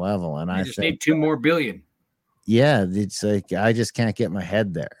higher level. And I just think need 2 more billion. Yeah, it's like I just can't get my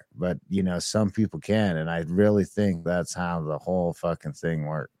head there. But some people can, and I really think that's how the whole fucking thing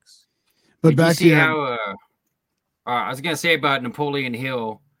works. But Did back you see to how I was gonna say about Napoleon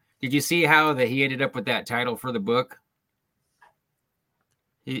Hill? Did you see how that he ended up with that title for the book?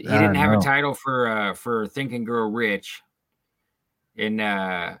 He didn't have a title for Think and Grow Rich,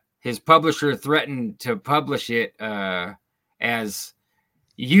 and his publisher threatened to publish it as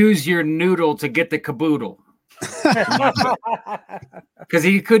 "Use Your Noodle to Get the Caboodle." Because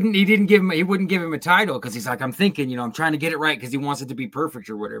he wouldn't give him a title because he's like, I'm thinking, I'm trying to get it right because he wants it to be perfect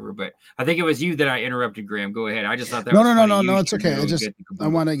or whatever. But I think it was you that I interrupted, Graham. Go ahead. I just thought that was funny. No, it's okay. I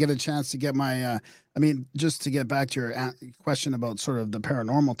want to get a chance to get my just to get back to your question about sort of the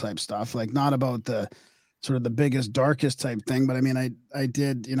paranormal type stuff, like not about the sort of the biggest, darkest type thing, but I mean, I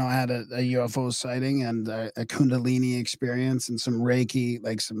did, I had a UFO sighting and a Kundalini experience and some Reiki,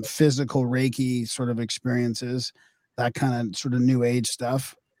 like some physical Reiki sort of experiences, that kind of sort of new age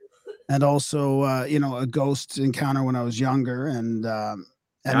stuff. And also, a ghost encounter when I was younger. And then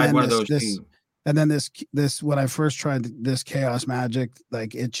one of those too. And then this, when I first tried this chaos magic,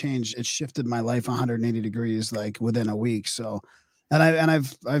 like it shifted my life 180 degrees, like within a week. So, and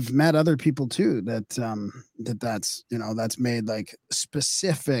I've met other people too that's that's made like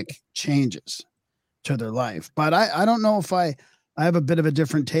specific changes to their life. But I don't know if I have a bit of a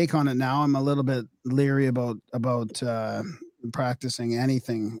different take on it now. I'm a little bit leery about practicing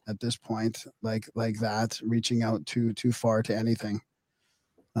anything at this point, like that, reaching out too far to anything.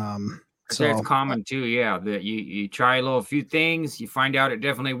 So it's common too, yeah. That you try a few things, you find out it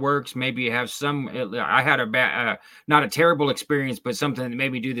definitely works. Maybe you have some. I had a bad, not a terrible experience, but something that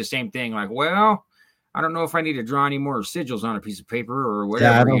made me do the same thing. Like, well, I don't know if I need to draw any more sigils on a piece of paper or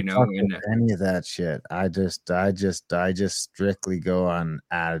whatever, I don't fuck with any of that shit. I just strictly go on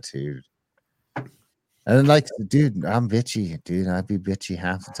attitude. And like, dude, I'm bitchy, dude. I'd be bitchy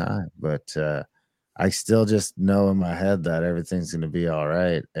half the time, but I still just know in my head that everything's going to be all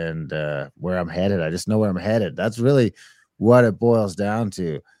right. And where I'm headed, I just know where I'm headed. That's really what it boils down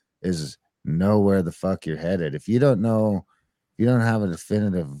to, is know where the fuck you're headed. If you don't know, you don't have a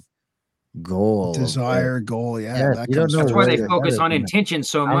definitive goal, goal. That's why they focus on intention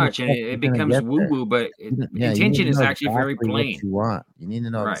so much, and it becomes woo woo. But intention is actually very plain. What you want. You need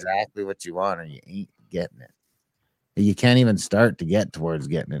to know exactly what you want, or you ain't getting it. You can't even start to get towards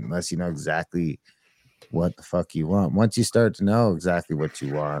getting it unless you know exactly what the fuck you want. Once you start to know exactly what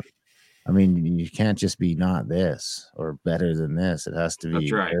you want, I mean, you can't just be not this or better than this. It has to be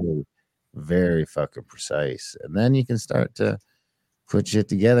very, very fucking precise. And then you can start to put shit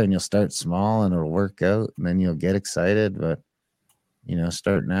together, and you'll start small and it'll work out, and then you'll get excited. But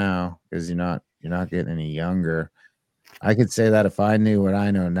start now, because you're not getting any younger. I could say that if I knew what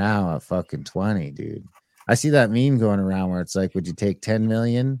I know now at fucking 20, dude. I see that meme going around where it's like, would you take 10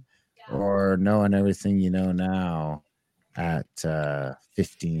 million or knowing everything you know now at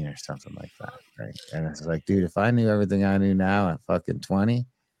 15 or something like that, right? And it's like, dude, if I knew everything I knew now at fucking 20,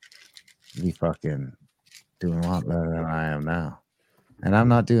 I'd be fucking doing a lot better than I am now. And I'm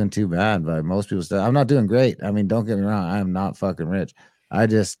not doing too bad, but most people say I'm not doing great. I mean, don't get me wrong, I am not fucking rich. I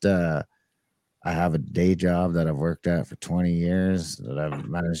just I have a day job that I've worked at for 20 years that I've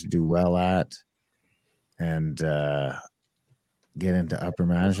managed to do well at, and get into upper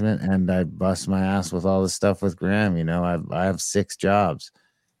management, and I bust my ass with all this stuff with Graham. I have 6 jobs,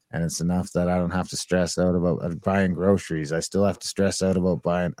 and it's enough that I don't have to stress out about buying groceries. I still have to stress out about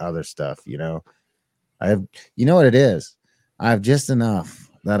buying other stuff. I have, what it is? I have just enough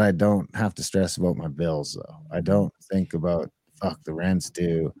that I don't have to stress about my bills, though. I don't think about, fuck, the rent's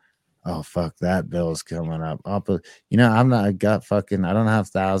due. Oh, fuck, that bill's coming up. I don't have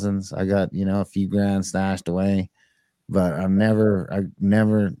thousands. I got, a few grand stashed away. But I never,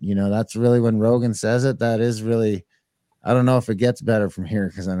 that's really when Rogan says it. That is really, I don't know if it gets better from here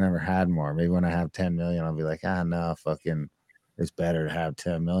because I never had more. Maybe when I have 10 million, I'll be like, no, fucking, it's better to have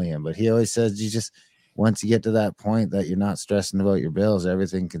 10 million. But he always says, once you get to that point that you're not stressing about your bills,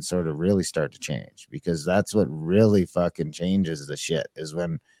 everything can sort of really start to change, because that's what really fucking changes the shit, is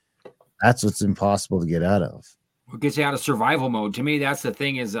when that's what's impossible to get out of. It gets you out of survival mode. To me, that's the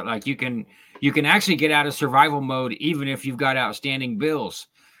thing, is that like you can actually get out of survival mode even if you've got outstanding bills.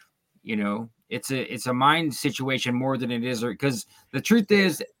 It's a mind situation more than it is, because the truth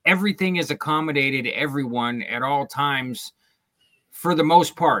is everything is accommodated everyone at all times for the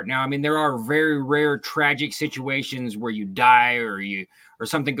most part. Now, I mean, there are very rare tragic situations where you die or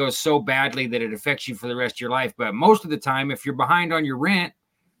something goes so badly that it affects you for the rest of your life. But most of the time, if you're behind on your rent,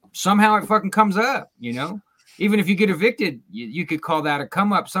 somehow it fucking comes up, you know? Even if you get evicted, you could call that a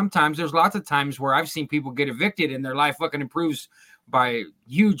come up. Sometimes there's lots of times where I've seen people get evicted and their life fucking improves by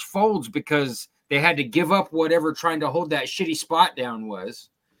huge folds because they had to give up whatever trying to hold that shitty spot down was.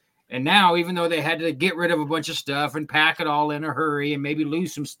 And now, even though they had to get rid of a bunch of stuff and pack it all in a hurry and maybe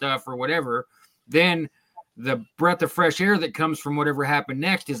lose some stuff or whatever, then the breath of fresh air that comes from whatever happened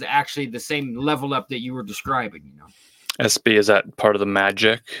next is actually the same level up that you were describing, you know? SB, is that part of the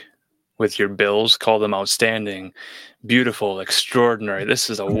magic with your bills? Call them outstanding, beautiful, extraordinary. This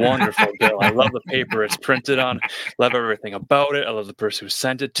is a wonderful bill. I love the paper it's printed on. Love everything about it. I love the person who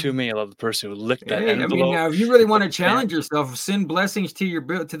sent it to me. I love the person who licked that envelope. I mean, now, if you really want to challenge yourself, send blessings to your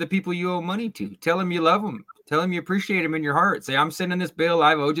bill, to the people you owe money to. Tell them you love them. Tell them you appreciate them in your heart. Say, I'm sending this bill.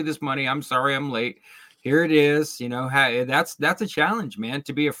 I've owed you this money. I'm sorry I'm late. Here it is. You know, that's a challenge, man,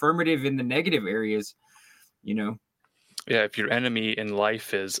 to be affirmative in the negative areas, you know. Yeah, if your enemy in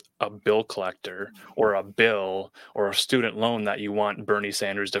life is a bill collector or a bill or a student loan that you want Bernie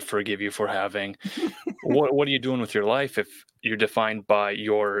Sanders to forgive you for having, what are you doing with your life if you're defined by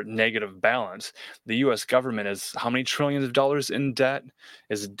your negative balance? The U.S. government is how many trillions of dollars in debt?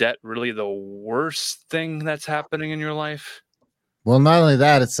 Is debt really the worst thing that's happening in your life? Well, not only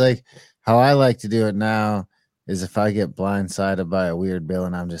that, it's like how I like to do it now is if I get blindsided by a weird bill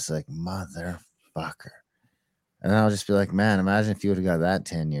and I'm just like, motherfucker. And I'll just be like, man, imagine if you would have got that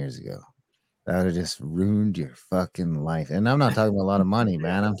 10 years ago. That would have just ruined your fucking life. And I'm not talking about a lot of money,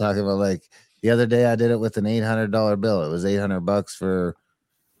 man. I'm talking about like the other day I did it with an $800 bill. It was $800 for,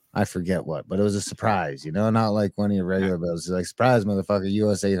 I forget what, but it was a surprise, you know, not like one of your regular bills. It's like, surprise, motherfucker,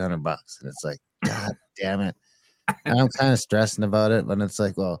 US $800. And it's like, God damn it. And I'm kind of stressing about it, but it's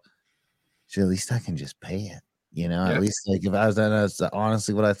like, well, shit, at least I can just pay it, you know, at least like if I was done, that's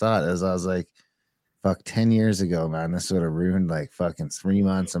honestly what I thought is I was like, fuck, 10 years ago, man, this would have ruined like fucking 3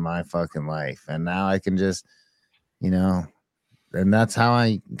 months of my fucking life. And now I can just, you know, and that's how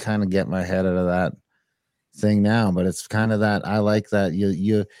I kind of get my head out of that thing now. But it's kind of that I like that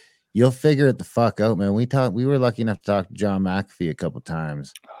you'll figure it the fuck out, man. We were lucky enough to talk to John McAfee a couple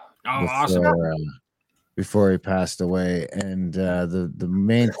times before he passed away. And the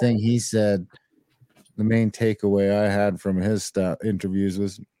main thing he said, the main takeaway I had from his interviews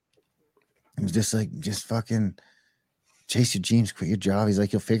was, it was just like, just fucking chase your dreams, quit your job. He's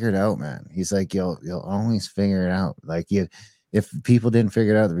like, you'll figure it out, man. He's like, you'll always figure it out. Like if people didn't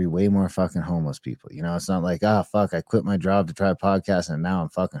figure it out, there'd be way more fucking homeless people. You know, it's not like, fuck, I quit my job to try a podcast and now I'm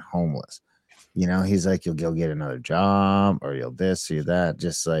fucking homeless. You know, he's like, you'll go get another job or you'll this or that.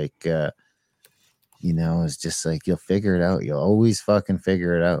 Just like, you know, it's just like, you'll figure it out. You'll always fucking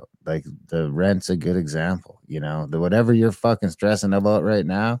figure it out. Like the rent's a good example, you know, whatever you're fucking stressing about right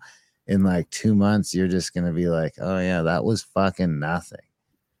now, in like 2 months, you're just going to be like, oh yeah, that was fucking nothing.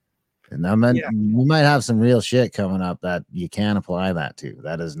 And I mean, you might have some real shit coming up that you can apply that to.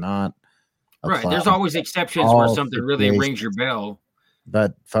 That is not right. There's always exceptions where something really rings your bell.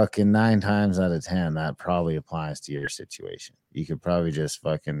 But fucking 9 times out of 10, that probably applies to your situation. You could probably just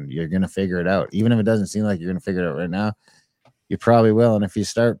fucking, you're going to figure it out. Even if it doesn't seem like you're going to figure it out right now, you probably will. And if you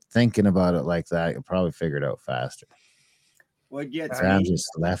start thinking about it like that, you'll probably figure it out faster. What gets Sam just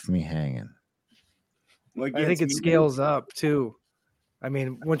left me hanging. I think it scales up too. I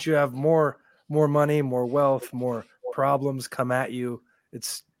mean, once you have more money, more wealth, more problems come at you,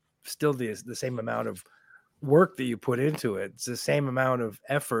 it's still the same amount of work that you put into it. It's the same amount of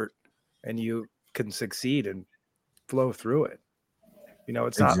effort, and you can succeed and flow through it. You know,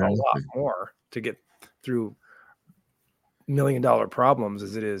 it's not a lot more to get through $1 million problems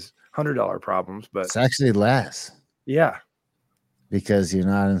as it is $100 problems, but it's actually less. Yeah. Because you're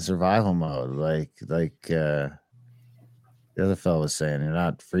not in survival mode, like the other fellow was saying. You're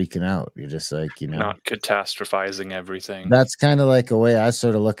not freaking out. You're just like, you know, not catastrophizing everything. That's kind of like a way I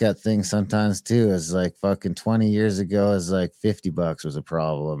sort of look at things sometimes too. Is like fucking 20 years ago, is like $50 was a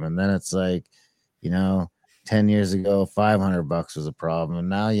problem, and then it's like, you know, 10 years ago, $500 was a problem, and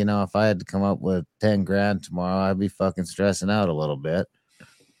now, you know, if I had to come up with 10 grand tomorrow, I'd be fucking stressing out a little bit,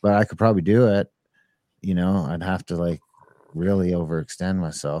 but I could probably do it. You know, I'd have to like really overextend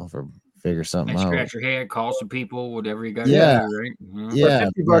myself or figure something out. Scratch your head, call some people, whatever you got to do, right? Mm-hmm. Yeah,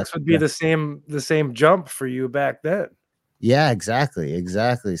 $50 would be the same jump for you back then. Yeah, exactly.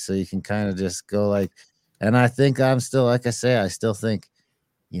 So you can kind of just go like, and I think I'm still, like I say, I still think,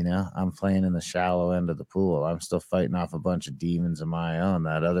 you know, I'm playing in the shallow end of the pool. I'm still fighting off a bunch of demons of my own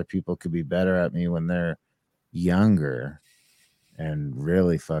that other people could be better at me when they're younger. and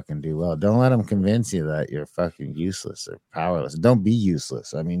really fucking do well. Don't let them convince you that you're fucking useless or powerless. Don't be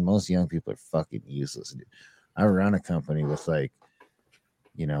useless. I mean, most young people are fucking useless. I run a company with like,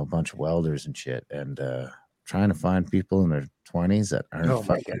 you know, a bunch of welders and shit, and trying to find people in their 20s that aren't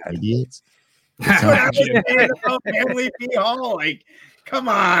fucking idiots. That's what I was saying about Family P. Hall. Like, come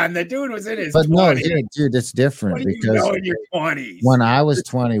on, the dude was in his 20s. No, dude, it's different what do because you know in your 20s? When I was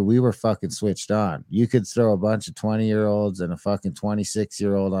 20, we were fucking switched on. You could throw a bunch of 20-year-olds and a fucking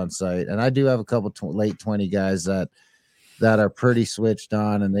 26-year-old on site, and I do have a couple late 20 guys that are pretty switched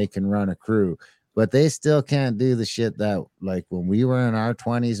on and they can run a crew, but they still can't do the shit that like when we were in our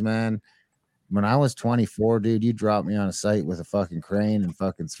 20s, man. When I was 24, dude, you drop me on a site with a fucking crane and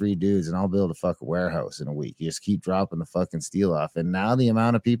fucking 3 dudes, and I'll build a fucking warehouse in a week. You just keep dropping the fucking steel off. And now the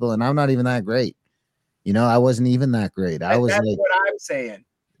amount of people, and I'm not even that great. You know, I wasn't even that great. That's like what I'm saying.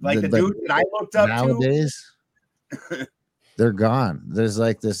 Like the dude that I looked up nowadays, they're gone. There's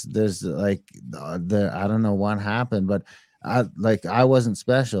like I don't know what happened, but I wasn't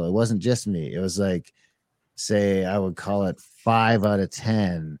special. It wasn't just me. It was like, say, I would call it 5 out of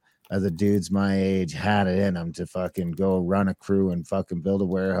 10 of the dudes my age had it in them to fucking go run a crew and fucking build a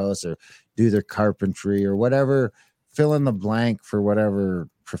warehouse or do their carpentry or whatever, fill in the blank for whatever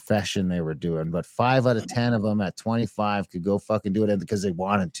profession they were doing. But 5 out of 10 of them at 25 could go fucking do it because they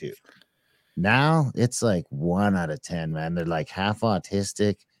wanted to. Now it's like 1 out of 10, man. They're like half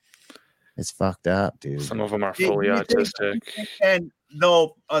autistic. It's fucked up, dude. Some of them are fully autistic. And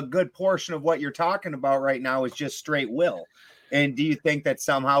though a good portion of what you're talking about right now is just straight will. And do you think that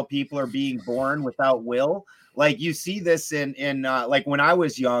somehow people are being born without will? Like you see this in like when I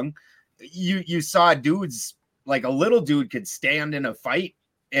was young, you saw dudes, like a little dude could stand in a fight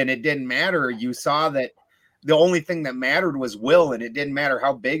and it didn't matter. You saw that the only thing that mattered was will, and it didn't matter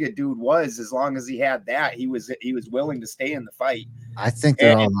how big a dude was, as long as he had that, he was willing to stay in the fight. I think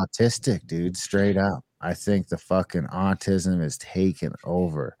they're all autistic, dude, straight up. I think the fucking autism is taken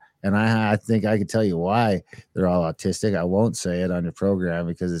over. And I think I can tell you why they're all autistic. I won't say it on your program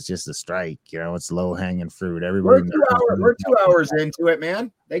because it's just a strike. You know, it's low hanging fruit. Everybody we're 2 hours into it,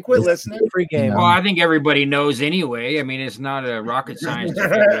 man. They quit listening. Free game. You know? Well, I think everybody knows anyway. I mean, it's not a rocket science to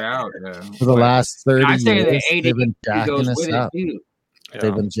figure out. For the last 30 years, they've been jacking us up. Yeah.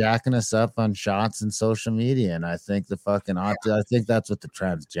 They've been jacking us up on shots and social media. And I think the fucking I think that's what the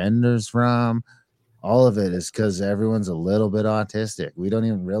transgenders from. All of it is because everyone's a little bit autistic. We don't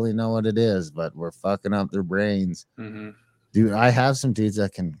even really know what it is, but we're fucking up their brains. Mm-hmm. Dude, I have some dudes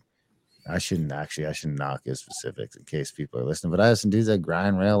that can. I shouldn't not give specifics in case people are listening, but I have some dudes that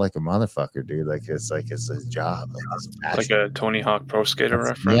grind rail like a motherfucker, dude. Like it's his job, like a Tony Hawk Pro Skater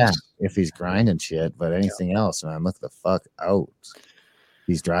reference. Yeah, if he's grinding shit, but anything else, man, look the fuck out.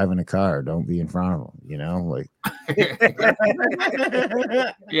 He's driving a car. Don't be in front of him. You know, like.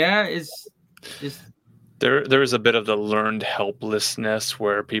 Yeah, it's. There is a bit of the learned helplessness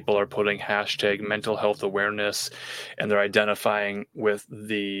where people are putting hashtag mental health awareness and they're identifying with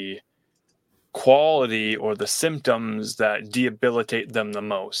the quality or the symptoms that debilitate them the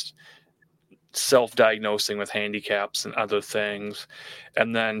most, self-diagnosing with handicaps and other things,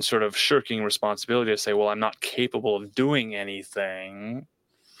 and then sort of shirking responsibility to say, well, I'm not capable of doing anything.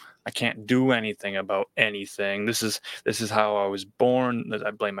 I can't do anything about anything. This is how I was born. I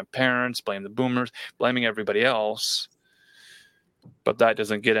blame my parents, blame the boomers, blaming everybody else. But that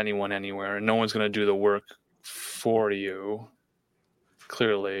doesn't get anyone anywhere, and no one's going to do the work for you,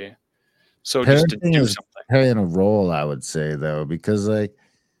 clearly. So just to do something. Playing a role, I would say, though, because like,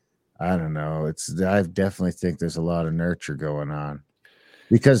 I don't know. I definitely think there's a lot of nurture going on.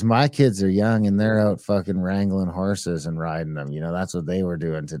 Because my kids are young and they're out fucking wrangling horses and riding them. You know, that's what they were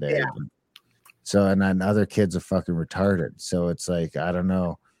doing today. Yeah. So, and then other kids are fucking retarded. So it's like, I don't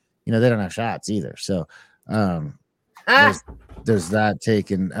know. You know, they don't have shots either. So there's that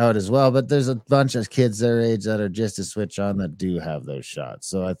taken out as well. But there's a bunch of kids their age that are just as switch on that do have those shots.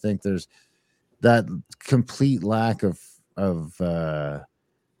 So I think there's that complete lack of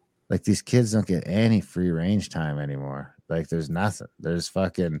like these kids don't get any free range time anymore. Like there's nothing. There's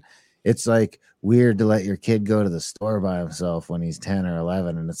fucking, it's like weird to let your kid go to the store by himself when he's 10 or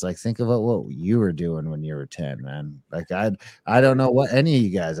 11. And it's like, think about what you were doing when you were 10, man. Like I don't know what any of you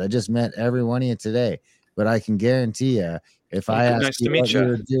guys, I just met every one of you today, but I can guarantee you, if I asked you what you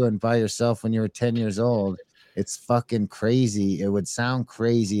were doing by yourself when you were 10 years old, it's fucking crazy. It would sound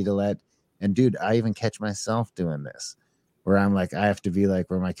crazy to let, and dude, I even catch myself doing this. where I'm like, I have to be like,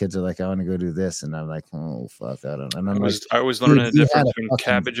 where my kids are like, I want to go do this, and I'm like, oh fuck, I don't. And I'm I was learning the dude, you had difference a between fucking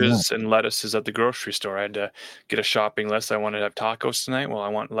cabbages and lettuces at the grocery store. I had to get a shopping list. I wanted to have tacos tonight. Well, I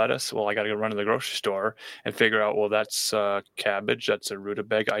want lettuce. Well, I got to go run to the grocery store and figure out, well, that's cabbage, that's a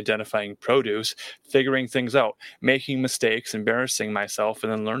rutabaga, identifying produce, figuring things out, making mistakes, embarrassing myself,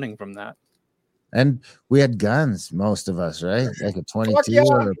 and then learning from that. And we had guns, most of us, right? Like a 22 yeah.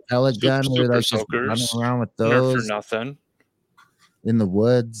 or a pellet gun. We were Super like just running soakers. around with Nerf for those nothing. in the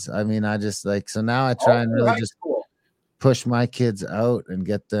woods. I mean, I just like, so now I try and really just push my kids out and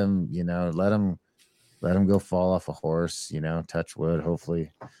get them, you know, let them go fall off a horse, you know, touch wood.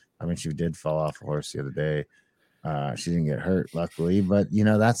 Hopefully, I mean, she did fall off a horse the other day. She didn't get hurt, luckily, but you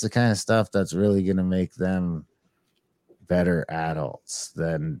know, that's the kind of stuff that's really going to make them better adults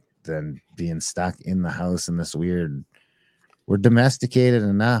than being stuck in the house in this weird. We're domesticated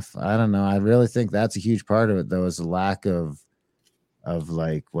enough. I don't know. I really think that's a huge part of it, though, is the lack of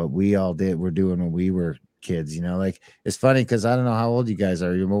like what we all we're doing when we were kids. You know, like it's funny because I don't know how old you guys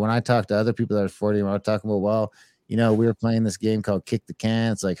are, but when I talk to other people that are 40, I was talking about, well, you know, we were playing this game called Kick the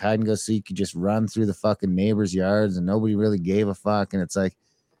Can. It's like hide and go seek. You just run through the fucking neighbors' yards, and nobody really gave a fuck. And it's like,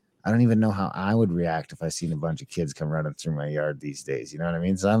 I don't even know how I would react if I seen a bunch of kids come running through my yard these days. You know what I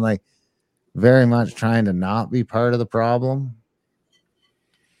mean? So I'm like very much trying to not be part of the problem.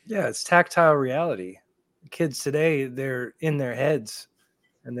 Yeah, it's tactile reality. Kids today, they're in their heads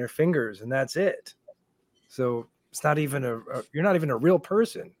and their fingers, and that's it. So it's not even you're not even a real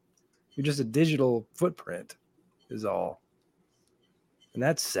person. You're just a digital footprint is all. And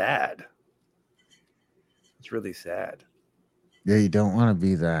that's sad. It's really sad. Yeah, you don't want to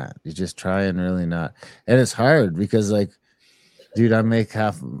be that. You just try and really not. And it's hard because, like, dude, I make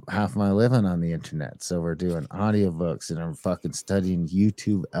half my living on the internet. So we're doing audiobooks and I'm fucking studying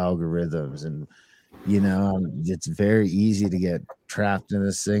YouTube algorithms. And, you know, it's very easy to get trapped in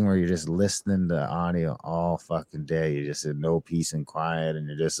this thing where you're just listening to audio all fucking day. You're just in no peace and quiet. And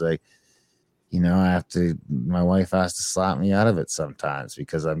you're just like, you know, my wife has to slap me out of it sometimes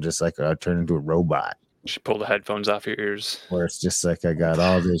because I'm just like, I turn into a robot. She pull the headphones off your ears. Where it's just like I got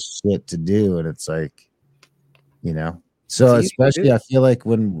all this shit to do, and it's like, you know. So especially I feel like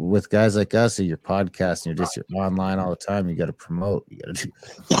when with guys like us, you're podcasting, you're online all the time, you got to promote, you got to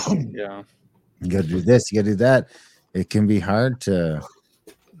do, yeah, you got to do this, you got to do that. It can be hard to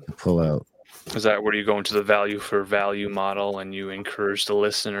pull out. Is that where you go into the value for value model and you encourage the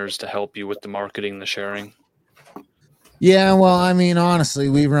listeners to help you with the marketing, the sharing? Yeah, well, I mean, honestly,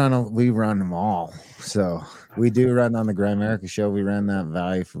 we run them all. So we do run on the Grimerica show. We ran that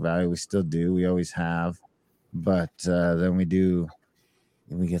value for value. We still do. We always have. But then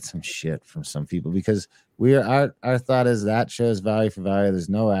we get some shit from some people because our thought is that shows value for value. There's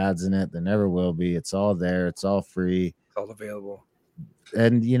no ads in it. There never will be. It's all there. It's all free. It's all available.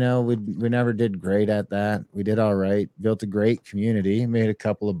 And you know, we never did great at that. We did all right. Built a great community. Made a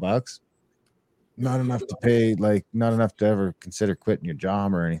couple of bucks. Not enough to pay, like not enough to ever consider quitting your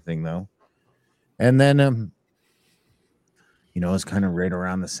job or anything, though. And then, you know, it's kind of right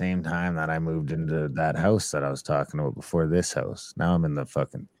around the same time that I moved into that house that I was talking about before this house. Now I'm in the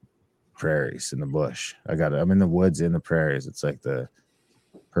fucking prairies in the bush. I'm in the woods in the prairies. It's like the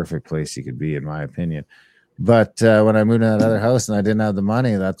perfect place you could be, in my opinion. But when I moved to that other house and I didn't have the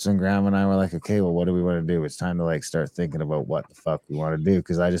money, that's when Grandma and I were like, okay, well, what do we want to do? It's time to like start thinking about what the fuck we want to do.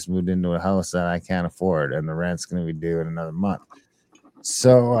 Because I just moved into a house that I can't afford and the rent's going to be due in another month.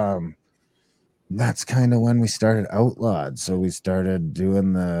 So that's kind of when we started Outlawed. So we started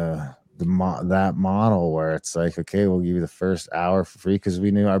doing that model where it's like, okay, we'll give you the first hour for free because we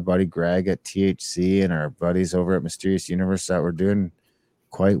knew our buddy Greg at THC and our buddies over at Mysterious Universe that were doing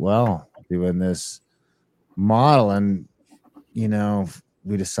quite well doing this model. And, you know,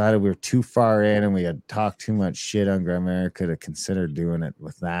 we decided we were too far in and we had talked too much shit on Grimerica to consider doing it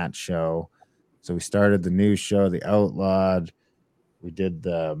with that show. So we started the new show, The Outlawed. We did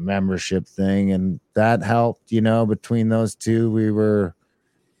the membership thing and that helped, you know, between those two, we were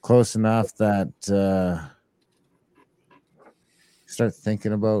close enough that start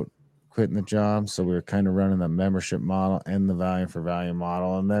thinking about quitting the job. So we were kind of running the membership model and the value for value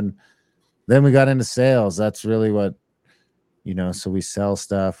model. And then we got into sales. That's really what, you know, so we sell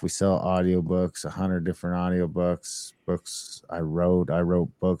stuff. We sell audiobooks, 100 different audiobooks, books I wrote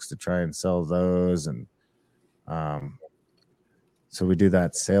books to try and sell those. And, so we do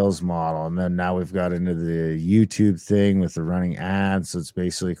that sales model. And then now we've got into the YouTube thing with the running ads. So it's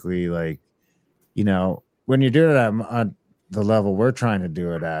basically like, you know, when you're doing it at the level we're trying to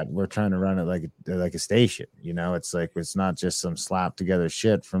do it at, we're trying to run it like a station, you know, it's like, it's not just some slap together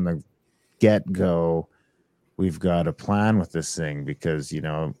shit from the get-go. we've got a plan with this thing because, you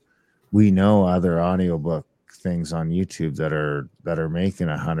know, we know other audiobook things on YouTube that are making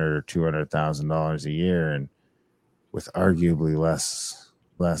 $100,000 or $200,000 a year, and with arguably less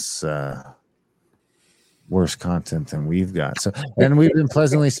worse content than we've got. So, and we've been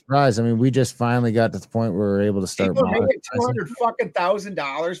pleasantly surprised. I mean, we just finally got to the point where we're able to start. People making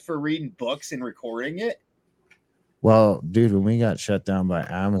 $200,000 for reading books and recording it. Well, dude, when we got shut down by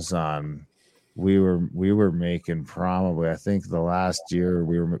Amazon, we were making probably, I think the last year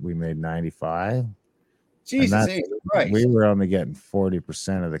we made 95. Jesus Christ. We were only getting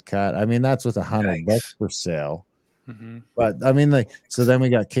 40% of the cut. I mean, that's with 100 books per sale. Mm-hmm. But I mean, like, so then we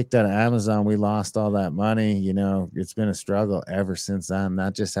got kicked out of Amazon. We lost all that money. You know, it's been a struggle ever since then.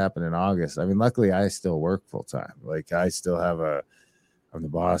 That just happened in August. I mean, luckily, I still work full time. Like, I still have I'm the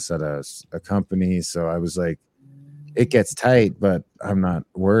boss at a company. So I was like, it gets tight, but I'm not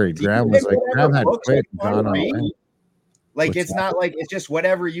worried. Graham was like, Graham had quit and gone on. Like, it's not like it's just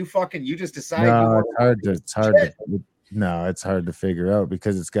whatever you just decide. No, it's hard to figure out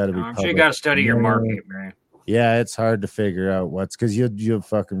because it's got to be. I'm sure you got to study your market, man. Yeah, it's hard to figure out what's because you'll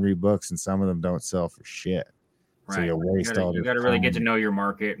fucking read books and some of them don't sell for shit. Right. So you'll waste all. You got to really get to know your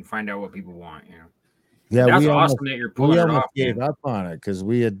market and find out what people want. You know. Yeah, that's awesome that you're pulling it off. We gave up on it because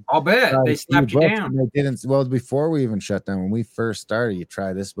we had. I'll bet they slapped you down. They didn't. Well, before we even shut down, when we first started, you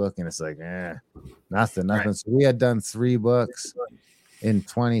try this book and it's like, nothing. Right. So we had done 3 books in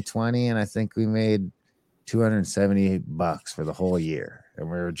 2020, and I think we made $278 for the whole year. And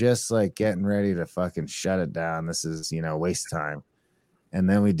we were just like getting ready to fucking shut it down. This is, waste time. And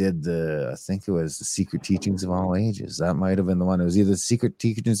then we did I think it was The Secret Teachings of All Ages. That might have been the one. It was either The Secret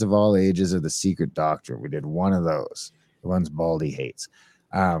Teachings of All Ages or The Secret Doctrine. We did one of those. The ones Baldy hates.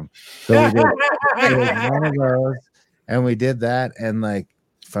 So we did one of those, and we did that. And like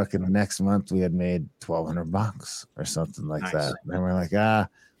fucking the next month, we had made $1,200 or something like that. And we're like,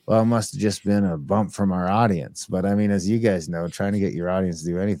 well, it must have just been a bump from our audience. But I mean, as you guys know, trying to get your audience to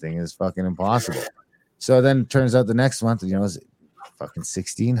do anything is fucking impossible. So then it turns out the next month, it's fucking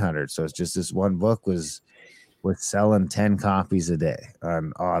 1,600. So it's just this one book was selling 10 copies a day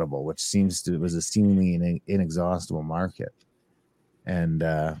on Audible, which was a seemingly inexhaustible market. And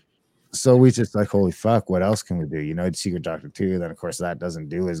so we just like, holy fuck, what else can we do? Secret Doctor 2. Then of course that doesn't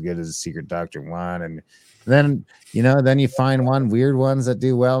do as good as the Secret Doctor 1. And then, then you find weird ones that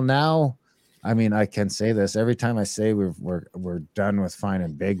do well. Now, I mean, I can say this every time I say we're done with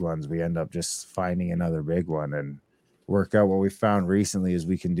finding big ones, we end up just finding another big one and work out. What we found recently is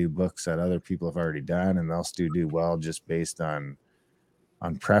we can do books that other people have already done, and they'll still do well just based on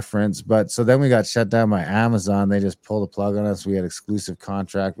preference. But so then we got shut down by Amazon. They just pulled the plug on us. We had exclusive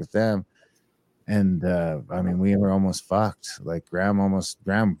contract with them. And I mean, we were almost fucked. Like Graham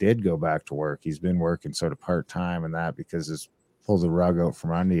did go back to work. He's been working sort of part-time and that because it's pulled the rug out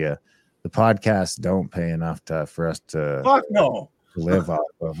from under you. The podcasts don't pay enough for us to live off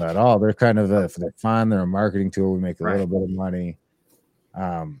of at all. They're kind of they're fun. They're a marketing tool. We make a little bit of money.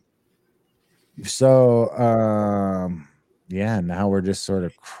 Now we're just sort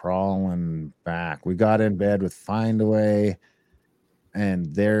of crawling back. We got in bed with Findaway,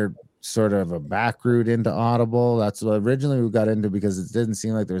 and they're sort of a back route into Audible. That's what originally we got into because it didn't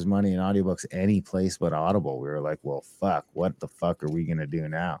seem like there's money in audiobooks any place but Audible. We were like, well, fuck, what the fuck are we going to do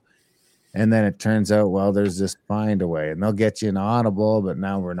now? And then it turns out, well, there's this Findaway, and they'll get you an Audible, but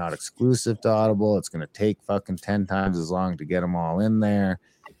now we're not exclusive to Audible. It's going to take fucking 10 times as long to get them all in there,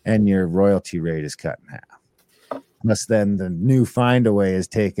 and your royalty rate is cut in half. Plus, then the new Findaway is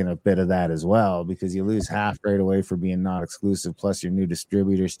taking a bit of that as well because you lose half right away for being not exclusive. Plus, your new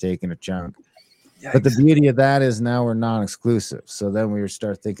distributor's taking a chunk. Yikes. But the beauty of that is now we're non-exclusive. So then we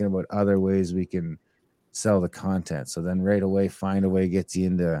start thinking about other ways we can sell the content. So then right away, Findaway gets you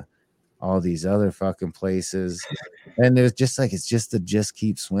into all these other fucking places. And there's just like, just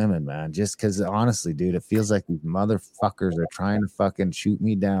keep swimming, man. Just because honestly, dude, it feels like these motherfuckers are trying to fucking shoot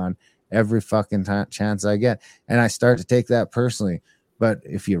me down every fucking chance I get. And I start to take that personally. But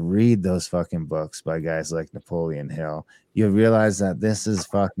if you read those fucking books by guys like Napoleon Hill, you realize that this is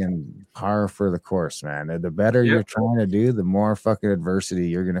fucking par for the course, man. The better you're trying to do, the more fucking adversity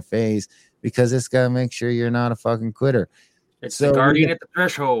you're going to face because it's got to make sure you're not a fucking quitter. It's the guardian at the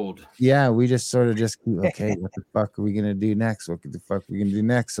threshold. Yeah, we just sort of okay, what the fuck are we going to do next? What the fuck are we going to do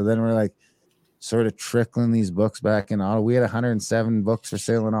next? So then we're like, sort of trickling these books back in Audible. We had 107 books for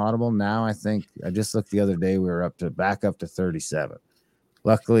sale in Audible. Now I think I just looked the other day, we were back up to 37.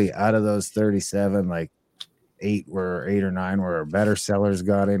 Luckily, out of those 37, like 8 or 9 were better sellers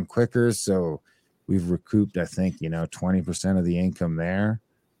got in quicker. So we've recouped, I think, 20% of the income there.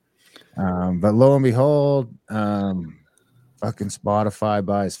 But lo and behold, fucking Spotify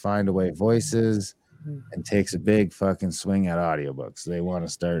buys Findaway Voices and takes a big fucking swing at audiobooks. They want to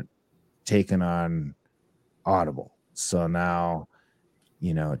start taking on Audible. So now,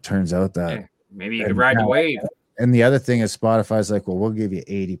 it turns out that maybe you could ride the wave. And the other thing is Spotify's like, well, we'll give you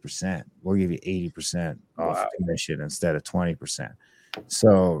 80%. We'll give you 80% off commission instead of 20%.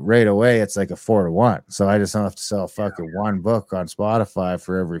 So right away, it's like a 4-to-1. So I just don't have to sell fucking one book on Spotify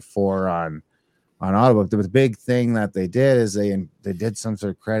for every 4 on Audible. The big thing that they did is they did some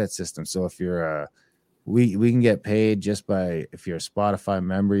sort of credit system. So if you're we can get paid just by, if you're a Spotify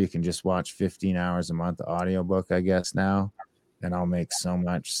member, you can just watch 15 hours a month of audiobook, I guess now. And I'll make so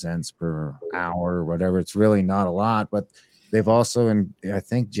much cents per hour or whatever. It's really not a lot, but they've also, I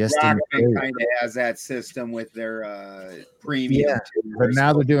think just kind of has that system with their premium. Yeah, but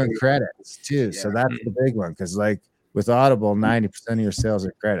now they're doing credits too. Yeah. So that's the big one. Cause like with Audible, 90% of your sales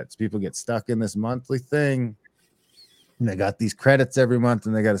are credits. People get stuck in this monthly thing. And they got these credits every month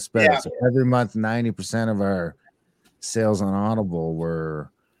and they got to spend it. So every month, 90% of our sales on Audible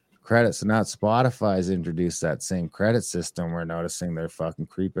were credits. So now Spotify's introduced that same credit system. We're noticing they're fucking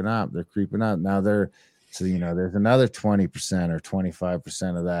creeping up. They're creeping up. Now so there's another 20% or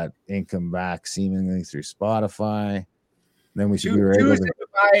 25% of that income back seemingly through Spotify. Then we should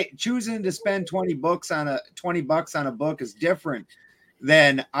be choosing to spend $20 on a book is different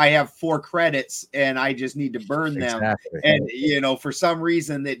than I have 4 credits and I just need to burn them. And for some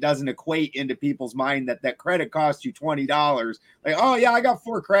reason it doesn't equate into people's mind that credit costs you $20. Like, oh yeah, I got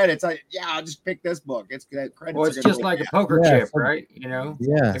 4 credits. I'll just pick this book. It's credits. Well, it's just like a poker chip, right? Yeah.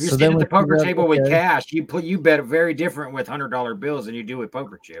 If you're sitting at the poker table with cash, you bet very different with $100 bills than you do with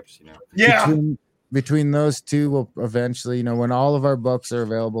poker chips. Yeah. Between those two, we'll eventually, when all of our books are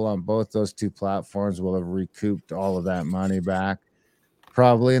available on both those 2 platforms, we'll have recouped all of that money back.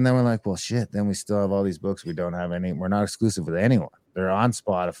 Probably. And then we're like, well, shit, then we still have all these books. We don't have any. We're not exclusive with anyone. They're on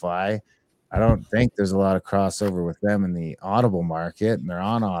Spotify. I don't think there's a lot of crossover with them in the Audible market, and they're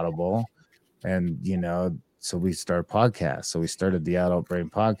on Audible. And, so we start podcasts. So we started the Adult Brain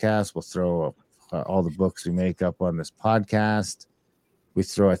podcast. We'll throw all the books we make up on this podcast. We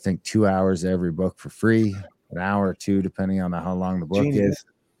throw, I think, 2 hours every book for free, an hour or 2, depending on how long the book is.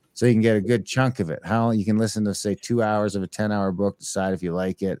 So you can get a good chunk of it. How you can listen to, say, 2 hours of a 10-hour book, decide if you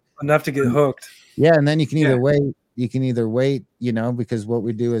like it. Enough to get hooked. Yeah, and then you can either wait. You can either wait, because what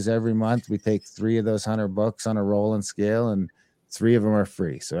we do is every month we take 3 of those 100 books on a rolling scale, and 3 of them are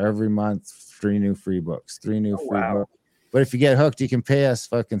free. So every month, 3 new free books, 3 new free books. But if you get hooked, you can pay us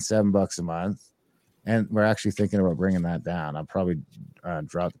fucking $7 a month. And we're actually thinking about bringing that down. I'll probably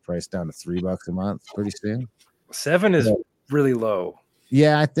drop the price down to $3 a month pretty soon. 7 is really low.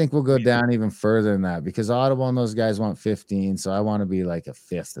 Yeah, I think we'll go down even further than that because Audible and those guys want 15. So I want to be like a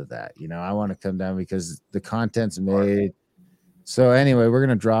fifth of that. I want to come down because the content's made. So anyway, we're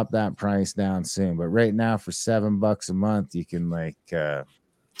going to drop that price down soon. But right now for $7 a month, you can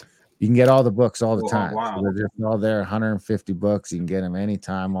you can get all the books all the time. Wow. So they're just all there, 150 books. You can get them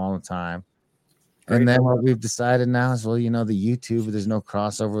anytime, all the time. And then what we've decided now is, the YouTube, there's no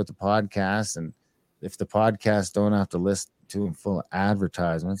crossover with the podcast. And if the podcast don't have to list to them full of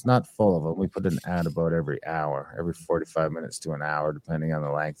advertisements, not full of them, we put an ad about every hour, every 45 minutes to an hour, depending on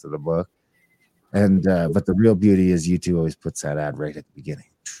the length of the book. And but the real beauty is YouTube always puts that ad right at the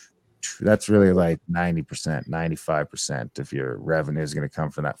beginning. That's really like 90%, 95% of your revenue is going to come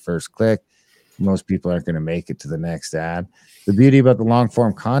from that first click. Most people aren't going to make it to the next ad. The beauty about the long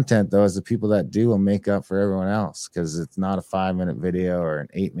form content, though, is the people that do will make up for everyone else because it's not a 5-minute video or an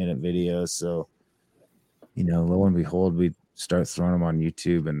 8-minute video. So, lo and behold, we start throwing them on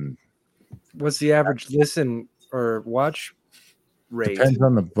YouTube. And what's the average listen or watch rate? Depends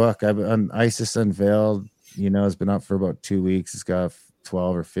on the book. ISIS Unveiled, has been up for about 2 weeks. It's got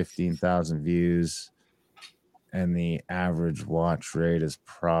 12 or 15,000 views. And the average watch rate is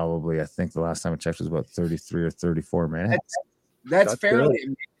probably, I think the last time I checked was about 33 or 34 minutes. That's fairly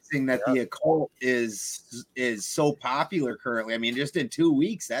amazing that the occult is so popular currently. I mean, just in 2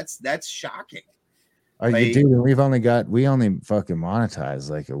 weeks, that's shocking. We only fucking monetized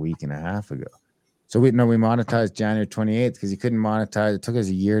like a week and a half ago. So we monetized January 28th because you couldn't monetize. It took us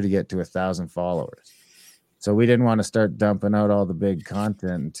a year to get to 1,000 followers. So we didn't want to start dumping out all the big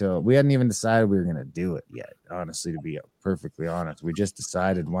content until we hadn't even decided we were going to do it yet. Honestly, to be perfectly honest, we just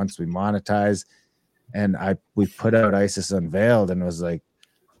decided once we monetize, and we put out ISIS Unveiled, and it was like,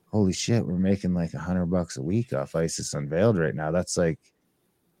 holy shit, we're making like $100 a week off ISIS Unveiled right now. That's like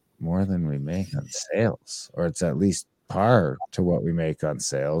more than we make on sales, or it's at least par to what we make on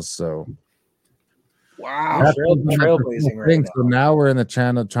sales. So Wow. That's Trailblazing right now. So now we're in the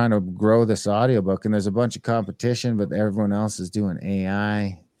channel trying to grow this audiobook, and there's a bunch of competition, but everyone else is doing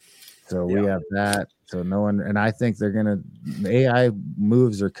AI. So we have that. So no one, and I think the AI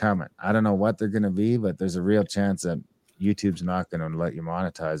moves are coming. I don't know what they're gonna be, but there's a real chance that YouTube's not gonna let you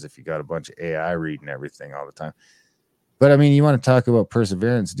monetize if you got a bunch of AI reading everything all the time. But I mean, you want to talk about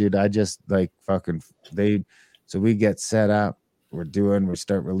perseverance, dude. I just like so we get set up. We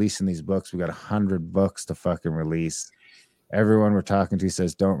start releasing these books. We got 100 books to fucking release. Everyone we're talking to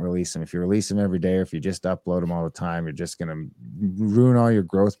says don't release them. If you release them every day, or if you just upload them all the time, you're just going to ruin all your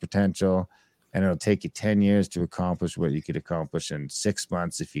growth potential, and it'll take you 10 years to accomplish what you could accomplish in 6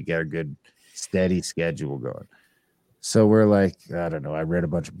 months if you get a good steady schedule going. So we're like, I don't know, I read a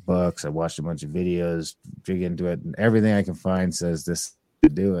bunch of books, I watched a bunch of videos, dig into it, and everything I can find says this to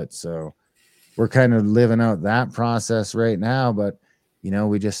do it. So we're kind of living out that process right now, but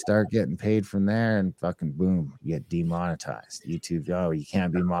we just start getting paid from there, and fucking boom, you get demonetized. YouTube, you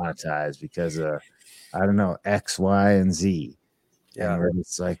can't be monetized because of, I don't know, X, Y, and Z. Yeah. And we're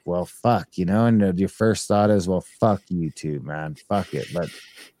just like, well, fuck, and your first thought is, well, fuck YouTube, man, fuck it. But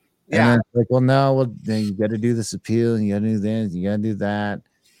and then it's like, well, no, then you got to do this appeal, and you got to do this, you got to do that.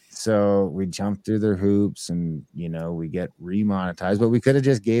 So we jump through their hoops, and we get remonetized. But we could have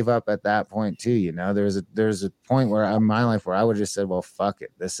just gave up at that point too. There's a point where in my life where I would have just said, well, fuck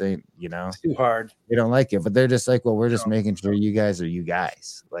it, this ain't it's too hard. They don't like it, but they're just like, well, we're just making sure you guys are you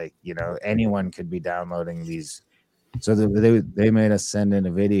guys. Like anyone could be downloading these. So they made us send in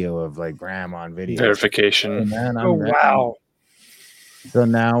a video of like Graham on video verification. Wow. So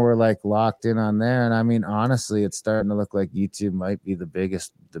now we're like locked in on there, and I mean, honestly, it's starting to look like YouTube might be the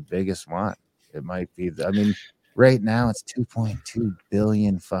biggest one. It might be. I mean, right now it's 2.2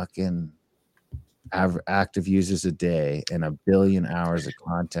 billion fucking active users a day and 1 billion hours of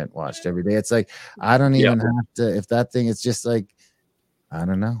content watched every day. It's like I don't even have to. If that thing, it's just like I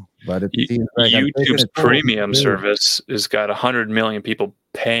don't know, but it seems like YouTube's premium service has got 100 million people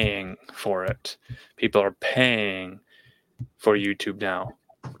paying for it. People are paying for YouTube now.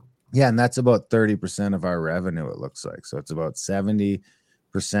 Yeah, and that's about 30% of our revenue, it looks like. So it's about 70%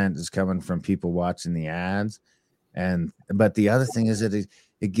 is coming from people watching the ads. But the other thing is that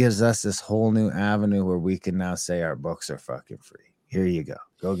it gives us this whole new avenue where we can now say our books are fucking free. Here you go.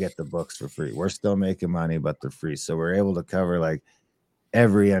 Go get the books for free. We're still making money, but they're free. So we're able to cover like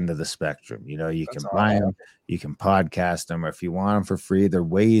every end of the spectrum. You can buy them, you can podcast them, or if you want them for free, they're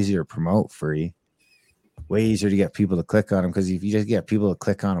way easier to promote free. Way easier to get people to click on them, because if you just get people to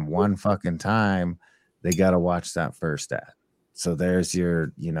click on them one fucking time, they got to watch that first ad. So there's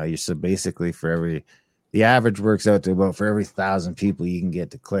your, so basically the average works out to about for every 1,000 people you can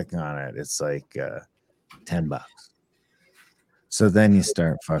get to click on it, it's like $10. So then you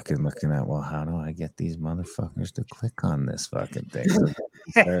start fucking looking at, well, how do I get these motherfuckers to click on this fucking thing?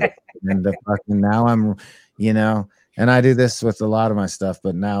 And now I'm, and I do this with a lot of my stuff,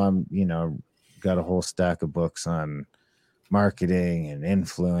 but now I'm, got a whole stack of books on marketing and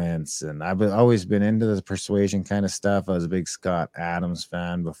influence, and I've always been into the persuasion kind of stuff. I was a big Scott Adams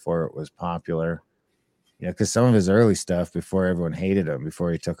fan before it was popular, because some of his early stuff, before everyone hated him,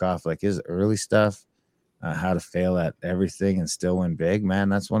 before he took off, like his early stuff, How to Fail at Everything and Still Win Big, man,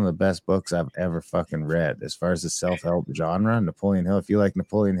 that's one of the best books I've ever fucking read as far as the self-help genre. Napoleon Hill, if you like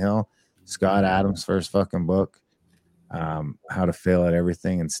Napoleon Hill, Scott Adams' first fucking book, How to Fail at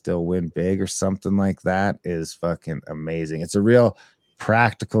Everything and Still Win Big or something like that, is fucking amazing. It's a real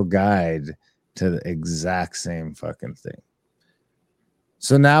practical guide to the exact same fucking thing.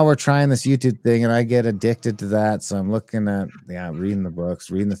 So now we're trying this YouTube thing, and I get addicted to that. So I'm looking at, reading the books,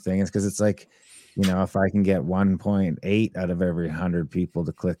 reading the things, because it's like, if I can get 1.8 out of every 100 people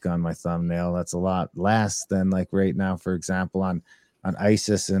to click on my thumbnail, that's a lot less than like right now, for example, on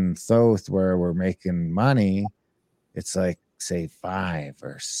ISIS and Thoth, where we're making money. It's like, say, 5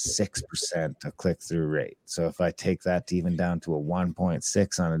 or 6% a click-through rate. So if I take that to even down to a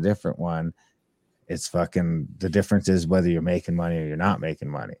 1.6 on a different one, it's fucking, the difference is whether you're making money or you're not making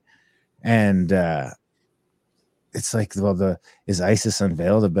money. And it's like, well, is ISIS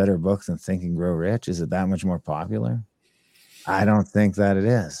Unveiled a better book than Think and Grow Rich? Is it that much more popular? I don't think that it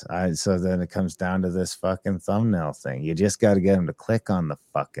is. So then it comes down to this fucking thumbnail thing. You just got to get them to click on the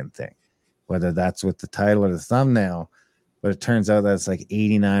fucking thing, whether that's with the title or the thumbnail. But it turns out that it's like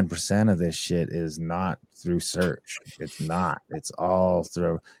 89% of this shit is not through search. It's not. It's all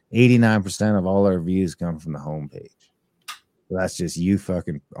through 89% of all our views come from the homepage. So that's just you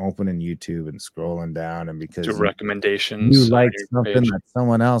fucking opening YouTube and scrolling down, and because to recommendations, you like something that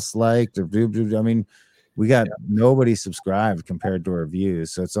someone else liked, or I mean, We got nobody subscribed compared to our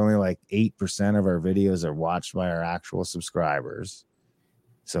views. So it's only like 8% of our videos are watched by our actual subscribers.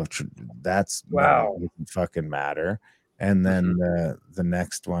 So that's Wow. It doesn't fucking matter. And then the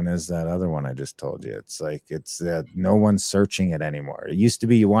next one is that other one I just told you. It's like no one's searching it anymore. It used to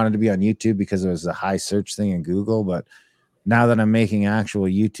be you wanted to be on YouTube because it was a high search thing in Google, but now that I'm making actual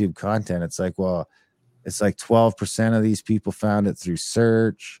YouTube content, it's like, well, it's like 12% of these people found it through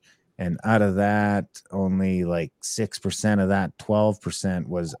search. And out of that, only like 6% of that 12%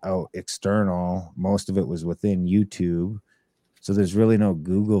 was out external. Most of it was within YouTube. So there's really no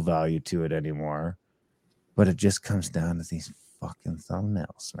Google value to it anymore. But it just comes down to these fucking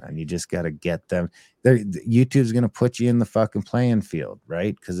thumbnails, man. You just got to get them. YouTube's going to put you in the fucking playing field,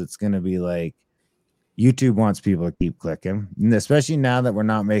 right? Because it's going to be like, YouTube wants people to keep clicking, and especially now that we're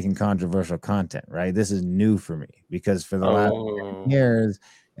not making controversial content, right? This is new for me because for the last 10 years,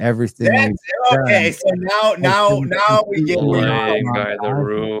 everything. Okay, so now we get playing by the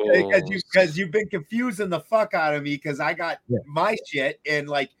rules because you've been confusing the fuck out of me because I got my shit and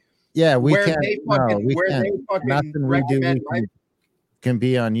like we can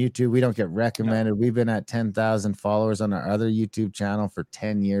be on YouTube. We don't get recommended. We've been at 10,000 followers on our other YouTube channel for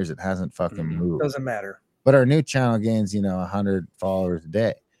 10 years. It hasn't fucking moved. Doesn't matter. But our new channel gains, 100 followers a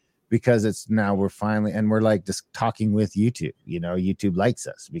day because we're finally, and we're like just talking with YouTube. YouTube likes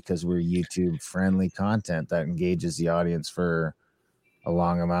us because we're YouTube friendly content that engages the audience for a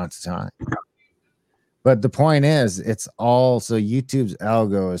long amount of time. But the point is, it's all so YouTube's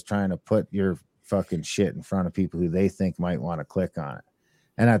algo is trying to put your fucking shit in front of people who they think might want to click on it.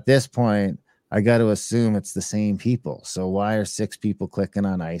 And at this point, I got to assume it's the same people. So why are 6 people clicking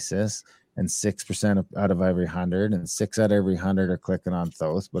on ISIS and 6% out of every 100 and 6 out of every 100 are clicking on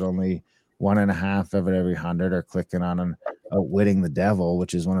Thoth, but only 1.5 of every 100 are clicking on Outwitting the Devil,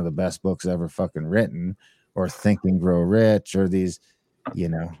 which is one of the best books ever fucking written, or Think and Grow Rich, or these,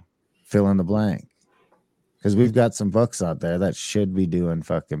 fill in the blank. Because we've got some books out there that should be doing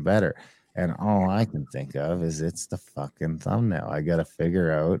fucking better. And all I can think of is it's the fucking thumbnail. I got to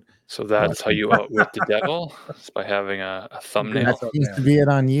figure out. So that's how you outwit the devil? It's by having a thumbnail? That seems to be it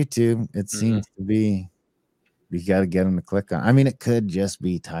on YouTube. It seems to be, you got to get them to click on. I mean, it could just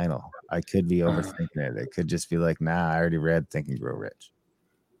be title. I could be overthinking it. It could just be like, nah, I already read Think and Grow Rich.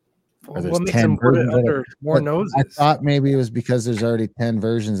 Or there's 10 versions more noses. I thought maybe it was because there's already 10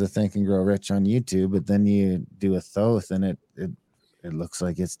 versions of Think and Grow Rich on YouTube, but then you do a Thoth and it looks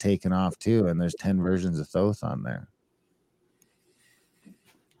like it's taken off too, and there's 10 versions of Thoth on there.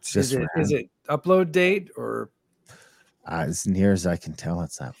 Is it upload date or? As near as I can tell,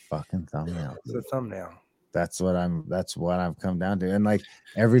 it's that fucking thumbnail. It's a thumbnail. That's what I've come down to. And like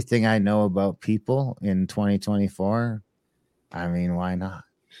everything I know about people in 2024, I mean, why not?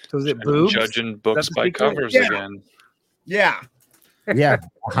 So is it boobs? Judging books by covers again. Yeah. Yeah,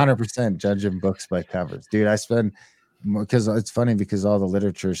 100% judging books by covers. Dude, I spend, because it's funny because all the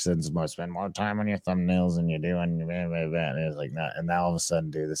literature says spend more time on your thumbnails than you do on your and it's like not. And now all of a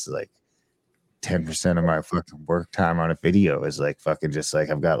sudden, dude, this is like 10% of my fucking work time on a video is like fucking just like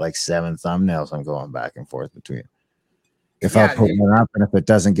I've got like 7 thumbnails I'm going back and forth between. If I put one up and if it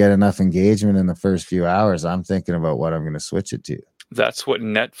doesn't get enough engagement in the first few hours, I'm thinking about what I'm going to switch it to. That's what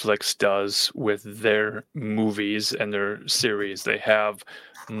Netflix does with their movies and their series. They have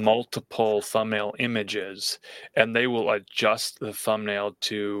multiple thumbnail images and they will adjust the thumbnail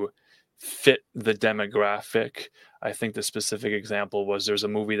to fit the demographic. I think the specific example was there's a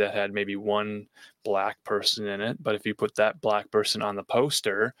movie that had maybe one black person in it, but if you put that black person on the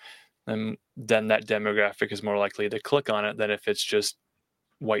poster, then that demographic is more likely to click on it than if it's just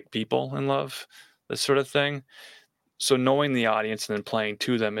white people in love, this sort of thing. So knowing the audience and then playing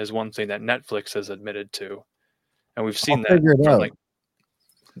to them is one thing that Netflix has admitted to. And we've seen that from like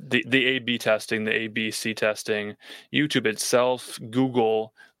the A/B testing, the ABC testing, YouTube itself,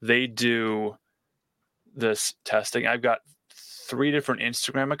 Google, they do this testing. I've got 3 different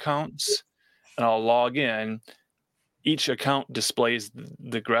Instagram accounts and I'll log in. Each account displays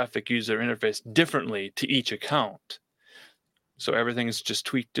the graphic user interface differently to each account. So everything is just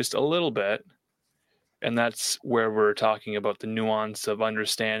tweaked just a little bit. And that's where we're talking about the nuance of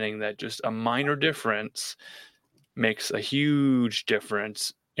understanding that just a minor difference makes a huge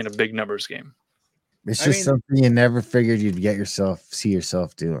difference in a big numbers game. It's just something you never figured you'd see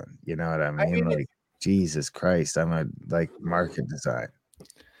yourself doing. You know what I mean? Like, Jesus Christ, I'm a market design.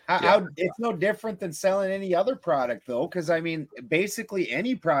 It's no different than selling any other product, though, because I mean, basically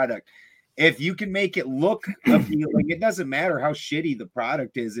any product, if you can make it look appealing, it doesn't matter how shitty the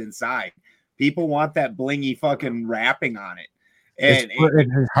product is inside. People want that blingy fucking wrapping on it. And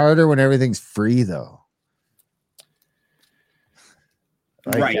it's harder when everything's free, though.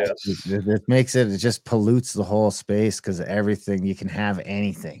 Right. It makes it just pollutes the whole space because everything, you can have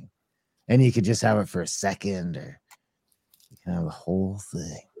anything. And you could just have it for a second, or you can have the whole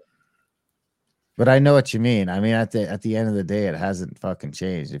thing. But I know what you mean. I mean, at the end of the day, it hasn't fucking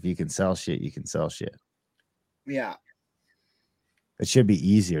changed. If you can sell shit, you can sell shit. Yeah. It should be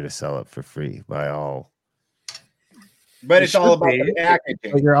easier to sell it for free by all. But it's all about the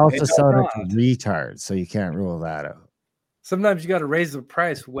packaging. But you're also selling it to retards, so you can't rule that out. Sometimes you got to raise the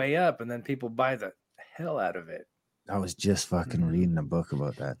price way up, and then people buy the hell out of it. I was just fucking reading a book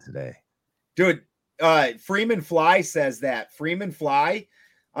about that today. Dude, Freeman Fly says that. Freeman Fly,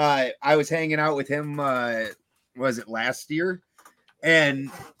 I was hanging out with him, was it last year?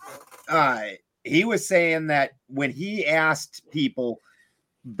 And he was saying that when he asked people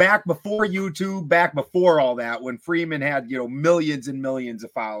back before YouTube, back before all that, when Freeman had, millions and millions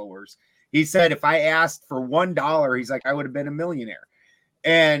of followers, he said, if I asked for $1, he's like, I would have been a millionaire.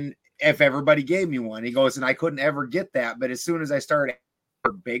 And if everybody gave me one, he goes, and I couldn't ever get that. But as soon as I started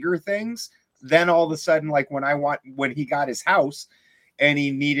for bigger things, then all of a sudden, like when he got his house and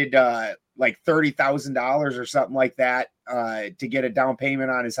he needed like $30,000 or something like that to get a down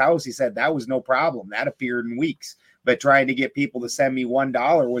payment on his house, he said that was no problem. That appeared in weeks. But trying to get people to send me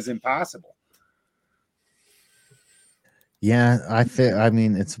 $1 was impossible. Yeah, I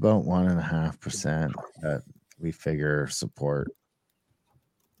mean, it's about 1.5% that we figure support.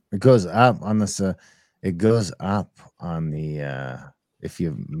 It goes up on this. It goes up on the. If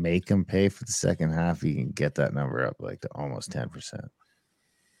you make them pay for the second half, you can get that number up like to almost 10%.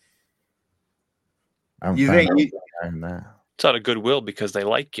 You think that? It's out of goodwill because they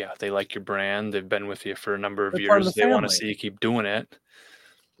like you. They like your brand. They've been with you for a number of years. They want to see you keep doing it.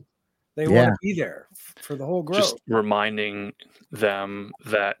 They want to be there for the whole growth. Just reminding them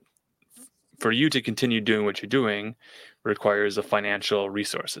that for you to continue doing what you're doing requires the financial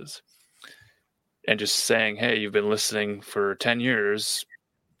resources. And just saying, hey, you've been listening for 10 years,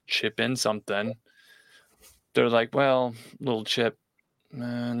 chip in something. They're like, well, little chip,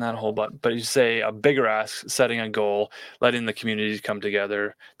 not a whole lot. But you say a bigger ask, setting a goal, letting the community come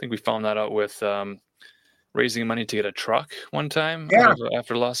together. I think we found that out with raising money to get a truck one time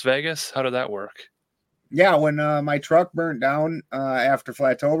after Las Vegas. How did that work? Yeah, when my truck burnt down after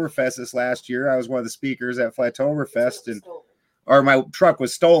Flattoberfest this last year, I was one of the speakers at Flattoberfest, or my truck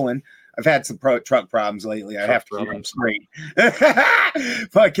was stolen. I've had some truck problems lately. I have to keep them straight.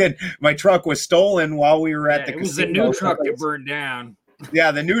 Fucking, my truck was stolen while we were at the casino. It was the new truck that burned down.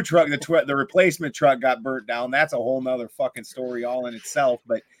 Yeah, the new truck, the replacement truck got burnt down. That's a whole nother fucking story all in itself.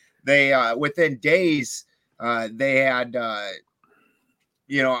 But they, within days, they had, I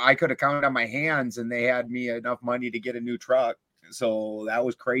could have counted on my hands, and they had me enough money to get a new truck. So that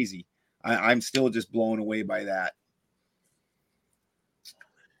was crazy. I'm still just blown away by that.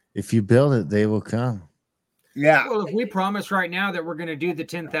 If you build it, they will come. Yeah. Well, if we promise right now that we're going to do the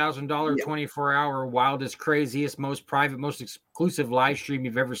 $10,000 24-hour wildest, craziest, most private, most exclusive live stream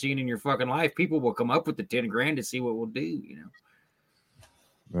you've ever seen in your fucking life, people will come up with the $10,000 to see what we'll do.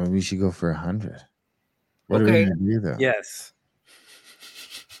 Well, we should go for 100. What are we going to do though? Yes.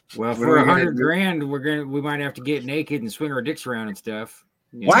 Well, for $100,000, we might have to get naked and swing our dicks around and stuff.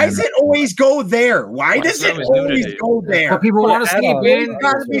 Why does it always go there? Why does it always go there? Well, people want to see, man.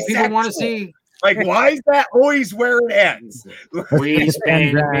 People want to see. Like, why is that always where it ends? We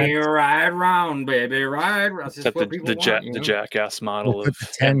spin me right round, baby, right. The jackass model of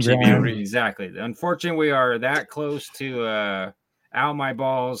MTV. Exactly. Unfortunately, we are that close to Ow My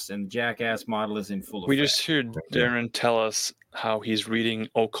Balls, and the jackass model is in full effect. We just heard Darren tell us how he's reading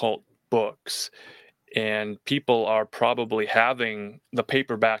occult books. And people are probably having the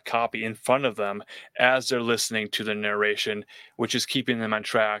paperback copy in front of them as they're listening to the narration, which is keeping them on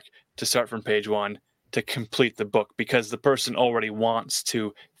track to start from page 1 to complete the book, because the person already wants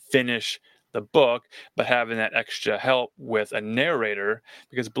to finish the book, but having that extra help with a narrator,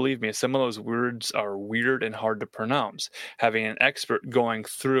 because believe me, some of those words are weird and hard to pronounce. Having an expert going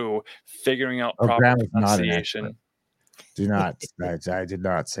through, figuring out proper pronunciation. Do not. I did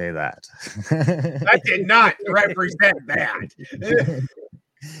not say that. I did not represent that.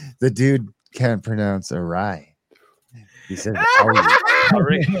 The dude can't pronounce a rye. He said,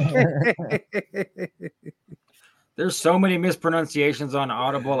 There's so many mispronunciations on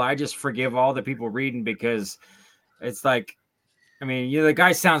Audible. I just forgive all the people reading, because it's like, I mean, the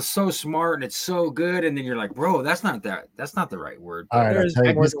guy sounds so smart and it's so good, and then you're like, bro, that's not the right word. All right, I'll tell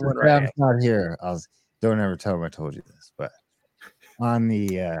you, Mr. Graham's not here. Don't ever tell him I told you this, but on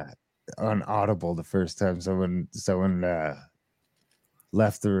the on Audible, the first time someone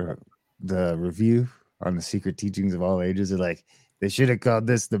left the review on the Secret Teachings of All Ages, they're like, They should have called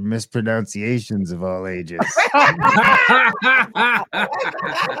this the mispronunciations of all ages.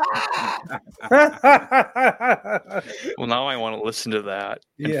 Well, now I want to listen to that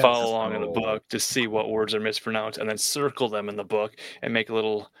and follow along in the book to see what words are mispronounced and then circle them in the book and make a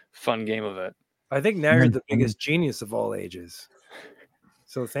little fun game of it. I think now you're the biggest genius of all ages.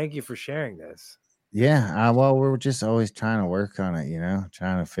 So thank you for sharing this. Yeah, well, we're just always trying to work on it,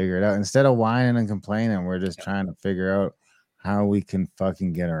 trying to figure it out. Instead of whining and complaining, we're just trying to figure out how we can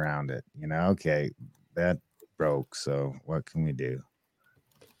fucking get around it. Okay, that broke, so what can we do?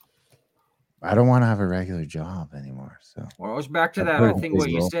 I don't want to have a regular job anymore. So, well, it's back to that. I think what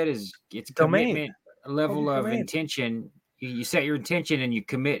you said is it's a commitment, a level of intention. You set your intention and you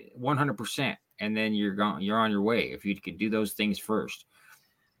commit 100%, and then you're on your way. If you could do those things first.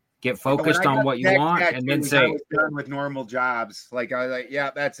 Get focused on what you want, and then say, I was done with normal jobs. Like I was like, yeah,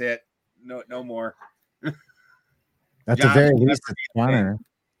 that's it. No more. At the very least, it's funner.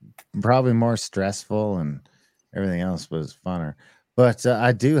 Probably more stressful, and everything else was funner. But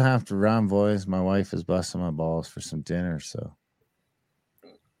I do have to run, boys. My wife is busting my balls for some dinner, so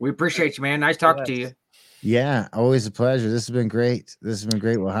we appreciate you, man. Nice talking to you. Yeah, always a pleasure. This has been great.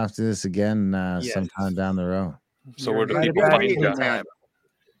 We'll have to do this again sometime down the road. So where do people find you?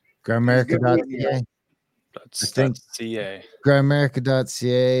 Grimerica.ca. That's .ca.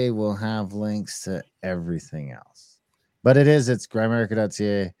 Grimerica.ca will have links to everything else. But it's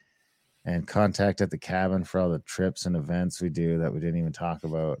Grimerica.ca, and contact at the cabin for all the trips and events we do that we didn't even talk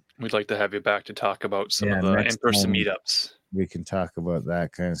about. We'd like to have you back to talk about some of the in-person meetups. We can talk about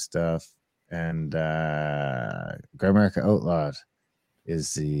that kind of stuff. And Grimerica Outlawed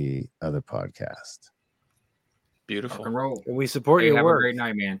is the other podcast. Beautiful. We support your work. Have a great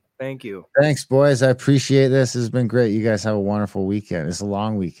night, man. Thank you. Thanks, boys. I appreciate this. This has been great. You guys have a wonderful weekend. It's a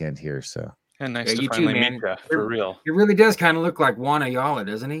long weekend here, so. And nice to finally meet you, for real. It really does kind of look like one of y'all,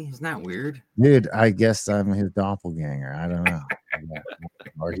 doesn't he? Isn't that weird? Dude, I guess I'm his doppelganger. I don't know.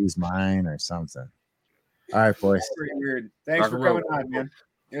 Or he's mine or something. All right, boys. Pretty weird. Thanks for coming on, man.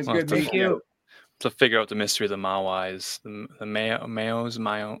 It was good meeting you. To figure out the mystery of the Maoris, the Maoris.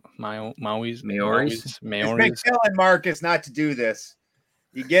 It's been killing Marcus not to do this.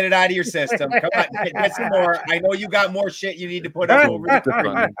 You get it out of your system. Come on, get some more. I know you got more shit you need to put up over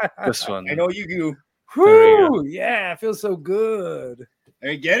this one. I know you do. Whoo, yeah, it feels so good.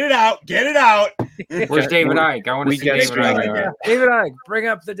 Hey, get it out. Get it out. Where's David Icke? I want to see David Icke. David Icke, bring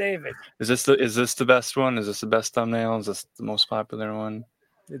up the David. Is this the best one? Is this the best thumbnail? Is this the most popular one?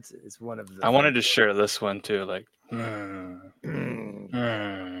 It's one of the. I wanted to share this one too. Like, well,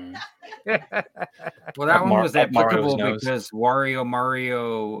 that one was applicable because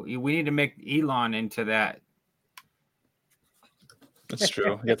Mario. We need to make Elon into that. That's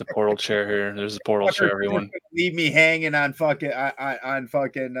true. You got the portal chair here. There's the portal chair, everyone. Leave me hanging on fucking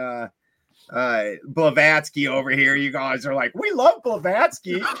Blavatsky over here. You guys are like, we love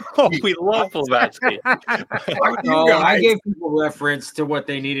Blavatsky. Oh, we love Blavatsky. I gave people reference to what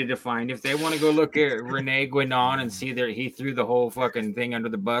they needed to find. If they want to go look at Rene Guénon and see that he threw the whole fucking thing under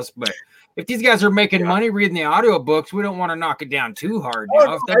the bus, but if these guys are making money reading the audiobooks, we don't want to knock it down too hard.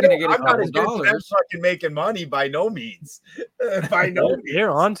 If they're going to get a couple dollars, fucking making money by no means. By no means.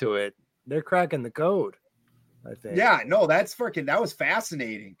 They're onto it. They're cracking the code. I think. Yeah, no, that was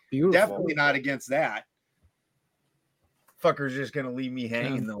fascinating. Beautiful. Definitely not against that. Fucker's just gonna leave me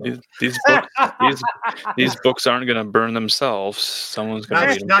hanging though. These books aren't gonna burn themselves. Someone's gonna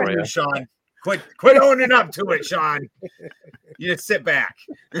read them for you. Sean. Quit owning up to it, Sean. You just sit back.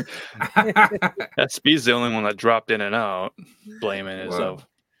 SB's the only one that dropped in and out, blaming his of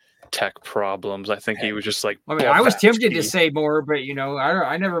tech problems. I think he was just like. I mean, I was tempted to say more, but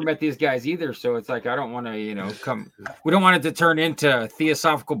I never met these guys either, so it's like I don't want to, come. We don't want it to turn into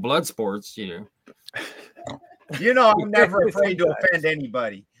theosophical blood sports, I'm never afraid to offend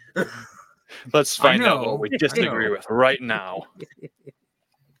anybody. Let's find out what we disagree with right now.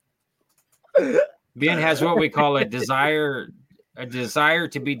 Ben has what we call a desire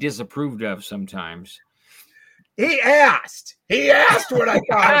to be disapproved of sometimes. He asked what I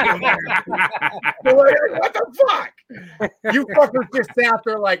thought. What the fuck? You fuckers just sat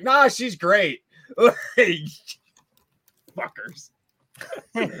there like, nah, she's great. Fuckers.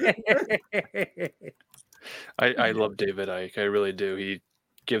 I love David Icke. I really do. He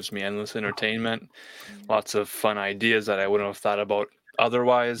gives me endless entertainment, lots of fun ideas that I wouldn't have thought about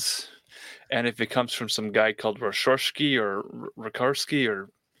otherwise. And if it comes from some guy called Roshorsky or Rikarsky or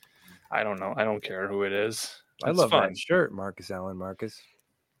I don't know, I don't care who it is. I love that shirt, Marcus Allen Marcus.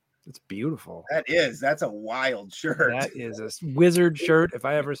 It's beautiful. That's a wild shirt. That is a wizard shirt if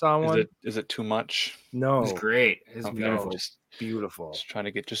I ever saw one. Is it too much? No, It's great. It's Okay, beautiful. beautiful. Just trying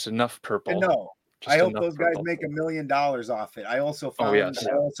to get just enough purple. No, Just I hope enough those guys purple. make $1 million off it. I also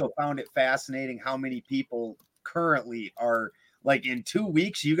found it fascinating how many people currently are like in 2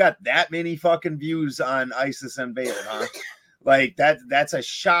 weeks. You got that many fucking views on ISIS Unveiled, huh? Like that's a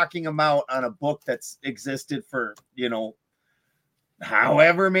shocking amount on a book that's existed for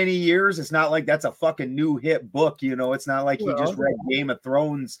however many years. It's not like that's a fucking new hit book. It's not like you just read Game of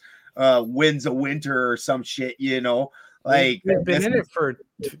Thrones, Winds of Winter or some shit. Like we've been in it for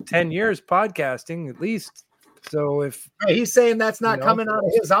 10 years podcasting at least. So if he's saying that's not coming out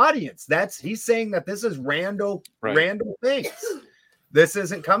of his audience, he's saying that this is random things. This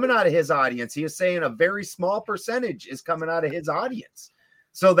isn't coming out of his audience. He is saying a very small percentage is coming out of his audience.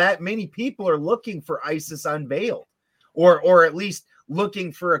 So that many people are looking for ISIS Unveiled, or at least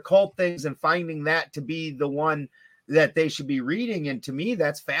looking for occult things and finding that to be the one that they should be reading. And to me,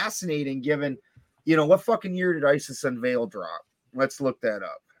 that's fascinating given, what fucking year did ISIS Unveiled drop? Let's look that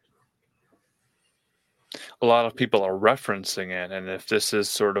up. A lot of people are referencing it. And if this is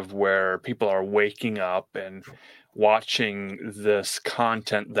sort of where people are waking up and watching this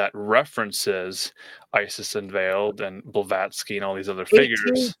content that references ISIS Unveiled and Blavatsky and all these other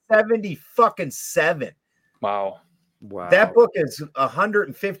figures. 1877. Wow. That book is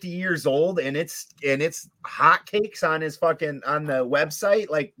 150 years old, and it's hotcakes on his fucking on the website.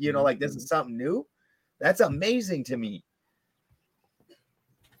 Like, like this is something new. That's amazing to me.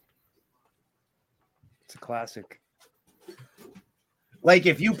 It's a classic. Like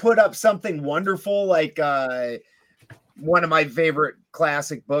if you put up something wonderful, like one of my favorite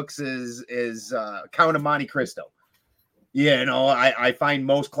classic books is Count of Monte Cristo. I find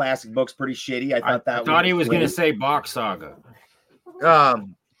most classic books pretty shitty. I thought he was going to say Bach Saga.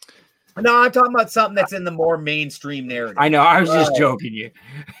 No, I'm talking about something that's in the more mainstream narrative. I know. I was just joking you.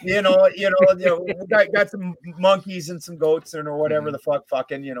 Got some monkeys and some goats or whatever the fuck,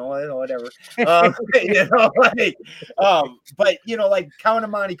 fucking, whatever. But like Count of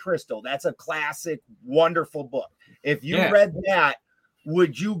Monte Cristo, that's a classic, wonderful book. If you read that,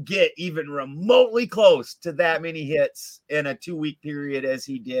 would you get even remotely close to that many hits in a 2-week period as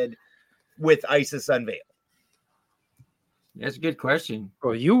he did with ISIS Unveiled? That's a good question.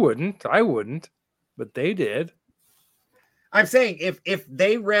 Well, you wouldn't. I wouldn't. But they did. I'm saying if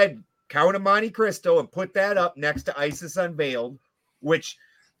they read Count of Monte Cristo and put that up next to ISIS Unveiled, which,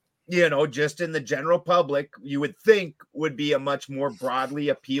 just in the general public, you would think would be a much more broadly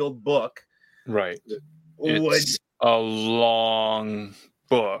appealed book. Right. It's a long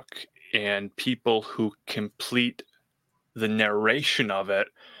book, and people who complete the narration of it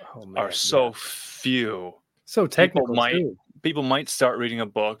are so few. So technical. People might start reading a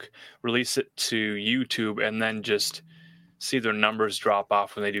book, release it to YouTube, and then just see their numbers drop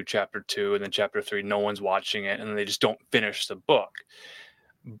off when they do chapter 2 and then chapter 3. No one's watching it, and then they just don't finish the book.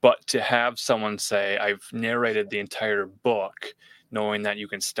 But to have someone say, I've narrated the entire book, knowing that you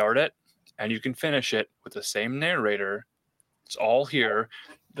can start it and you can finish it with the same narrator, it's all here.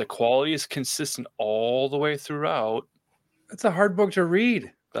 The quality is consistent all the way throughout. That's a hard book to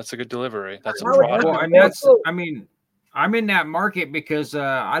read. That's a good delivery. That's a product. Well, and I'm in that market because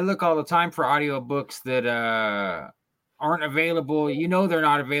I look all the time for audiobooks that aren't available. They're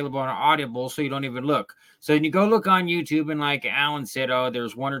not available on Audible, so you don't even look. So when you go look on YouTube and like Alan said,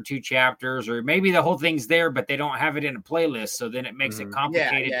 there's 1 or 2 chapters, or maybe the whole thing's there, but they don't have it in a playlist. So then it makes it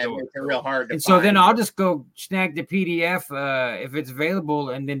complicated. Yeah, it makes it real hard to find. So then I'll just go snag the PDF if it's available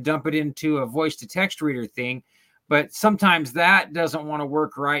and then dump it into a voice to text reader thing. But sometimes that doesn't want to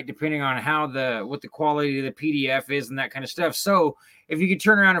work right, depending on what the quality of the PDF is and that kind of stuff. So if you could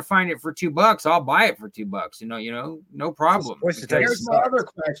turn around and find it for $2, I'll buy it for $2. No problem. Here's my other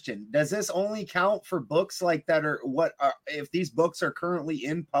question: does this only count for books like that, or if these books are currently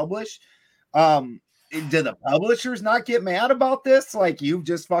in publish? Do the publishers not get mad about this? Like you've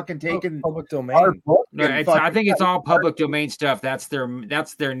just fucking taken public domain. No, I think it's all public domain stuff. That's their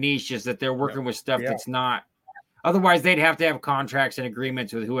niche, is that they're working with stuff that's not. Otherwise, they'd have to have contracts and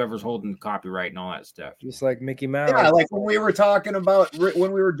agreements with whoever's holding the copyright and all that stuff. Just like Mickey Mouse. Yeah, like when we were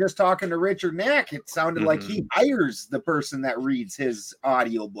just talking to Richard Knack, it sounded like he hires the person that reads his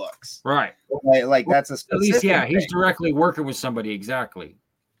audiobooks. Right. Like that's a specific at least, he's directly working with somebody. Exactly.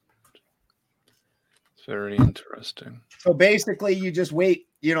 It's very interesting. So basically, you just wait,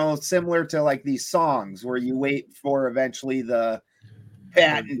 similar to like these songs where you wait for eventually the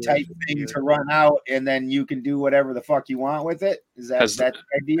patent type thing to run out, and then you can do whatever the fuck you want with it. Is that the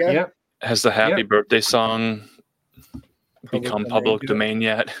idea? Yep. Has the Happy Birthday song become public domain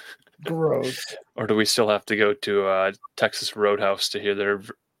yet? Gross. Or do we still have to go to Texas Roadhouse to hear their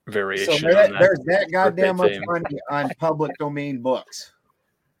So variation there's on that goddamn much fame? money on public domain books.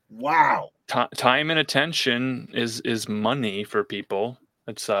 Wow. Time and attention is money for people.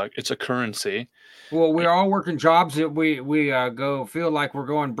 It's a currency. Well, we're all working jobs that we go feel like we're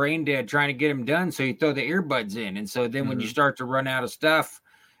going brain dead trying to get them done. So you throw the earbuds in, and so then when you start to run out of stuff,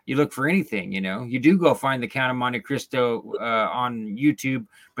 you look for anything. You do go find the Count of Monte Cristo on YouTube,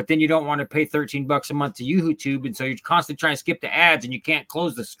 but then you don't want to pay $13 a month to YouTube, and so you're constantly trying to skip the ads, and you can't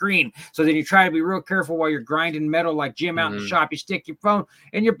close the screen. So then you try to be real careful while you're grinding metal like Jim out in the shop. You stick your phone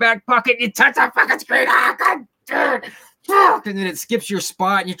in your back pocket, and you touch that fucking screen. Oh, God damn it. And then it skips your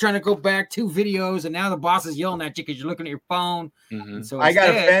spot, and you're trying to go back 2 videos, and now the boss is yelling at you because you're looking at your phone. So I got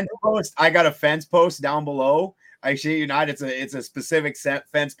a fence post. I got a fence post down below. I shit you not. It's a specific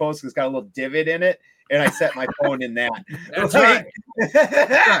fence post. It's got a little divot in it, and I set my phone in that. That's right.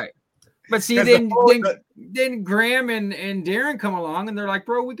 That's right. But see, then Graham and Darren come along, and they're like,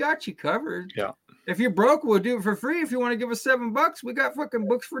 "Bro, we got you covered. Yeah. If you're broke, we'll do it for free. If you want to give us $7, we got fucking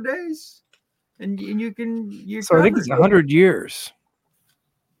books for days." And you can. So I think it's 100 years.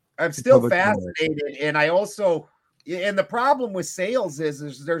 I'm still fascinated, and I also, and the problem with sales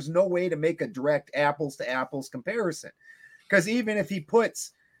is there's no way to make a direct apples to apples comparison, because even if he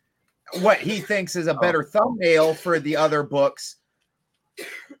puts what he thinks is a better thumbnail for the other books,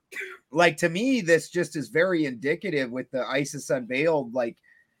 like to me, this just is very indicative with the ISIS Unveiled. Like,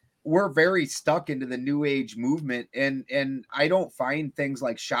 we're very stuck into the new age movement, and I don't find things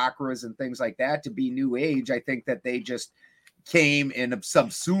like chakras and things like that to be new age. I think that they just came and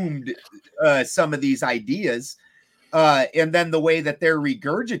subsumed some of these ideas, and then the way that they're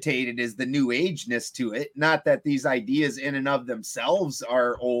regurgitated is the new ageness to it. Not that these ideas in and of themselves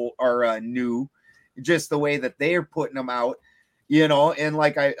are old, are new, just the way that they're putting them out, and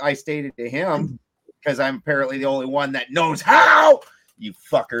like I stated to him, because I'm apparently the only one that knows how. You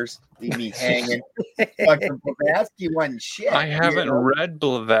fuckers leave me hanging. Fucking Blavatsky wasn't shit. I haven't read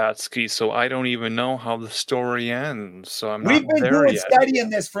Blavatsky, so I don't even know how the story ends. So We've been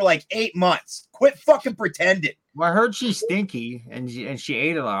studying this for like 8 months. Quit fucking pretending. Well, I heard she's stinky and she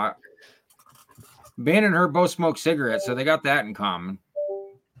ate a lot. Ben and her both smoke cigarettes, so they got that in common.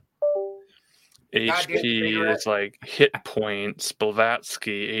 HP, it's like hit points.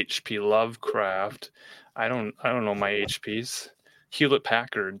 Blavatsky, HP Lovecraft. I don't know my HPs. Hewlett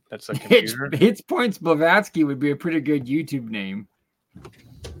Packard. That's a computer. Hit Points Blavatsky would be a pretty good YouTube name.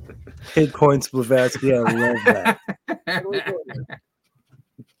 Hit Points Blavatsky. I love that.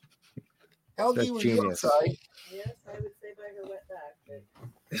 Helgi, were you outside? Yes, I would say by her wet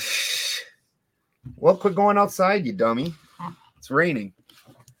back. Well, quit going outside, you dummy. It's raining.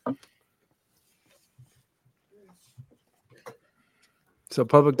 So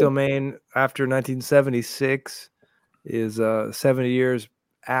public domain after 1976 is 70 years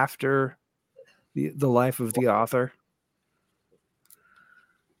after the life of the author.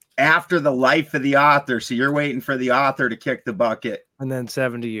 After the life of the author. So you're waiting for the author to kick the bucket. And then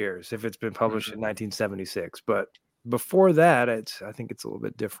 70 years if it's been published in 1976. But before that, I think it's a little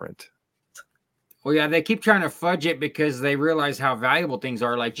bit different. Well, yeah, they keep trying to fudge it because they realize how valuable things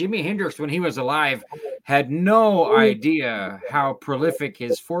are. Like Jimi Hendrix, when he was alive, had no idea how prolific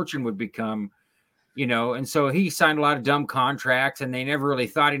his fortune would become, and so he signed a lot of dumb contracts, and they never really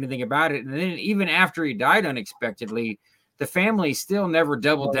thought anything about it. And then even after he died unexpectedly, the family still never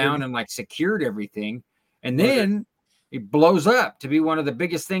doubled down and secured everything. And then it blows up to be one of the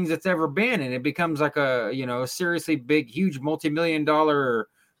biggest things that's ever been, and it becomes like a seriously big, huge, multi-million-dollar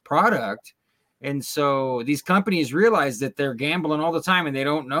product. And so these companies realize that they're gambling all the time, and they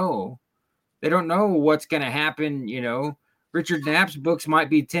don't know what's going to happen. Richard Knapp's books might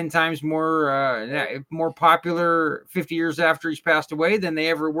be 10 times more popular 50 years after he's passed away than they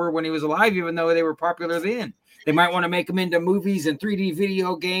ever were when he was alive, even though they were popular then. They might want to make them into movies and 3D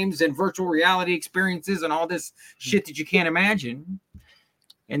video games and virtual reality experiences and all this shit that you can't imagine.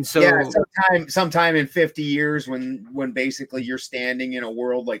 And so sometime in 50 years when basically you're standing in a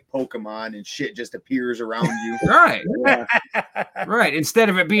world like Pokemon and shit just appears around you. Right. Yeah. Right. Instead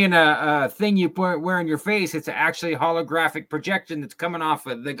of it being a thing you wear in your face, it's actually a holographic projection that's coming off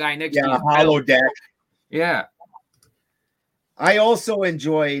of the guy next to you. Yeah, holodeck. Yeah. I also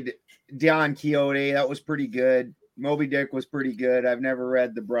enjoyed Don Quixote. That was pretty good. Moby Dick was pretty good. I've never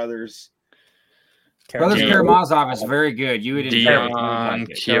read the Brothers Karamazov is very good. You would enjoy Don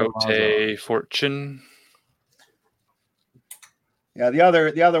Quixote Fortune. Yeah, the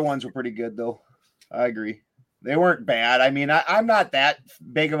other ones were pretty good though. I agree. They weren't bad. I mean, I'm not that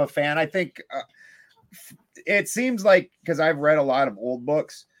big of a fan. I think it seems like, because I've read a lot of old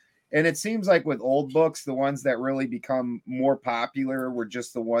books, and it seems like with old books, the ones that really become more popular were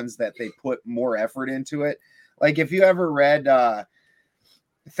just the ones that they put more effort into it. Like if you ever read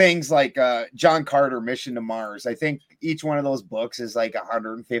things like John Carter, Mission to Mars, I think each one of those books is like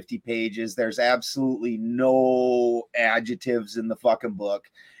 150 pages. There's absolutely no adjectives in the fucking book.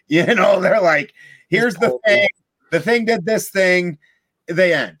 You know, they're like, here's the thing did this thing,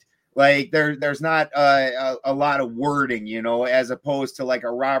 the end. Like there's not a lot of wording, you know, as opposed to like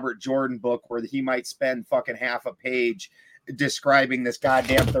a Robert Jordan book where he might spend fucking half a page describing this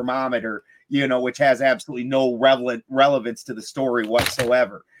goddamn thermometer, you know, which has absolutely no relevance to the story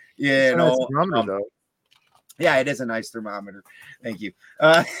whatsoever. You know, though. Yeah, it is a nice thermometer. Thank you.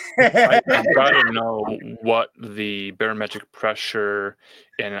 I've got to know what the barometric pressure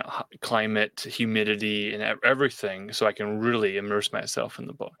and climate, humidity, and everything, so I can really immerse myself in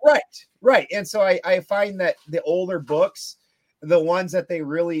the book. Right. And so I find that the older books, the ones that they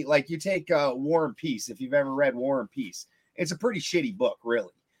really like, you take War and Peace. If you've ever read War and Peace, it's a pretty shitty book,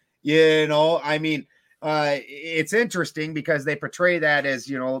 really. You know, I mean, it's interesting because they portray that as,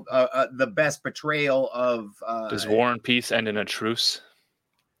 you know, the best portrayal of. Does War and Peace end in a truce?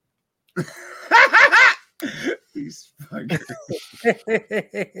 These fuckers.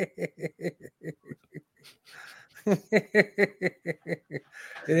 It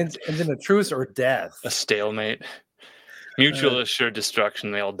ends in a truce or death. A stalemate. Mutual assured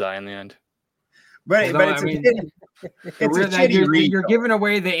destruction. They all die in the end. But it's a shitty read. You're giving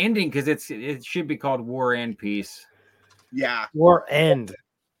away the ending because it should be called War and Peace. Yeah. War and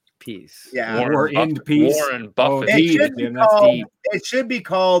Peace. Yeah. War and Peace. Warren Buffett. It should be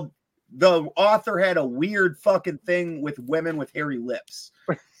called The Author Had a Weird Fucking Thing with Women with Hairy Lips.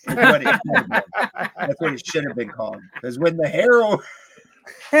 That's what it should have been called. Because when the hero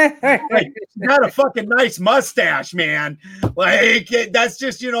like, got a fucking nice mustache, man. Like that's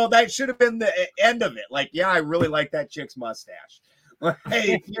just, you know, that should have been the end of it. Like, yeah, I really like that chick's mustache. Like,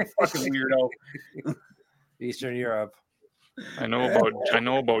 hey, you fucking weirdo. Eastern Europe. I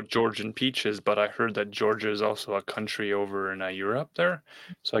know about Georgian peaches, but I heard that Georgia is also a country over in Europe there,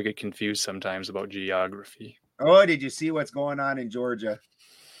 so I get confused sometimes about geography. Oh, did you see what's going on in Georgia?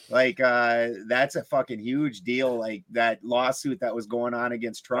 Like, that's a fucking huge deal. Like that lawsuit that was going on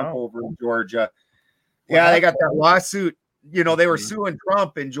against Trump over in Georgia. Yeah, they got that lawsuit. You know, they were suing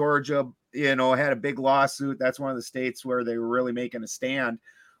Trump in Georgia, you know, had a big lawsuit. That's one of the states where they were really making a stand.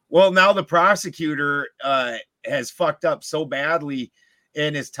 Well, now the prosecutor has fucked up so badly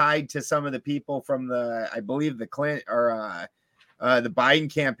and is tied to some of the people from I believe the Clinton or the Biden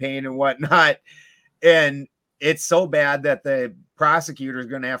campaign and whatnot. And it's so bad that the prosecutor is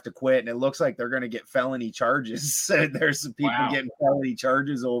going to have to quit, and it looks like they're going to get felony charges. There's some people getting felony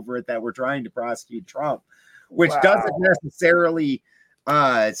charges over it that were trying to prosecute Trump, which doesn't necessarily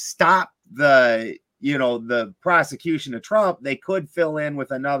stop the prosecution of Trump. They could fill in with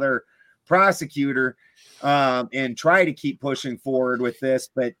another prosecutor and try to keep pushing forward with this,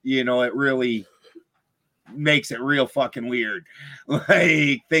 but you know, it really makes it real fucking weird.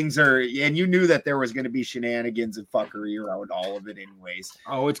 Like things are, and you knew that there was going to be shenanigans and fuckery around all of it anyways.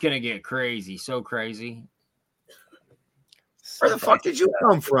 Oh, it's going to get crazy. So crazy. Where the fuck did you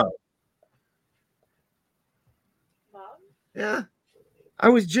come from? Mom? Yeah. I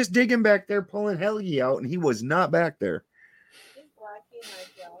was just digging back there, pulling Helgi out, and he was not back there.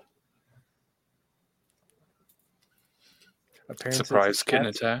 Surprise kitten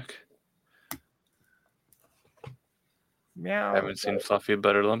attack. Meow. Haven't seen Fluffy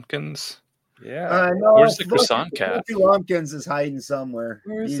Butter Lumpkins. Yeah. No, where's the croissant cat? Fluffy Lumpkins is hiding somewhere.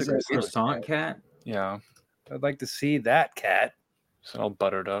 Where's the croissant cat? Yeah. I'd like to see that cat. It's all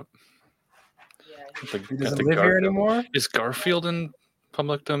buttered up. He doesn't live here anymore? Is Garfield in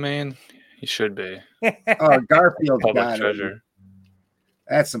public domain? He should be. Oh, Garfield's Public got treasure. it.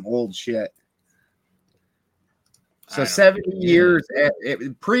 That's some old shit. So 70 years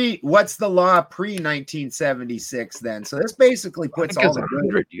what's the law pre 1976 then? So this basically puts all the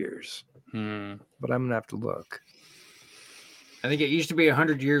 100 years. But I'm gonna have to look. I think it used to be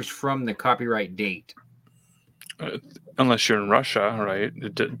 100 years from the copyright date. Unless you're in Russia, right?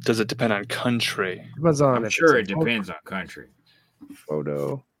 Does it depend on country? Depends on. I'm sure it depends on country.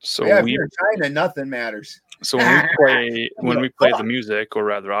 Photo. So if you're in China, nothing matters. So when we play the music, or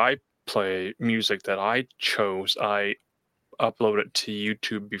rather, I play music that I chose, I upload it to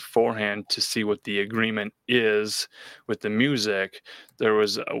YouTube beforehand to see what the agreement is with the music. There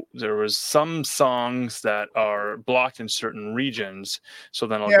was some songs that are blocked in certain regions, so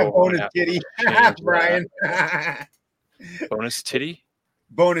then I'll go bonus kitty, Brian. Bonus titty.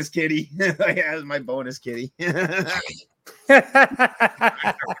 Bonus kitty. Yeah, that's my bonus kitty.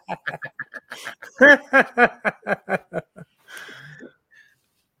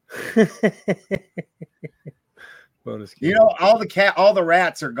 Bonus You kitty. know, all the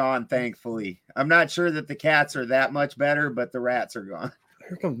rats are gone, thankfully. I'm not sure that the cats are that much better, but the rats are gone.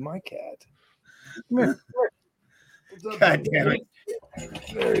 Here comes my cat. Come here. God damn it.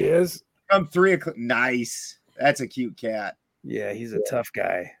 There he is. Come 3 o'clock. Nice. That's a cute cat. Yeah, he's a tough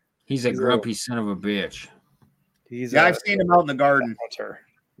guy. He's a grumpy son of a bitch. He's Yeah, I've seen him out in the garden. Hunter.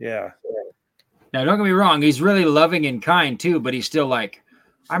 Yeah. Now, don't get me wrong. He's really loving and kind, too, but he's still like,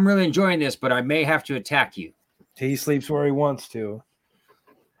 I'm really enjoying this, but I may have to attack you. He sleeps where he wants to.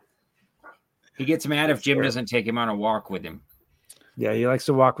 He gets mad if Jim doesn't take him on a walk with him. Yeah, he likes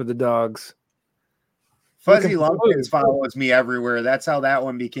to walk with the dogs. Fuzzy Lumpkins follows me everywhere. That's how that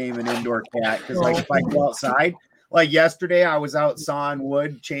one became an indoor cat. Because like if I go outside, like yesterday I was out sawing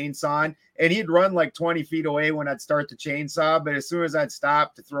wood, chainsawing, and he'd run like 20 feet away when I'd start the chainsaw. But as soon as I'd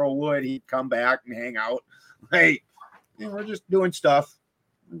stop to throw wood, he'd come back and hang out. Like, you know, we're just doing stuff,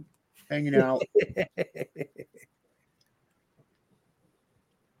 hanging out.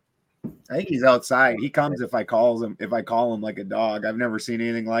 I think he's outside. He comes if I call him like a dog. I've never seen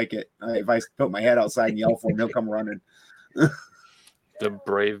anything like it. If I put my head outside and yell for him, he'll come running. The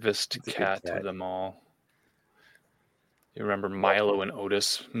bravest cat of them all. You remember Milo and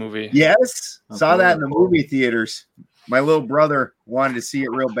Otis movie? Yes. Saw that in the movie theaters. My little brother wanted to see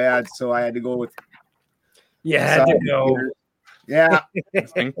it real bad, so I had to go with. Yeah, had to go. Yeah. I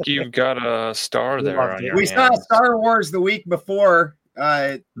think you've got a star there on your We saw hands. Star Wars the week before,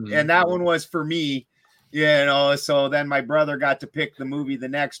 and that one was for me. You know, so then my brother got to pick the movie the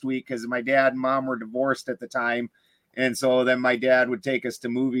next week because my dad and mom were divorced at the time. And so then my dad would take us to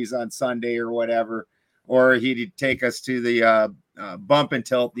movies on Sunday or whatever, or he'd take us to the Bump and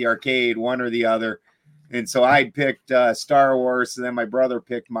Tilt, the arcade, one or the other. And so I picked Star Wars, and then my brother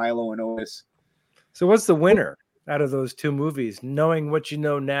picked Milo and Otis. So what's the winner out of those two movies? Knowing what you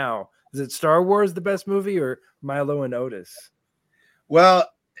know now, is it Star Wars the best movie or Milo and Otis? Well,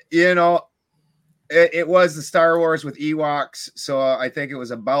 you know, it was the Star Wars with Ewoks, so I think it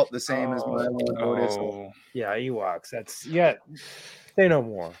was about the same as Milo and Otis. Yeah, Ewoks. That's say no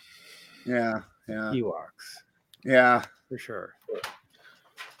more. Yeah. Ewoks. Yeah, for sure.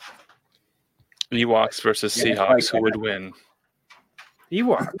 Ewoks versus Seahawks. Who would win?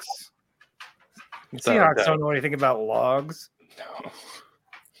 Ewoks. Seahawks don't know anything about logs. No.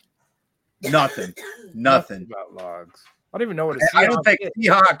 Nothing about logs. I don't even know what a Seahawk I don't think is.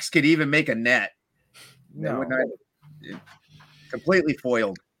 Seahawks could even make a net. They No. would not, completely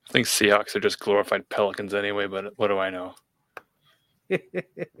foiled. I think Seahawks are just glorified pelicans anyway, but what do I know? I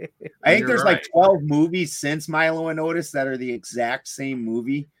think there's like 12 movies since Milo and Otis that are the exact same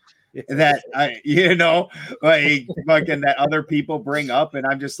movie that like fucking that other people bring up, and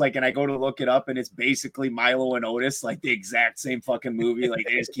I'm just like, and I go to look it up, and it's basically Milo and Otis, like the exact same fucking movie. Like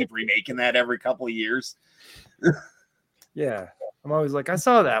they just keep remaking that every couple of years. Yeah, I'm always like, I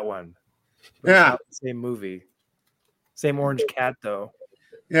saw that one. But it's Yeah, not the same movie, same orange cat though.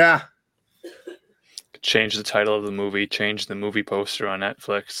 yeah. Change the title of the movie, change the movie poster on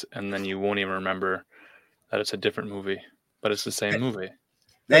Netflix, and then you won't even remember that it's a different movie, but it's the same movie.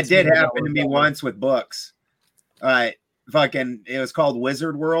 That did happen to me once with books. It was called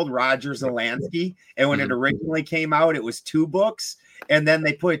Wizard World, Roger Zelensky. And when it originally came out, it was 2 books. And then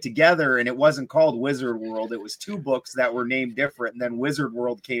they put it together, and it wasn't called Wizard World. It was 2 books that were named different. And then Wizard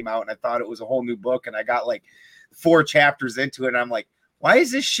World came out, and I thought it was a whole new book. And I got like 4 chapters into it. And I'm like, why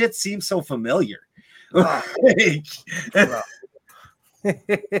does this shit seem so familiar? I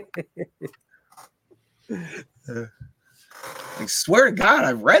swear to God,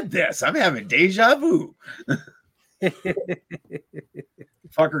 I've read this. I'm having deja vu.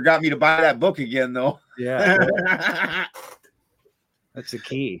 Fucker got me to buy that book again, though. Yeah, that's the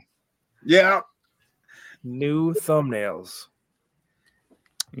key. Yeah. New thumbnails.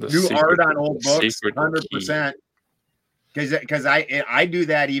 New art on old books, 100%. Because I do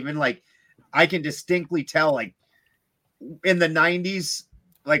that even like I can distinctly tell like in the 90s,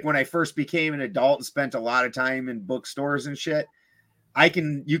 like when I first became an adult and spent a lot of time in bookstores and shit,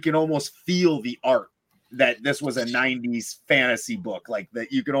 you can almost feel the art that this was a 90s fantasy book, like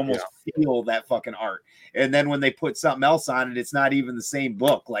that you could almost feel that fucking art. And then when they put something else on it, it's not even the same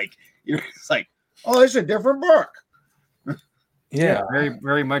book. Like it's like, oh, it's a different book. Yeah, very,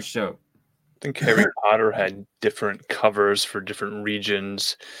 very much so. I think Harry Potter had different covers for different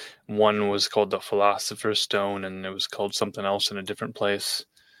regions. One was called the Philosopher's Stone, and it was called something else in a different place.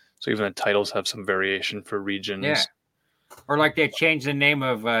 So even the titles have some variation for regions. Yeah. Or like they changed the name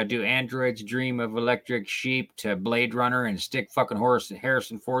of Do Androids Dream of Electric Sheep to Blade Runner and stick fucking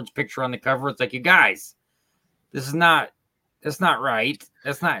Harrison Ford's picture on the cover. It's like, you guys, that's not right.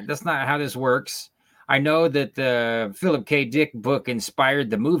 That's not how this works. I know that the Philip K. Dick book inspired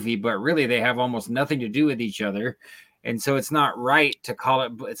the movie, but really they have almost nothing to do with each other. And so it's not right to call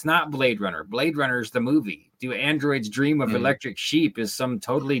it, it's not Blade Runner. Blade Runner is the movie. Do Androids Dream of Electric Sheep is some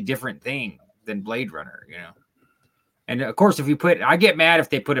totally different thing than Blade Runner, you know? And of course, I get mad if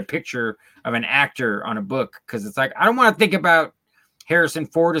they put a picture of an actor on a book, because it's like, I don't want to think about Harrison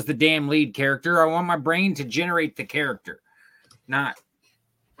Ford as the damn lead character. I want my brain to generate the character, not.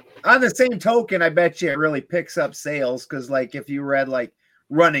 On the same token, I bet you it really picks up sales because, like, if you read like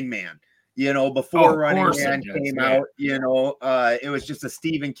Running Man, you know, before Running Man came out, you know, it was just a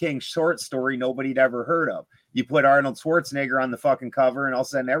Stephen King short story nobody'd ever heard of. You put Arnold Schwarzenegger on the fucking cover, and all of a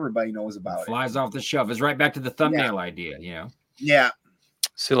sudden everybody knows about it. Flies off the shelf. It's right back to the thumbnail idea, you know. Yeah.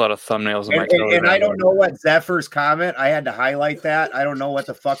 See a lot of thumbnails on my and I don't know what Zephyr's comment. I had to highlight that. I don't know what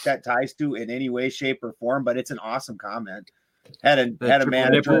the fuck that ties to in any way, shape, or form, but it's an awesome comment. Had a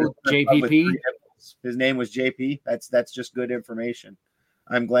man JPP. His name was JP. That's just good information.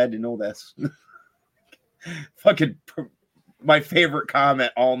 I'm glad to know this. Fucking my favorite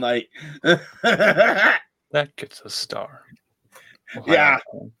comment all night. That gets a star. Yeah.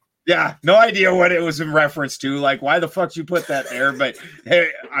 Yeah, no idea what it was in reference to. Like, why the fuck you put that there? But hey,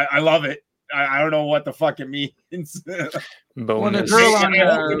 I love it. I don't know what the fuck it means. Well, the girl on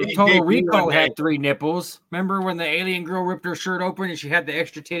Total Recall had 3 nipples. Remember when the alien girl ripped her shirt open and she had the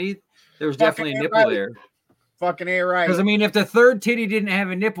extra titty? There was definitely a nipple there. Fucking A right. Because, I mean, if the third titty didn't have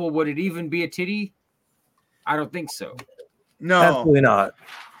a nipple, would it even be a titty? I don't think so. No. Absolutely not.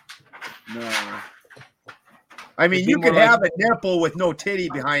 No. I mean, you could have a nipple with no titty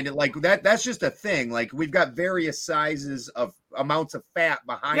behind it. Like that's just a thing. Like, we've got various sizes of amounts of fat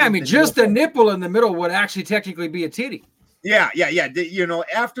behind. Yeah, I mean, just a nipple in the middle would actually technically be a titty. Yeah. You know,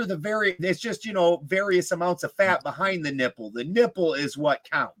 after it's just, you know, various amounts of fat behind the nipple. The nipple is what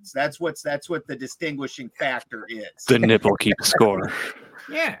counts. That's what the distinguishing factor is. The nipple keeps score.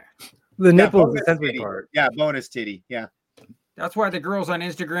 Yeah. The nipple is the sensory part. Yeah, bonus titty. Yeah. That's why the girls on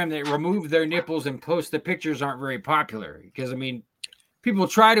Instagram that remove their nipples and post the pictures aren't very popular. Because, I mean, people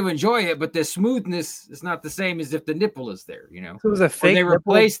try to enjoy it, but the smoothness is not the same as if the nipple is there, you know? So it was a fake they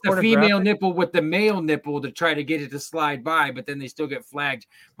replace the female pornographic? nipple with the male nipple to try to get it to slide by, but then they still get flagged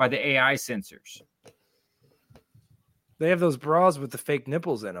by the AI sensors. They have those bras with the fake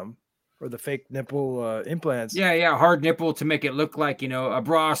nipples in them, or the fake nipple implants. Yeah, hard nipple to make it look like, you know, a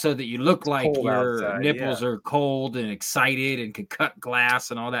bra so that you look like your outside, nipples are cold and excited and could cut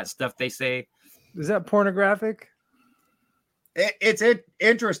glass and all that stuff they say. Is that pornographic? It's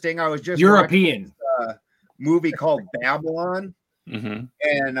interesting. I was just European watching a movie called Babylon. Mm-hmm.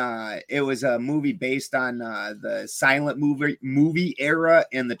 And it was a movie based on the silent movie era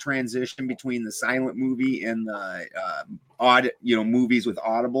and the transition between the silent movie and the movies with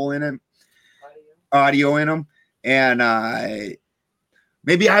audio in them. And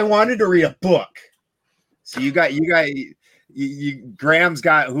maybe I wanted to read a book. So you Graham's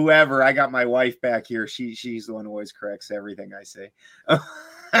got whoever. I got my wife back here. She's the one who always corrects everything I say.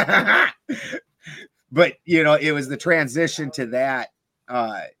 But, you know, it was the transition to that.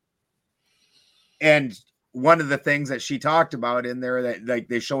 And one of the things that she talked about in there, that like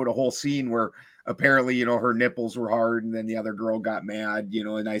they showed a whole scene where apparently, you know, her nipples were hard and then the other girl got mad, you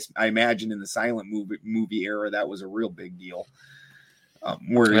know, and I imagine in the silent movie era, that was a real big deal.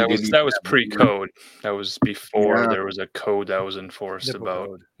 Where that was pre-code. That was before there was a code that was enforced nipple about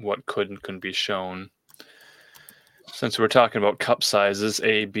code. What could and couldn't be shown. Since we're talking about cup sizes,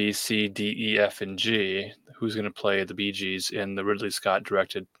 A, B, C, D, E, F, and G, who's going to play the Bee Gees in the Ridley Scott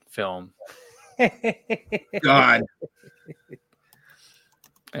directed film? God.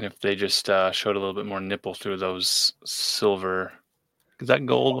 And if they just showed a little bit more nipple through those silver, is that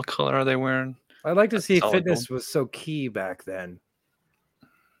gold? What color are they wearing? I'd like to see if fitness gold. was so key back then.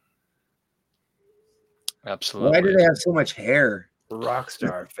 Absolutely. Why do they have so much hair?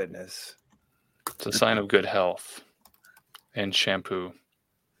 Rockstar fitness. It's a sign of good health. And shampoo.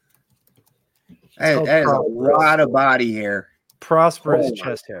 That is a lot of body hair. Prosperous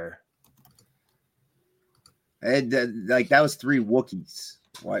chest hair. Like that was 3 Wookiees.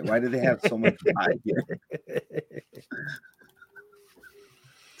 Why do they have so much body hair?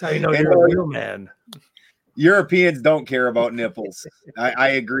 That's how you know you're a real man. Europeans don't care about nipples. I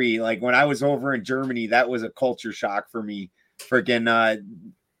agree. Like when I was over in Germany, that was a culture shock for me. Freaking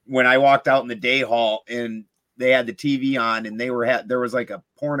when I walked out in the day hall and they had the TV on and there was like a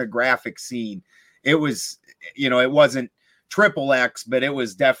pornographic scene. It was, you know, it wasn't triple X, but it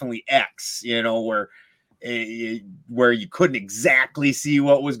was definitely X, you know, where you couldn't exactly see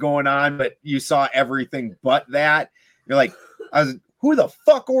what was going on, but you saw everything but that. You're like, who the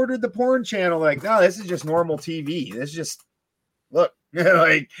fuck ordered the porn channel? Like, no, this is just normal TV. This is just, look,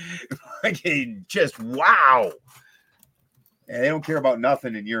 like just wow. And they don't care about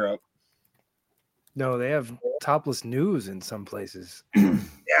nothing in Europe. No, they have topless news in some places.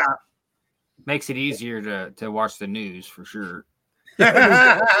 Yeah. Makes it easier to watch the news for sure.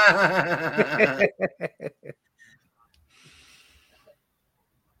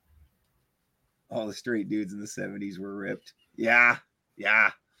 All the straight dudes in the 70s were ripped. Yeah.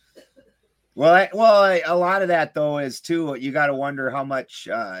 Well, a lot of that though is too. You got to wonder how much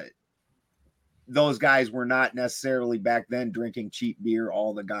those guys were not necessarily back then drinking cheap beer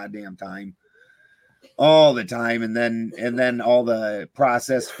all the goddamn time, and then all the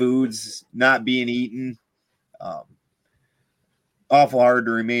processed foods not being eaten. Awful hard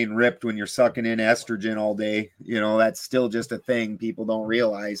to remain ripped when you're sucking in estrogen all day. You know, that's still just a thing people don't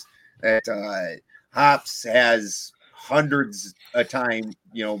realize. That hops has hundreds a time,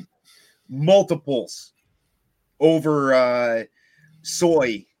 you know, multiples over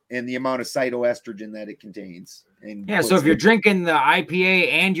soy and the amount of cytoestrogen that it contains. And yeah, so if you're drinking the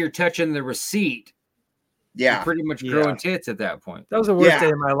IPA and you're touching the receipt, you're pretty much growing tits at that point. That was the worst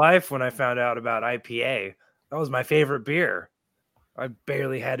day of my life when I found out about IPA. That was my favorite beer. I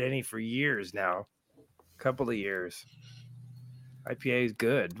barely had any for years now. A couple of years. IPA is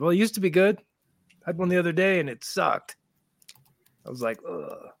good. Well, it used to be good. I had one the other day and it sucked. I was like,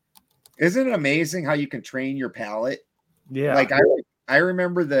 ugh. Isn't it amazing how you can train your palate? Yeah. Like I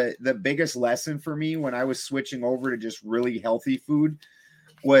remember the biggest lesson for me when I was switching over to just really healthy food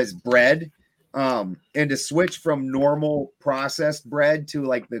was bread. And to switch from normal processed bread to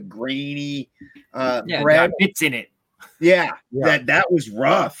like the grainy bread. Bits in it. Yeah. That was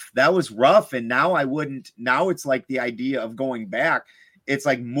rough. That was rough. And now now it's like the idea of going back. It's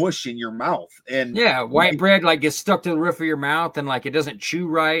like mush in your mouth. And white bread like gets stuck to the roof of your mouth and like it doesn't chew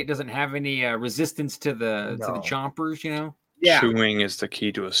right, doesn't have any resistance to the chompers, you know. Yeah. Chewing is the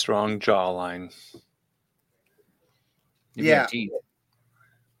key to a strong jawline. Yeah.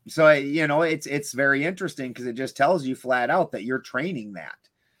 So, you know, it's very interesting because it just tells you flat out that you're training that.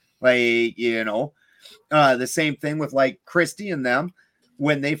 Like, you know, the same thing with like Christy and them.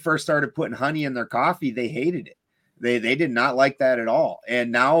 When they first started putting honey in their coffee, they hated it. They did not like that at all.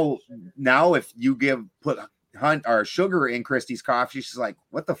 And now if you put sugar in Christy's coffee, she's like,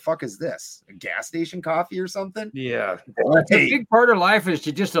 what the fuck is this? A gas station coffee or something? Yeah. A big part of life is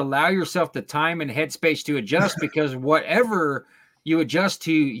to just allow yourself the time and headspace to adjust because whatever you adjust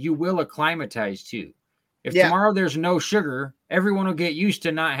to, you will acclimatize to. If tomorrow there's no sugar, everyone will get used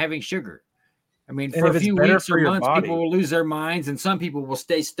to not having sugar. I mean, for a few weeks or months, people will lose their minds and some people will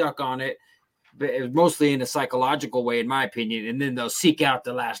stay stuck on it. But mostly in a psychological way, in my opinion, and then they'll seek out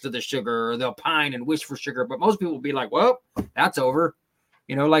the last of the sugar or they'll pine and wish for sugar. But most people will be like, well, that's over.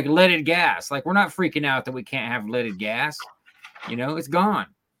 You know, like leaded gas. Like we're not freaking out that we can't have leaded gas. You know, it's gone.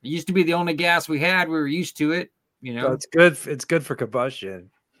 It used to be the only gas we had. We were used to it. You know, so it's good. It's good for combustion.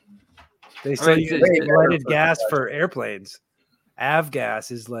 They still use leaded gas for airplanes.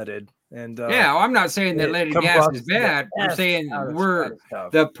 Avgas is leaded. And I'm not saying that leaded gas is bad. I'm saying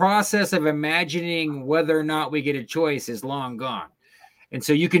the process of imagining whether or not we get a choice is long gone. And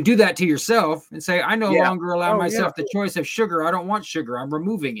so you can do that to yourself and say, I no longer allow myself the choice of sugar. I don't want sugar. I'm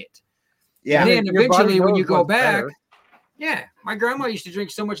removing it. Yeah. And then eventually when you go back, my grandma used to drink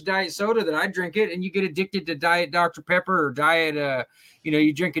so much diet soda that I drink it and you get addicted to diet Dr. Pepper or diet,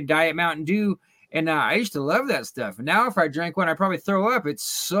 you drink a diet Mountain Dew. And I used to love that stuff. And now if I drank one, I probably throw up. It's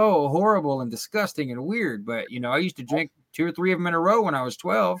so horrible and disgusting and weird. But, you know, I used to drink 2 or 3 of them in a row when I was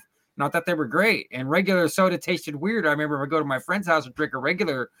 12. And I thought they were great. And regular soda tasted weird. I remember if I go to my friend's house and drink a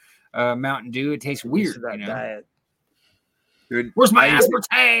regular Mountain Dew, it tastes weird. You know? Diet. Dude, where's my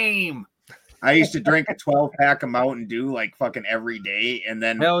aspartame? I used to drink a 12-pack of Mountain Dew like fucking every day. And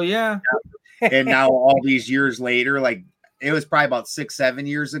then hell yeah. And now all these years later, like it was probably about 6-7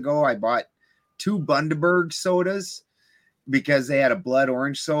 years ago, I bought 2 Bundaberg sodas because they had a blood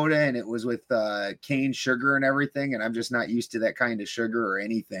orange soda and it was with cane sugar and everything. And I'm just not used to that kind of sugar or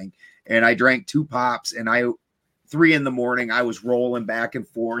anything. And I drank 2 pops and 3 in the morning, I was rolling back and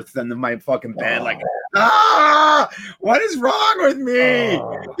forth in my fucking bed like, what is wrong with me?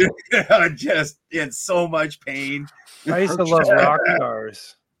 Just in so much pain. I used to love rock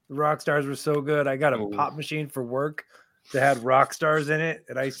stars. The rock stars were so good. I got a pop machine for work that had rock stars in it,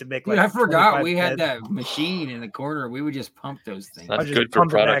 and I used to make like. Dude, I forgot we had that machine in the corner. We would just pump those things. That's good for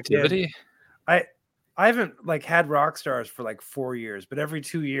productivity. I haven't like had rock stars for like 4 years, but every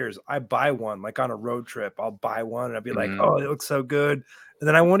 2 years I buy one. Like on a road trip, I'll buy one and I'll be like, "Oh, it looks so good," and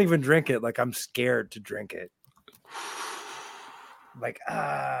then I won't even drink it. Like I'm scared to drink it. Like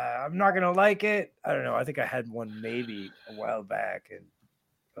I'm not gonna like it. I don't know. I think I had one maybe a while back, and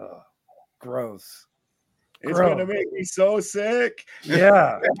gross. It's gonna make me so sick.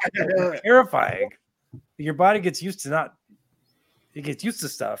 Yeah, terrifying. Your body gets used to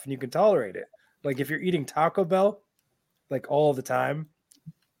stuff, and you can tolerate it. Like if you're eating Taco Bell, like all the time,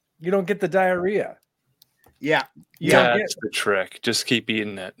 you don't get the diarrhea. Yeah, that's the trick. Just keep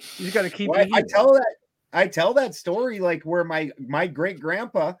eating it. You got to keep eating. I tell that story like where my great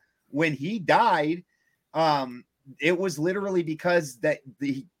grandpa, when he died, it was literally because that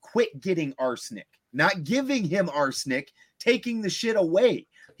he quit getting arsenic, not giving him arsenic, taking the shit away.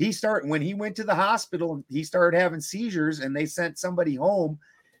 When he went to the hospital, he started having seizures, and they sent somebody home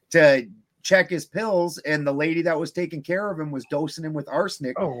to check his pills, and the lady that was taking care of him was dosing him with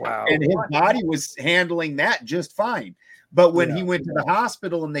arsenic. Oh wow! And his body was handling that just fine. But when he went to the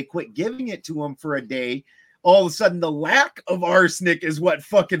hospital and they quit giving it to him for a day, all of a sudden the lack of arsenic is what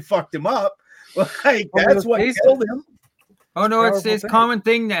fucking fucked him up. Like that's what killed him. Oh no, it's this common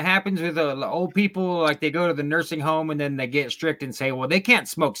thing that happens with old people. Like they go to the nursing home and then they get strict and say, well, they can't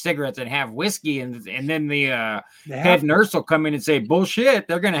smoke cigarettes and have whiskey. And then the head nurse will come in and say, bullshit.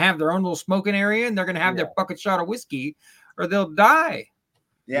 They're going to have their own little smoking area and they're going to have their fucking shot of whiskey or they'll die.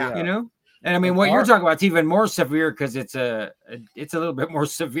 Yeah. You know? And I mean, what you're talking about is even more severe because it's a little bit more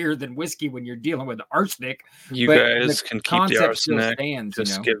severe than whiskey when you're dealing with arsenic. You guys can keep the arsenic.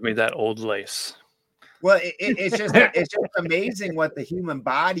 Just give me that old lace. Well, it's just amazing what the human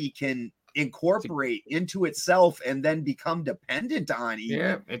body can incorporate into itself and then become dependent on.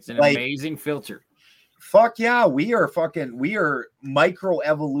 Yeah, it's an amazing filter. Fuck yeah, we are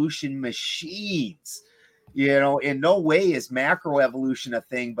microevolution machines. You know, in no way is macroevolution a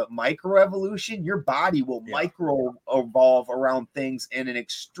thing, but microevolution, your body will micro evolve around things in an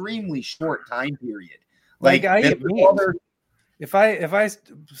extremely short time period. Like I eat meat. If I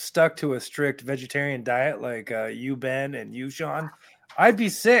stuck to a strict vegetarian diet like you, Ben, and you, Sean, I'd be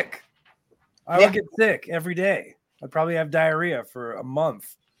sick. I would get sick every day. I'd probably have diarrhea for a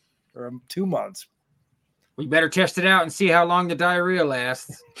month or 2 months. We better test it out and see how long the diarrhea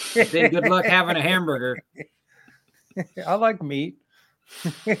lasts. Then good luck having a hamburger. I like meat.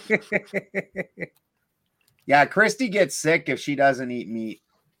 Yeah, Christy gets sick if she doesn't eat meat.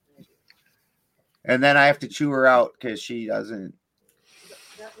 And then I have to chew her out because she doesn't.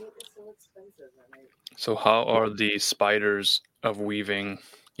 That meat is so expensive. So how are the spiders of weaving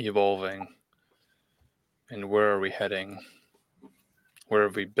evolving? And where are we heading? Where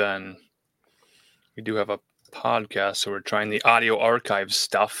have we been? We do have a podcast, so we're trying the audio archive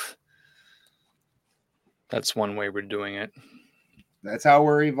stuff. That's one way we're doing it. That's how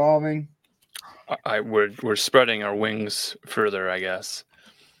we're evolving. We're spreading our wings further, I guess.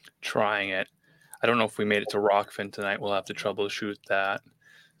 Trying it. I don't know if we made it to Rockfin tonight. We'll have to troubleshoot that.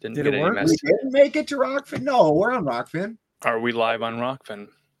 Did it work? We didn't make it to Rockfin. No, we're on Rockfin. Are we live on Rockfin?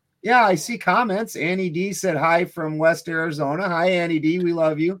 Yeah, I see comments. Annie D said hi from West Arizona. Hi, Annie D. We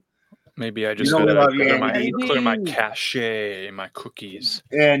love you. Maybe I just gotta clear my cache, my cookies.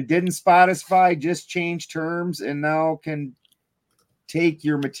 And didn't Spotify just change terms and now can take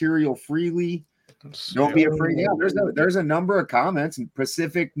your material freely? Don't be afraid. Yeah, there's a number of comments.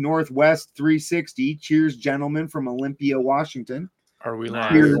 Pacific Northwest 360. Cheers, gentlemen, from Olympia, Washington. Are we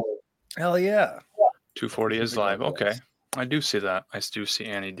live? Cheers. Hell yeah. 240 is live. Okay. I do see that. I do see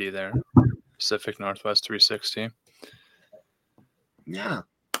Annie D there. Pacific Northwest 360. Yeah.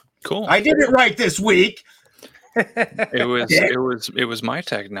 Cool. I did it right this week. It was my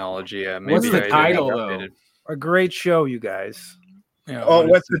technology. Maybe what's the title though? A great show, you guys. Yeah,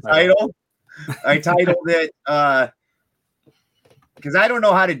 what's the title? I titled it because I don't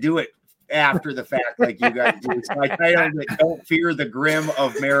know how to do it after the fact like you guys do. So I titled it "Don't Fear the Grim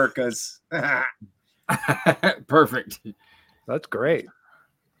of Americas." Perfect. That's great.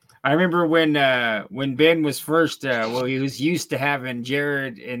 I remember when Ben was first, he was used to having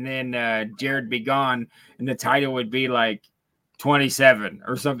Jared and then Jared be gone, and the title would be like 27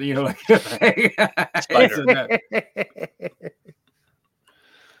 or something, you know, like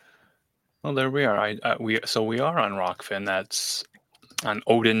Well, there we are. We are on Rockfin. That's on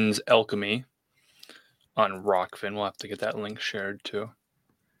Odin's Alchemy on Rockfin. We'll have to get that link shared too.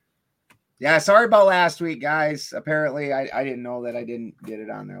 Yeah, sorry about last week, guys. Apparently, I didn't know that I didn't get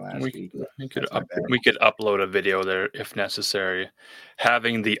it on there last week. We could upload a video there if necessary.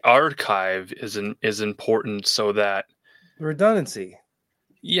 Having the archive is important so that redundancy.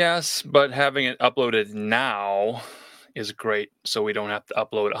 Yes, but having it uploaded now is great, so we don't have to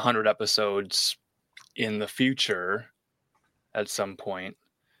upload 100 episodes in the future at some point.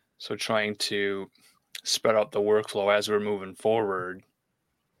 So trying to spread out the workflow as we're moving forward,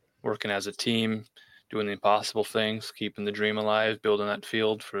 working as a team, doing the impossible things, keeping the dream alive, building that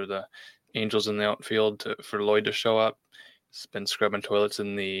field for the Angels in the outfield for Lloyd to show up. He's been scrubbing toilets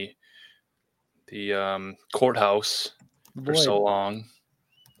in the courthouse for so long.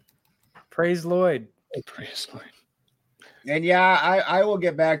 Praise Lloyd. Praise Lloyd. And yeah, I will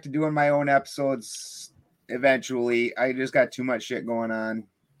get back to doing my own episodes eventually. I just got too much shit going on,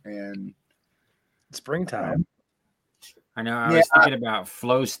 and springtime. I know. I was thinking about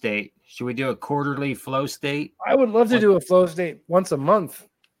flow state. Should we do a quarterly flow state? I would love to do a flow state once a month.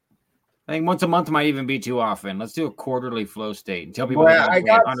 I think once a month might even be too often. Let's do a quarterly flow state and tell people I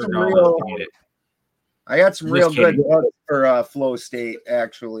got some real good books for flow state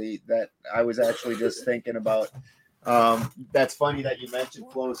actually that I was actually just thinking about. That's funny that you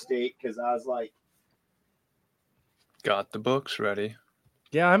mentioned flow state because I was like, got the books ready.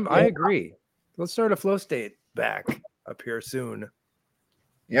 Yeah, I agree. Let's start a flow state back up here soon.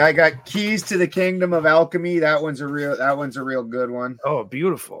 Yeah, I got Keys to the Kingdom of Alchemy. That one's a real good one. Oh,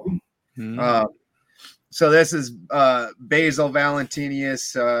 beautiful. So this is Basil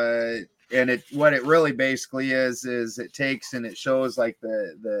Valentinius, and what it really basically is it takes and it shows like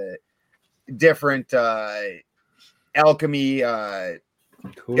the different alchemy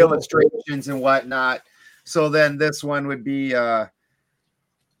illustrations and whatnot. So then this one would be that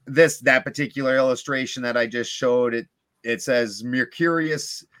particular illustration that I just showed. It says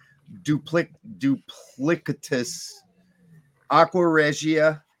Mercurius duplicatus aqua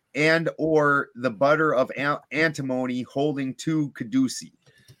regia and or the butter of antimony holding 2 caduci.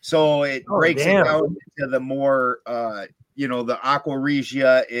 So it breaks it down into the more the aqua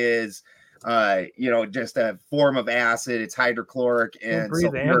regia is just a form of acid. It's hydrochloric and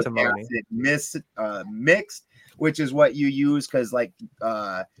sulfuric acid mixed, which is what you use because like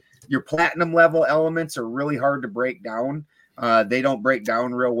your platinum level elements are really hard to break down. They don't break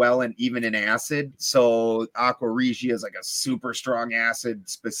down real well, and even in acid. So aqua regia is like a super strong acid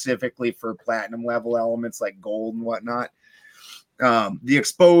specifically for platinum level elements like gold and whatnot. The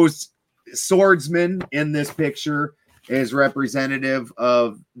exposed swordsman in this picture is representative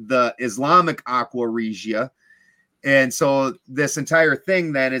of the Islamic aqua regia. And so this entire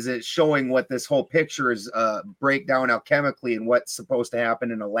thing then is it showing what this whole picture is breakdown alchemically and what's supposed to happen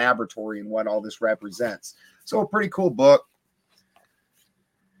in a laboratory and what all this represents. So a pretty cool book.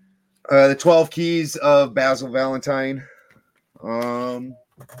 The 12 Keys of Basil Valentine. A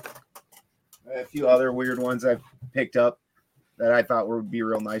few other weird ones I've picked up that I thought would be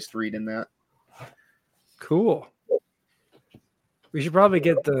real nice to read in that. Cool. We should probably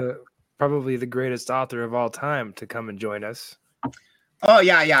get probably the greatest author of all time to come and join us. Oh,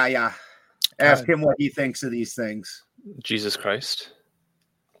 yeah. Ask him what he thinks of these things. Jesus Christ.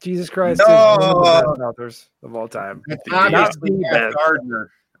 Jesus Christ is one of the best authors of all time. Obviously, F.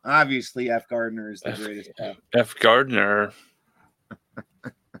 Gardner. Obviously, F. Gardner is the greatest. F. Gardner.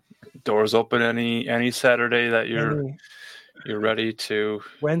 Doors open any Saturday that you're ready to.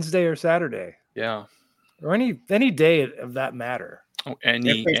 Wednesday or Saturday. Yeah. Or any day of that matter. Oh,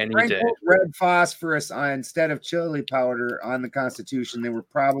 any day. Red phosphorus instead of chili powder on the Constitution, they were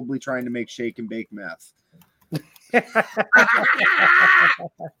probably trying to make shake and bake meth.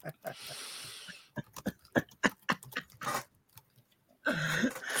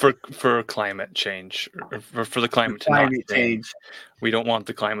 For climate change, for the climate to not change. We don't want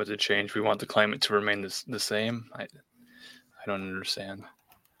the climate to change. We want the climate to remain the same. I don't understand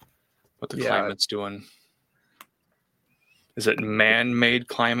what the climate's doing. Is it man-made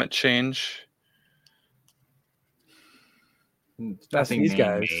climate change? That's these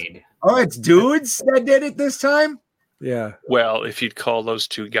guys. Oh, it's dudes that did it this time? Yeah. Well, if you'd call those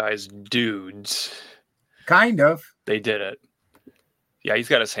two guys dudes. Kind of. They did it. Yeah, he's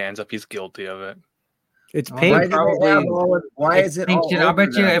got his hands up. He's guilty of it. It's painful. Why is it all I'll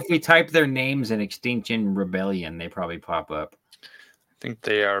bet you if we type their names in Extinction Rebellion, they probably pop up. I think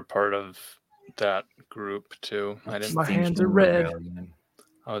they are part of that group too. My hands are red.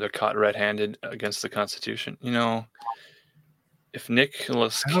 Oh, they're caught red-handed against the Constitution. If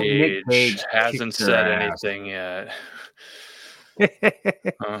Nicolas Cage hasn't said anything yet.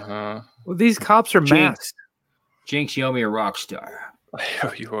 Well, these cops are masked. Jinx, you owe me a rock star. I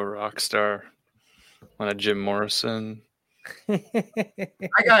owe you a rock star. On a Jim Morrison.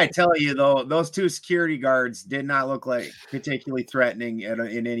 I gotta tell you though, those two security guards did not look like particularly threatening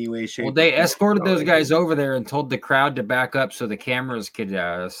in any way, shape. Well, they or form. escorted those guys over there and told the crowd to back up so the cameras could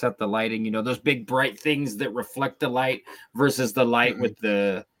set the lighting. You know, those big bright things that reflect the light versus the light with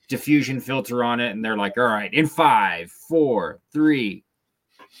the diffusion filter on it. And they're like, all right, in 5, 4, 3.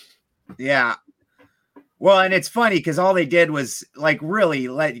 Yeah. Well, and it's funny because all they did was like really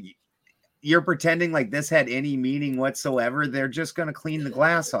you're pretending like this had any meaning whatsoever. They're just going to clean the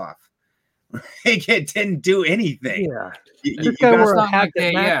glass off. Like it didn't do anything. Yeah. You guy gotta wore a stop- hat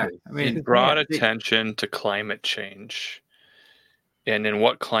that yeah. matches. I mean, It brought attention to climate change. And in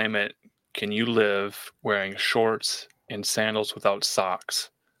what climate can you live wearing shorts and sandals without socks?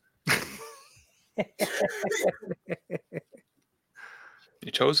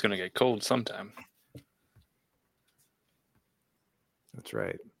 Your toe's going to get cold sometime. That's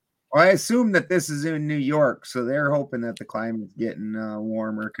right. Well, I assume that this is in New York, so they're hoping that the climate's getting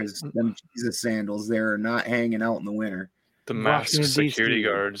warmer because them Jesus sandals there are not hanging out in the winter. The masked Washington, security DC.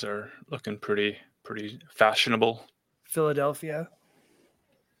 guards are looking pretty fashionable. Philadelphia.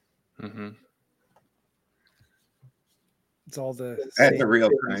 Mm-hmm. It's all the That's same a real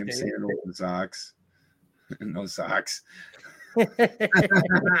things, crime, Dave. sandals and socks. No socks.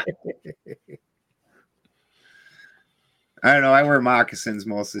 I don't know. I wear moccasins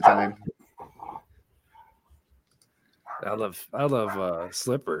most of the time. I love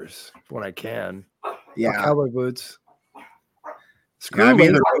slippers when I can. Yeah. Cowboy boots. Yeah, I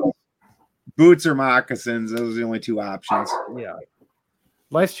mean, laces. boots or moccasins. Those are the only two options. Yeah.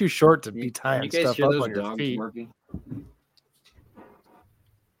 Life's too short to be you tying guys stuff hear up those on your dogs feet. working?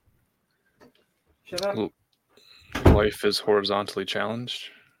 Shut up. Well, life is horizontally challenged,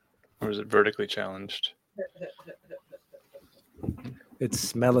 or is it vertically challenged? It's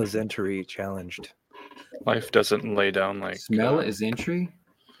smell-is-entry challenged. Life doesn't lay down like Smell is entry.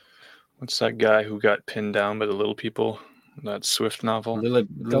 what's that guy who got pinned down by the little people? That Swift novel.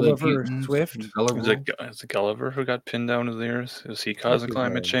 Gulliver Swift? Is it Gulliver who got pinned down to the earth? Is he causing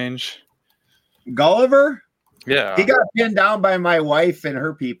climate change? Gulliver? Yeah. He got pinned down by my wife and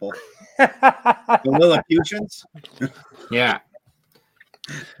her people. The Lilliputians? Yeah.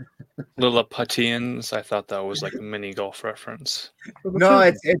 Lilliputians. I thought that was like a mini golf reference. No,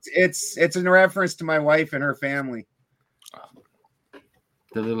 it's in reference to my wife and her family.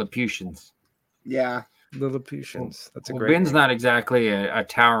 The Lilliputians. Yeah. Lilliputians. That's a Well, great Ben's name. not exactly a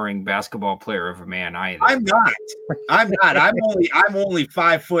towering basketball player of a man either. I'm not. I'm only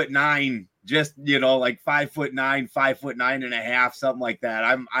 5'9", just like 5'9", 5'9.5", something like that.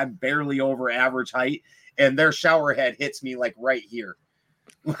 I'm barely over average height, and their shower head hits me like right here.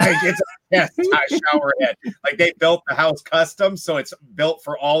 Like it's a shower head. Like they built the house custom, so it's built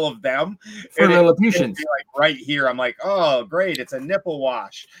for all of them. For and Lilliputians. like right here, I'm like, oh great, it's a nipple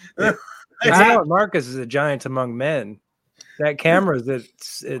wash. Alan Marcus is a giant among men. That camera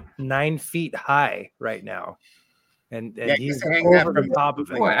is at 9 feet high right now, and Yeah, he's hang that over the from the- top of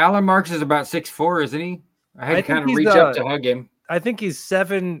it. Boy, Alan Marks is about 6'4", isn't he? I had I to kind of think reach he's, up to hug him. I think he's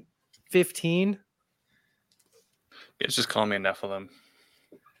 7'15". It's just call me a Nephilim.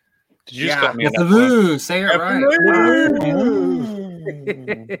 Did you just Yeah. call me a Nephilim? Nephilim, say it right.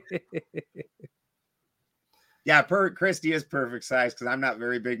 Yeah, Christy is perfect size because I'm not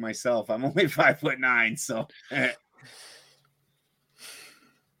very big myself. I'm only 5'9", so.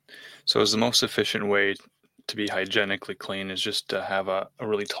 So is the most efficient way to be hygienically clean is just to have a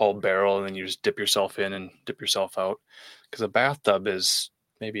really tall barrel and then you just dip yourself in and dip yourself out? Because a bathtub is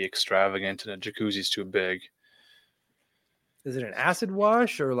maybe extravagant and a jacuzzi's too big. Is it an acid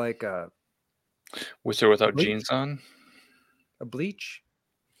wash or like a With or without Bleach? jeans on? a bleach?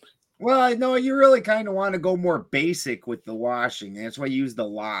 Well, I know you really kind of want to go more basic with the washing. That's why you use the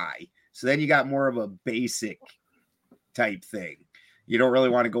lye. So then you got more of a basic type thing. You don't really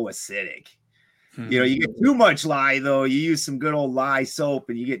want to go acidic. You get too much lye, though. You use some good old lye soap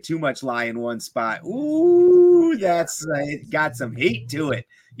and you get too much lye in one spot. Ooh, that's it got some heat to it.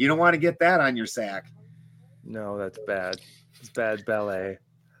 You don't want to get that on your sack. No, that's bad. It's bad ballet.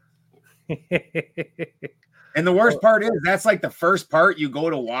 And the worst part is that's like the first part you go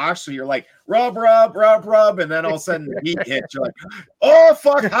to wash. So you're like, rub, rub, rub, rub. And then all of a sudden the heat hits. You're like, oh,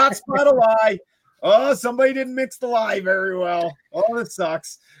 fuck, hot spot of lye. Oh, somebody didn't mix the lye very well. Oh, this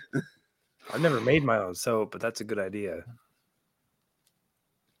sucks. I've never made my own soap, but that's a good idea.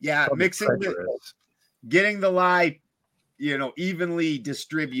 Yeah, Probably mixing treacherous. getting the lye, evenly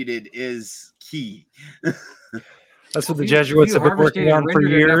distributed is key. That's what the If Jesuits you have been harvested working and on for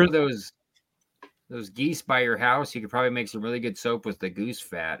rendered enough years. of those geese by your house, you could probably make some really good soap with the goose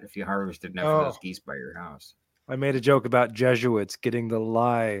fat if you harvested enough of those geese by your house. I made a joke about Jesuits getting the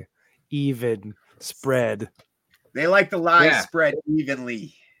lie even spread. They like the lies Yeah. spread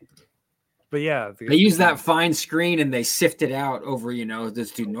evenly. But yeah, They use that fine screen and they sift it out over,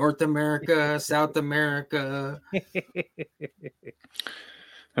 this to North America, South America.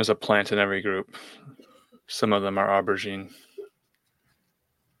 There's a plant in every group. Some of them are aubergine.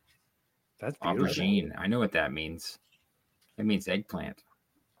 That's beautiful. Aubergine. I know what that means. It means eggplant.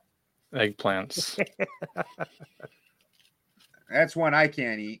 Eggplants. That's one I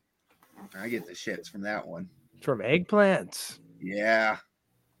can't eat. I get the shits from that one. From eggplants. Yeah.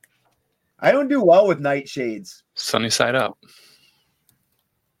 I don't do well with nightshades. Sunny side up.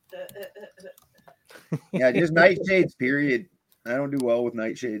 Yeah, just nightshades, period. I don't do well with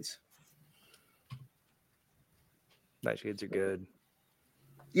nightshades. Nightshades are good.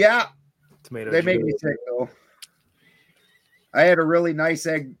 Yeah. Tomatoes. They make me sick, though. I had a really nice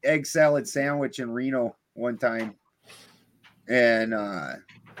egg salad sandwich in Reno one time. And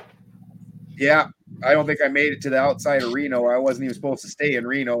yeah, I don't think I made it to the outside of Reno. I wasn't even supposed to stay in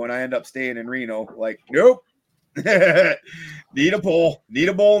Reno, and I end up staying in Reno. Like, nope. Need a bowl. Need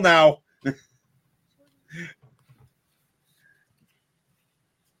a bowl now.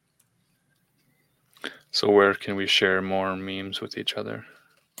 So where can we share more memes with each other?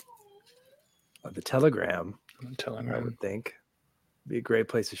 The Telegram. Telegram. I would think. Be a great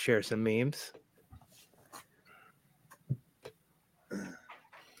place to share some memes.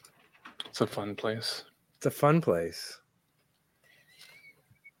 It's a fun place. It's a fun place.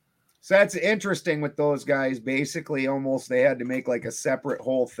 So that's interesting with those guys. Basically, almost they had to make like a separate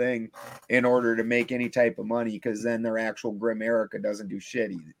whole thing in order to make any type of money, because then their actual Grimerica doesn't do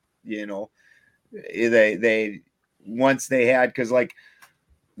shit. They once they had, because like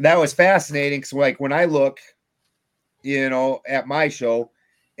that was fascinating. Because like when I look, at my show,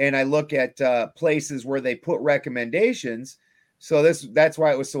 and I look at places where they put recommendations. So that's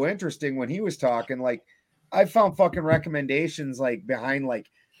why it was so interesting when he was talking. Like, I found fucking recommendations like behind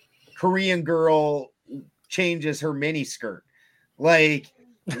like Korean girl changes her mini skirt. Like,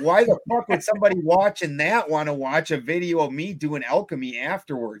 why the fuck would somebody watching that want to watch a video of me doing alchemy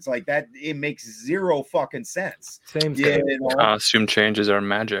afterwards? Like that, it makes zero fucking sense. Same. Costume changes are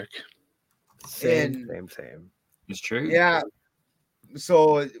magic. Same. It's true. Yeah.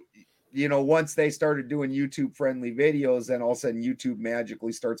 So, once they started doing YouTube friendly videos, then all of a sudden YouTube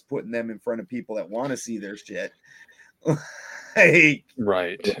magically starts putting them in front of people that want to see their shit.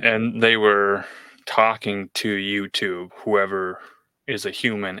 Right. And they were talking to YouTube, whoever is a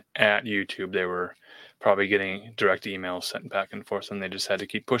human at YouTube. They were probably getting direct emails sent back and forth, and they just had to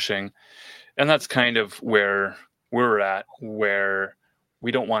keep pushing. And that's kind of where we're at, where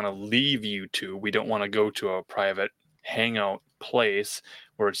we don't want to leave YouTube. We don't want to go to a private hangout place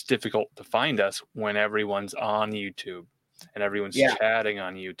where it's difficult to find us when everyone's on YouTube and everyone's chatting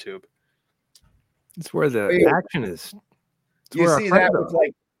on YouTube. It's where the action is. You see that with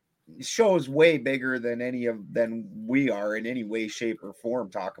like shows way bigger than we are in any way, shape, or form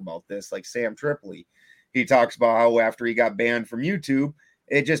talk about this. Like Sam Tripoli, he talks about how after he got banned from YouTube,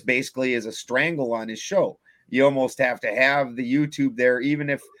 it just basically is a strangle on his show. You almost have to have the YouTube there, even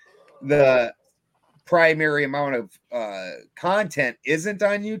if the primary amount of content isn't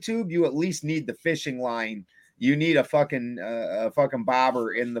on YouTube. You at least need the fishing line. You need a fucking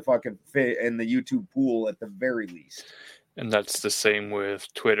bobber in the YouTube pool at the very least. And that's the same with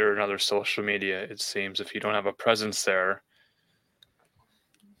Twitter and other social media. It seems if you don't have a presence there,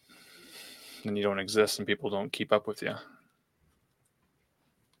 then you don't exist and people don't keep up with you.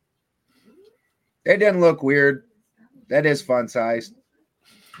 It didn't look weird. That is fun sized.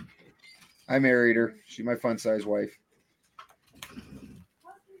 I married her. She's my fun size wife.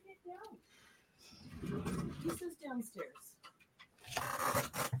 This is downstairs.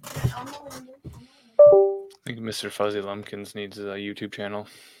 I think Mr. Fuzzy Lumpkins needs a YouTube channel.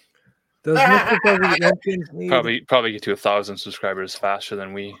 Does Mr. Fuzzy Lumpkins need... Probably get to 1,000 subscribers faster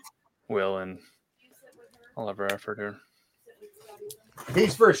than we will in all of our effort here. He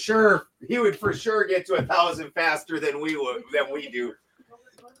would for sure get to 1,000 faster than we do.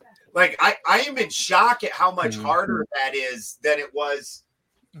 Like I am in shock at how much harder that is than it was.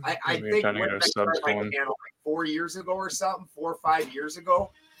 I think when I started my channel like 4 years ago or something, 4 or 5 years ago.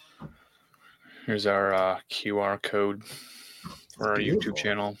 Here's our QR code for our YouTube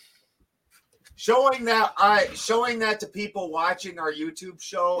channel. Showing that to people watching our YouTube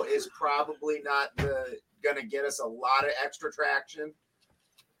show is probably not gonna get us a lot of extra traction.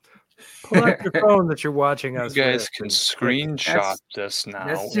 Pull out your phone that you're watching us. You guys can screenshot this now.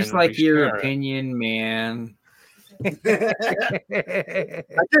 That's just like your opinion, man. I'm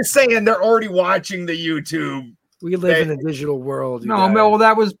just saying they're already watching the YouTube. We live in a digital world. No, well,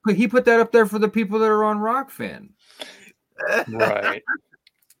 that was he put that up there for the people that are on Rockfin. Right.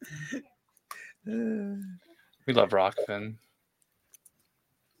 We love Rockfin.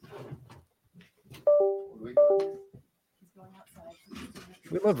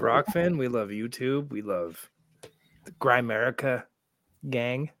 We love Rockfin. We love YouTube. We love the Grimerica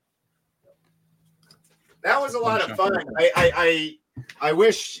gang. That was a lot of fun. I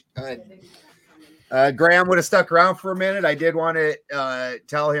wish Graham would have stuck around for a minute. I did want to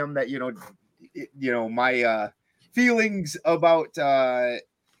tell him that my feelings about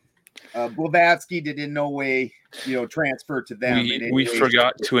Blavatsky did in no way transfer to them. We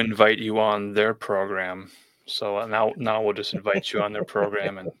forgot to invite you on their program, so now we'll just invite you on their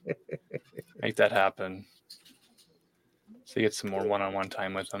program and make that happen. So you get some more one-on-one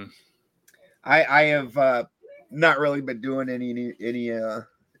time with them. I have not really been doing any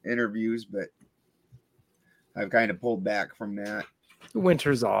interviews, but I've kind of pulled back from that.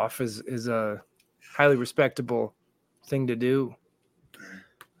 Winter's off is a highly respectable thing to do.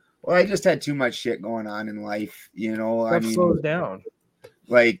 Well, I just had too much shit going on in life, Stuff slows down.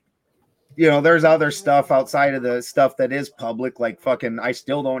 Like, there's other stuff outside of the stuff that is public. Like fucking, I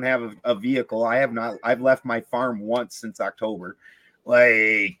still don't have a vehicle. I've left my farm once since October.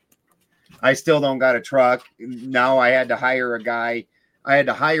 Like, I still don't got a truck. Now I had to hire a guy. I had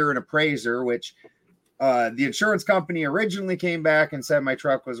to hire an appraiser, which the insurance company originally came back and said my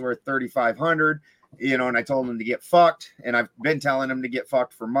truck was worth $3,500. And I told them to get fucked, and I've been telling them to get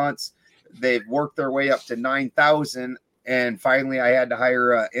fucked for months. They've worked their way up to $9,000, and finally I had to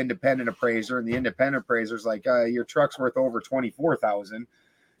hire an independent appraiser, and the independent appraiser's like, your truck's worth over $24,000.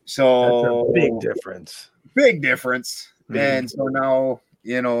 So that's a big difference. Big difference. Mm-hmm. And so now,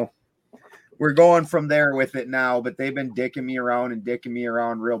 we're going from there with it now, but they've been dicking me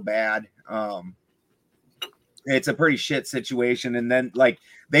around real bad. It's a pretty shit situation. And then like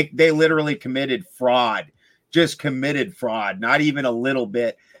they literally committed fraud, not even a little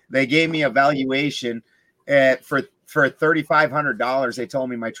bit. They gave me a valuation for $3,500. They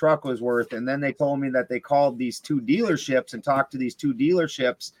told me my truck was worth, and then they told me that they called these two dealerships and talked to these two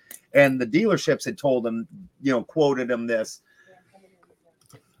dealerships, and the dealerships had told them, quoted them this.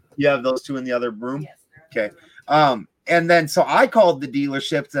 You have those two in the other room? Yes, okay. And then so I called the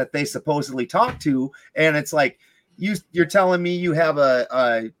dealerships that they supposedly talked to, and it's like, you're telling me you have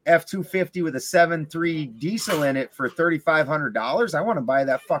a F-250 with a 7.3 diesel in it for $3,500? I want to buy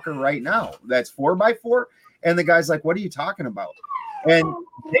that fucker right now. That's 4x4. And the guy's like, what are you talking about? And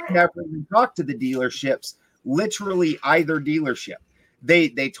they never even talked to the dealerships, literally either dealership. They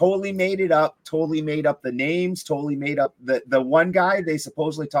totally made it up, totally made up the names, totally made up the one guy. They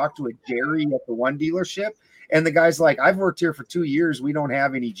supposedly talked to a Jerry at the one dealership. And the guy's like, I've worked here for 2 years. We don't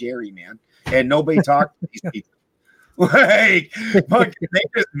have any Jerry, man. And nobody talked to these people. Like, they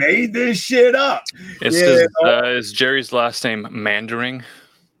just made this shit up. Is Jerry's last name Mandarin?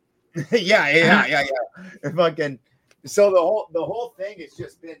 Yeah. Fucking. So the whole thing has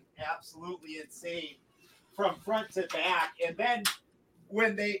just been absolutely insane from front to back. And then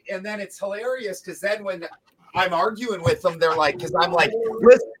it's hilarious because then when I'm arguing with them, they're like, because I'm like,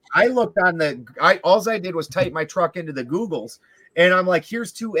 listen, I looked on all I did was type my truck into the Googles, and I'm like,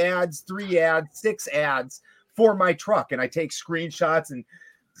 here's 2 ads, 3 ads, 6 ads for my truck. And I take screenshots and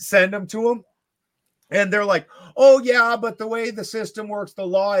send them to them. And they're like, oh yeah, but the way the system works, the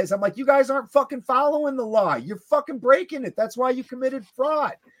law is, I'm like, you guys aren't fucking following the law. You're fucking breaking it. That's why you committed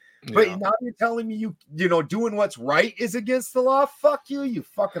fraud. Yeah. But now you're telling me you doing what's right is against the law. Fuck you, you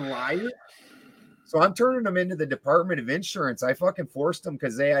fucking liar. So I'm turning them into the Department of Insurance. I fucking forced them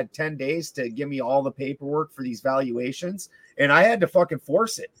because they had 10 days to give me all the paperwork for these valuations. And I had to fucking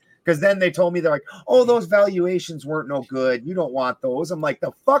force it because then they told me, they're like, oh, those valuations weren't no good. You don't want those. I'm like,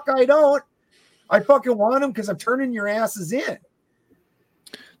 the fuck I don't. I fucking want them because I'm turning your asses in.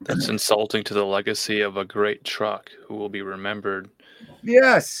 That's insulting to the legacy of a great truck who will be remembered.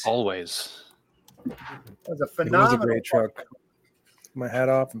 Yes. Always. It was a phenomenal. It was a great truck. Take my hat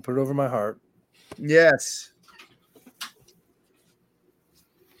off and put it over my heart. Yes.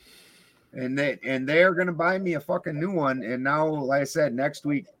 And they're gonna buy me a fucking new one. And now, like I said, next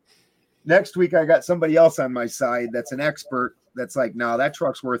week I got somebody else on my side that's an expert that's like, no, that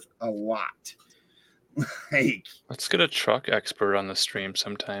truck's worth a lot. Like, let's get a truck expert on the stream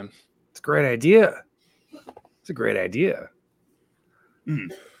sometime. It's a great idea.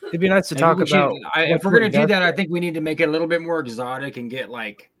 It'd be nice to talk about. If we're going to do that, I think we need to make it a little bit more exotic and get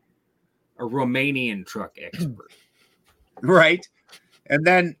like a Romanian truck expert. Right. And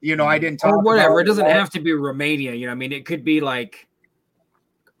then, I didn't talk or whatever. about It doesn't have to be Romania. I mean, it could be like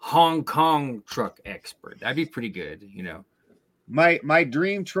Hong Kong truck expert. That'd be pretty good. My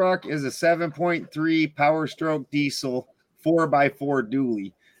dream truck is a 7.3 Power Stroke diesel 4x4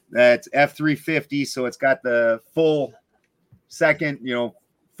 dually. That's F350, so it's got the full second,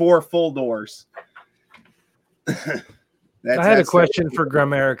 4 full doors. I had a question for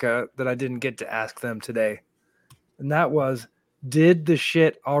Grimerica that I didn't get to ask them today, and that was, did the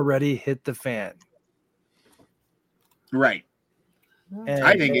shit already hit the fan? Right. And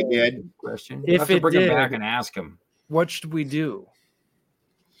I think it did. Question. If it bring did, him back and ask him, what should we do?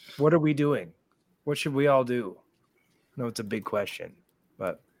 What are we doing? What should we all do? No, it's a big question,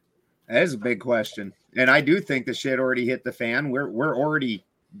 but that is a big question. And I do think the shit already hit the fan. We're already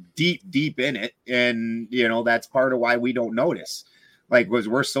deep in it, and that's part of why we don't notice. Like, was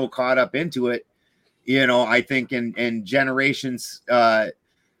we're so caught up into it. I think in generations to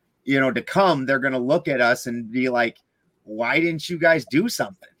come, they're gonna look at us and be like, why didn't you guys do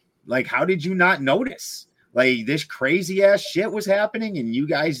something? Like, how did you not notice? Like, this crazy ass shit was happening and you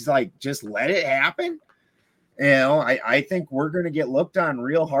guys like just let it happen. I think we're going to get looked on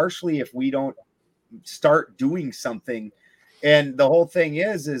real harshly if we don't start doing something. And the whole thing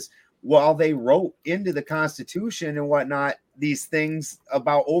is while they wrote into the Constitution and whatnot, these things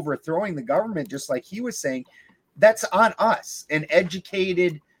about overthrowing the government, just like he was saying, that's on us, an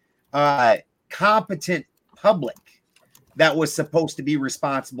educated, competent public that was supposed to be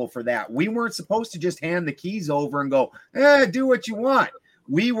responsible for that. We weren't supposed to just hand the keys over and go, do what you want.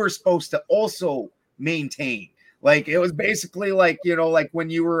 We were supposed to also maintain. Like, it was basically like, like when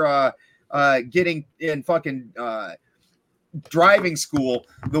you were getting in fucking driving school,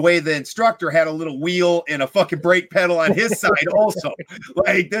 the way the instructor had a little wheel and a fucking brake pedal on his side also.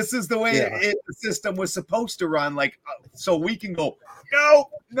 Like, this is the way the system was supposed to run. Like, so we can go,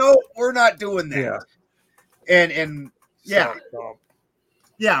 no, we're not doing that. And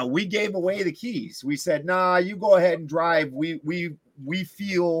we gave away the keys. We said, nah, you go ahead and drive. We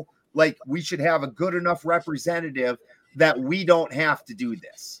feel like we should have a good enough representative that we don't have to do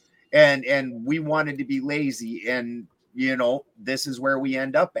this. And we wanted to be lazy. And, this is where we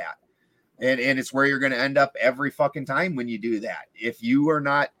end up at. And it's where you're going to end up every fucking time when you do that. If you are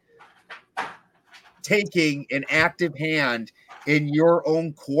not taking an active hand in your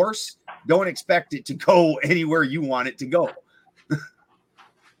own course, don't expect it to go anywhere you want it to go.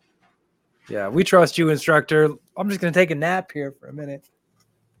 Yeah, we trust you, instructor. I'm just going to take a nap here for a minute.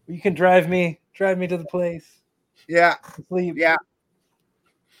 You can drive me to the place. Yeah. Sleep. Yeah.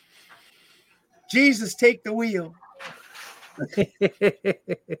 Jesus, take the wheel.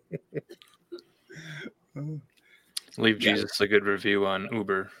 Leave Jesus a good review on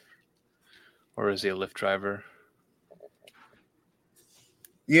Uber. Or is he a Lyft driver?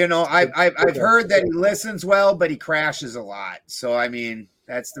 I've heard that he listens well, but he crashes a lot. So, I mean,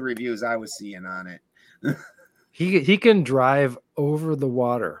 that's the reviews I was seeing on it. He can drive over the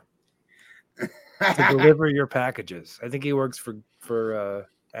water to deliver your packages. I think he works for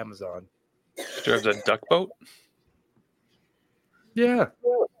Amazon. Drives a duck boat? Yeah.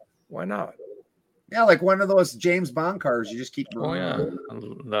 Why not? Yeah, like one of those James Bond cars. You just keep. Oh yeah,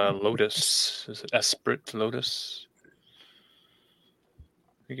 the Lotus. Is it Esprit Lotus?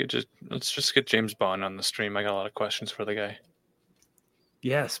 Let's just get James Bond on the stream. I got a lot of questions for the guy.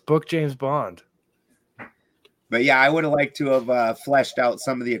 Yes, book James Bond. But yeah, I would have liked to have fleshed out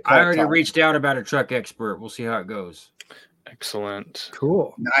some of the occult. I already reached out about a truck expert. We'll see how it goes. Excellent.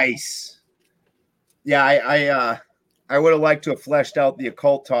 Cool. Nice. Yeah, I would have liked to have fleshed out the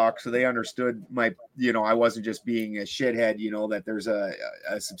occult talk so they understood my, I wasn't just being a shithead, that there's a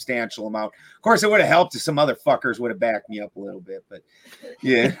substantial amount. Of course, it would have helped if some other fuckers would have backed me up a little bit, but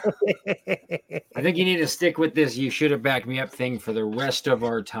yeah. I think you need to stick with this. You should have backed me up thing for the rest of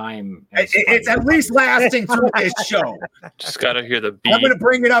our time. It's at least lasting through this show. Just got to hear the beep. I'm going to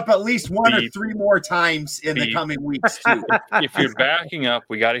bring it up at least 1 or 3 more times in the coming weeks, too. If you're backing up,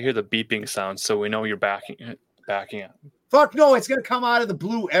 we got to hear the beeping sound so we know you're backing up. Fuck no, it's going to come out of the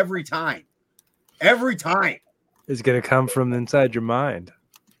blue every time. Every time. It's going to come from inside your mind.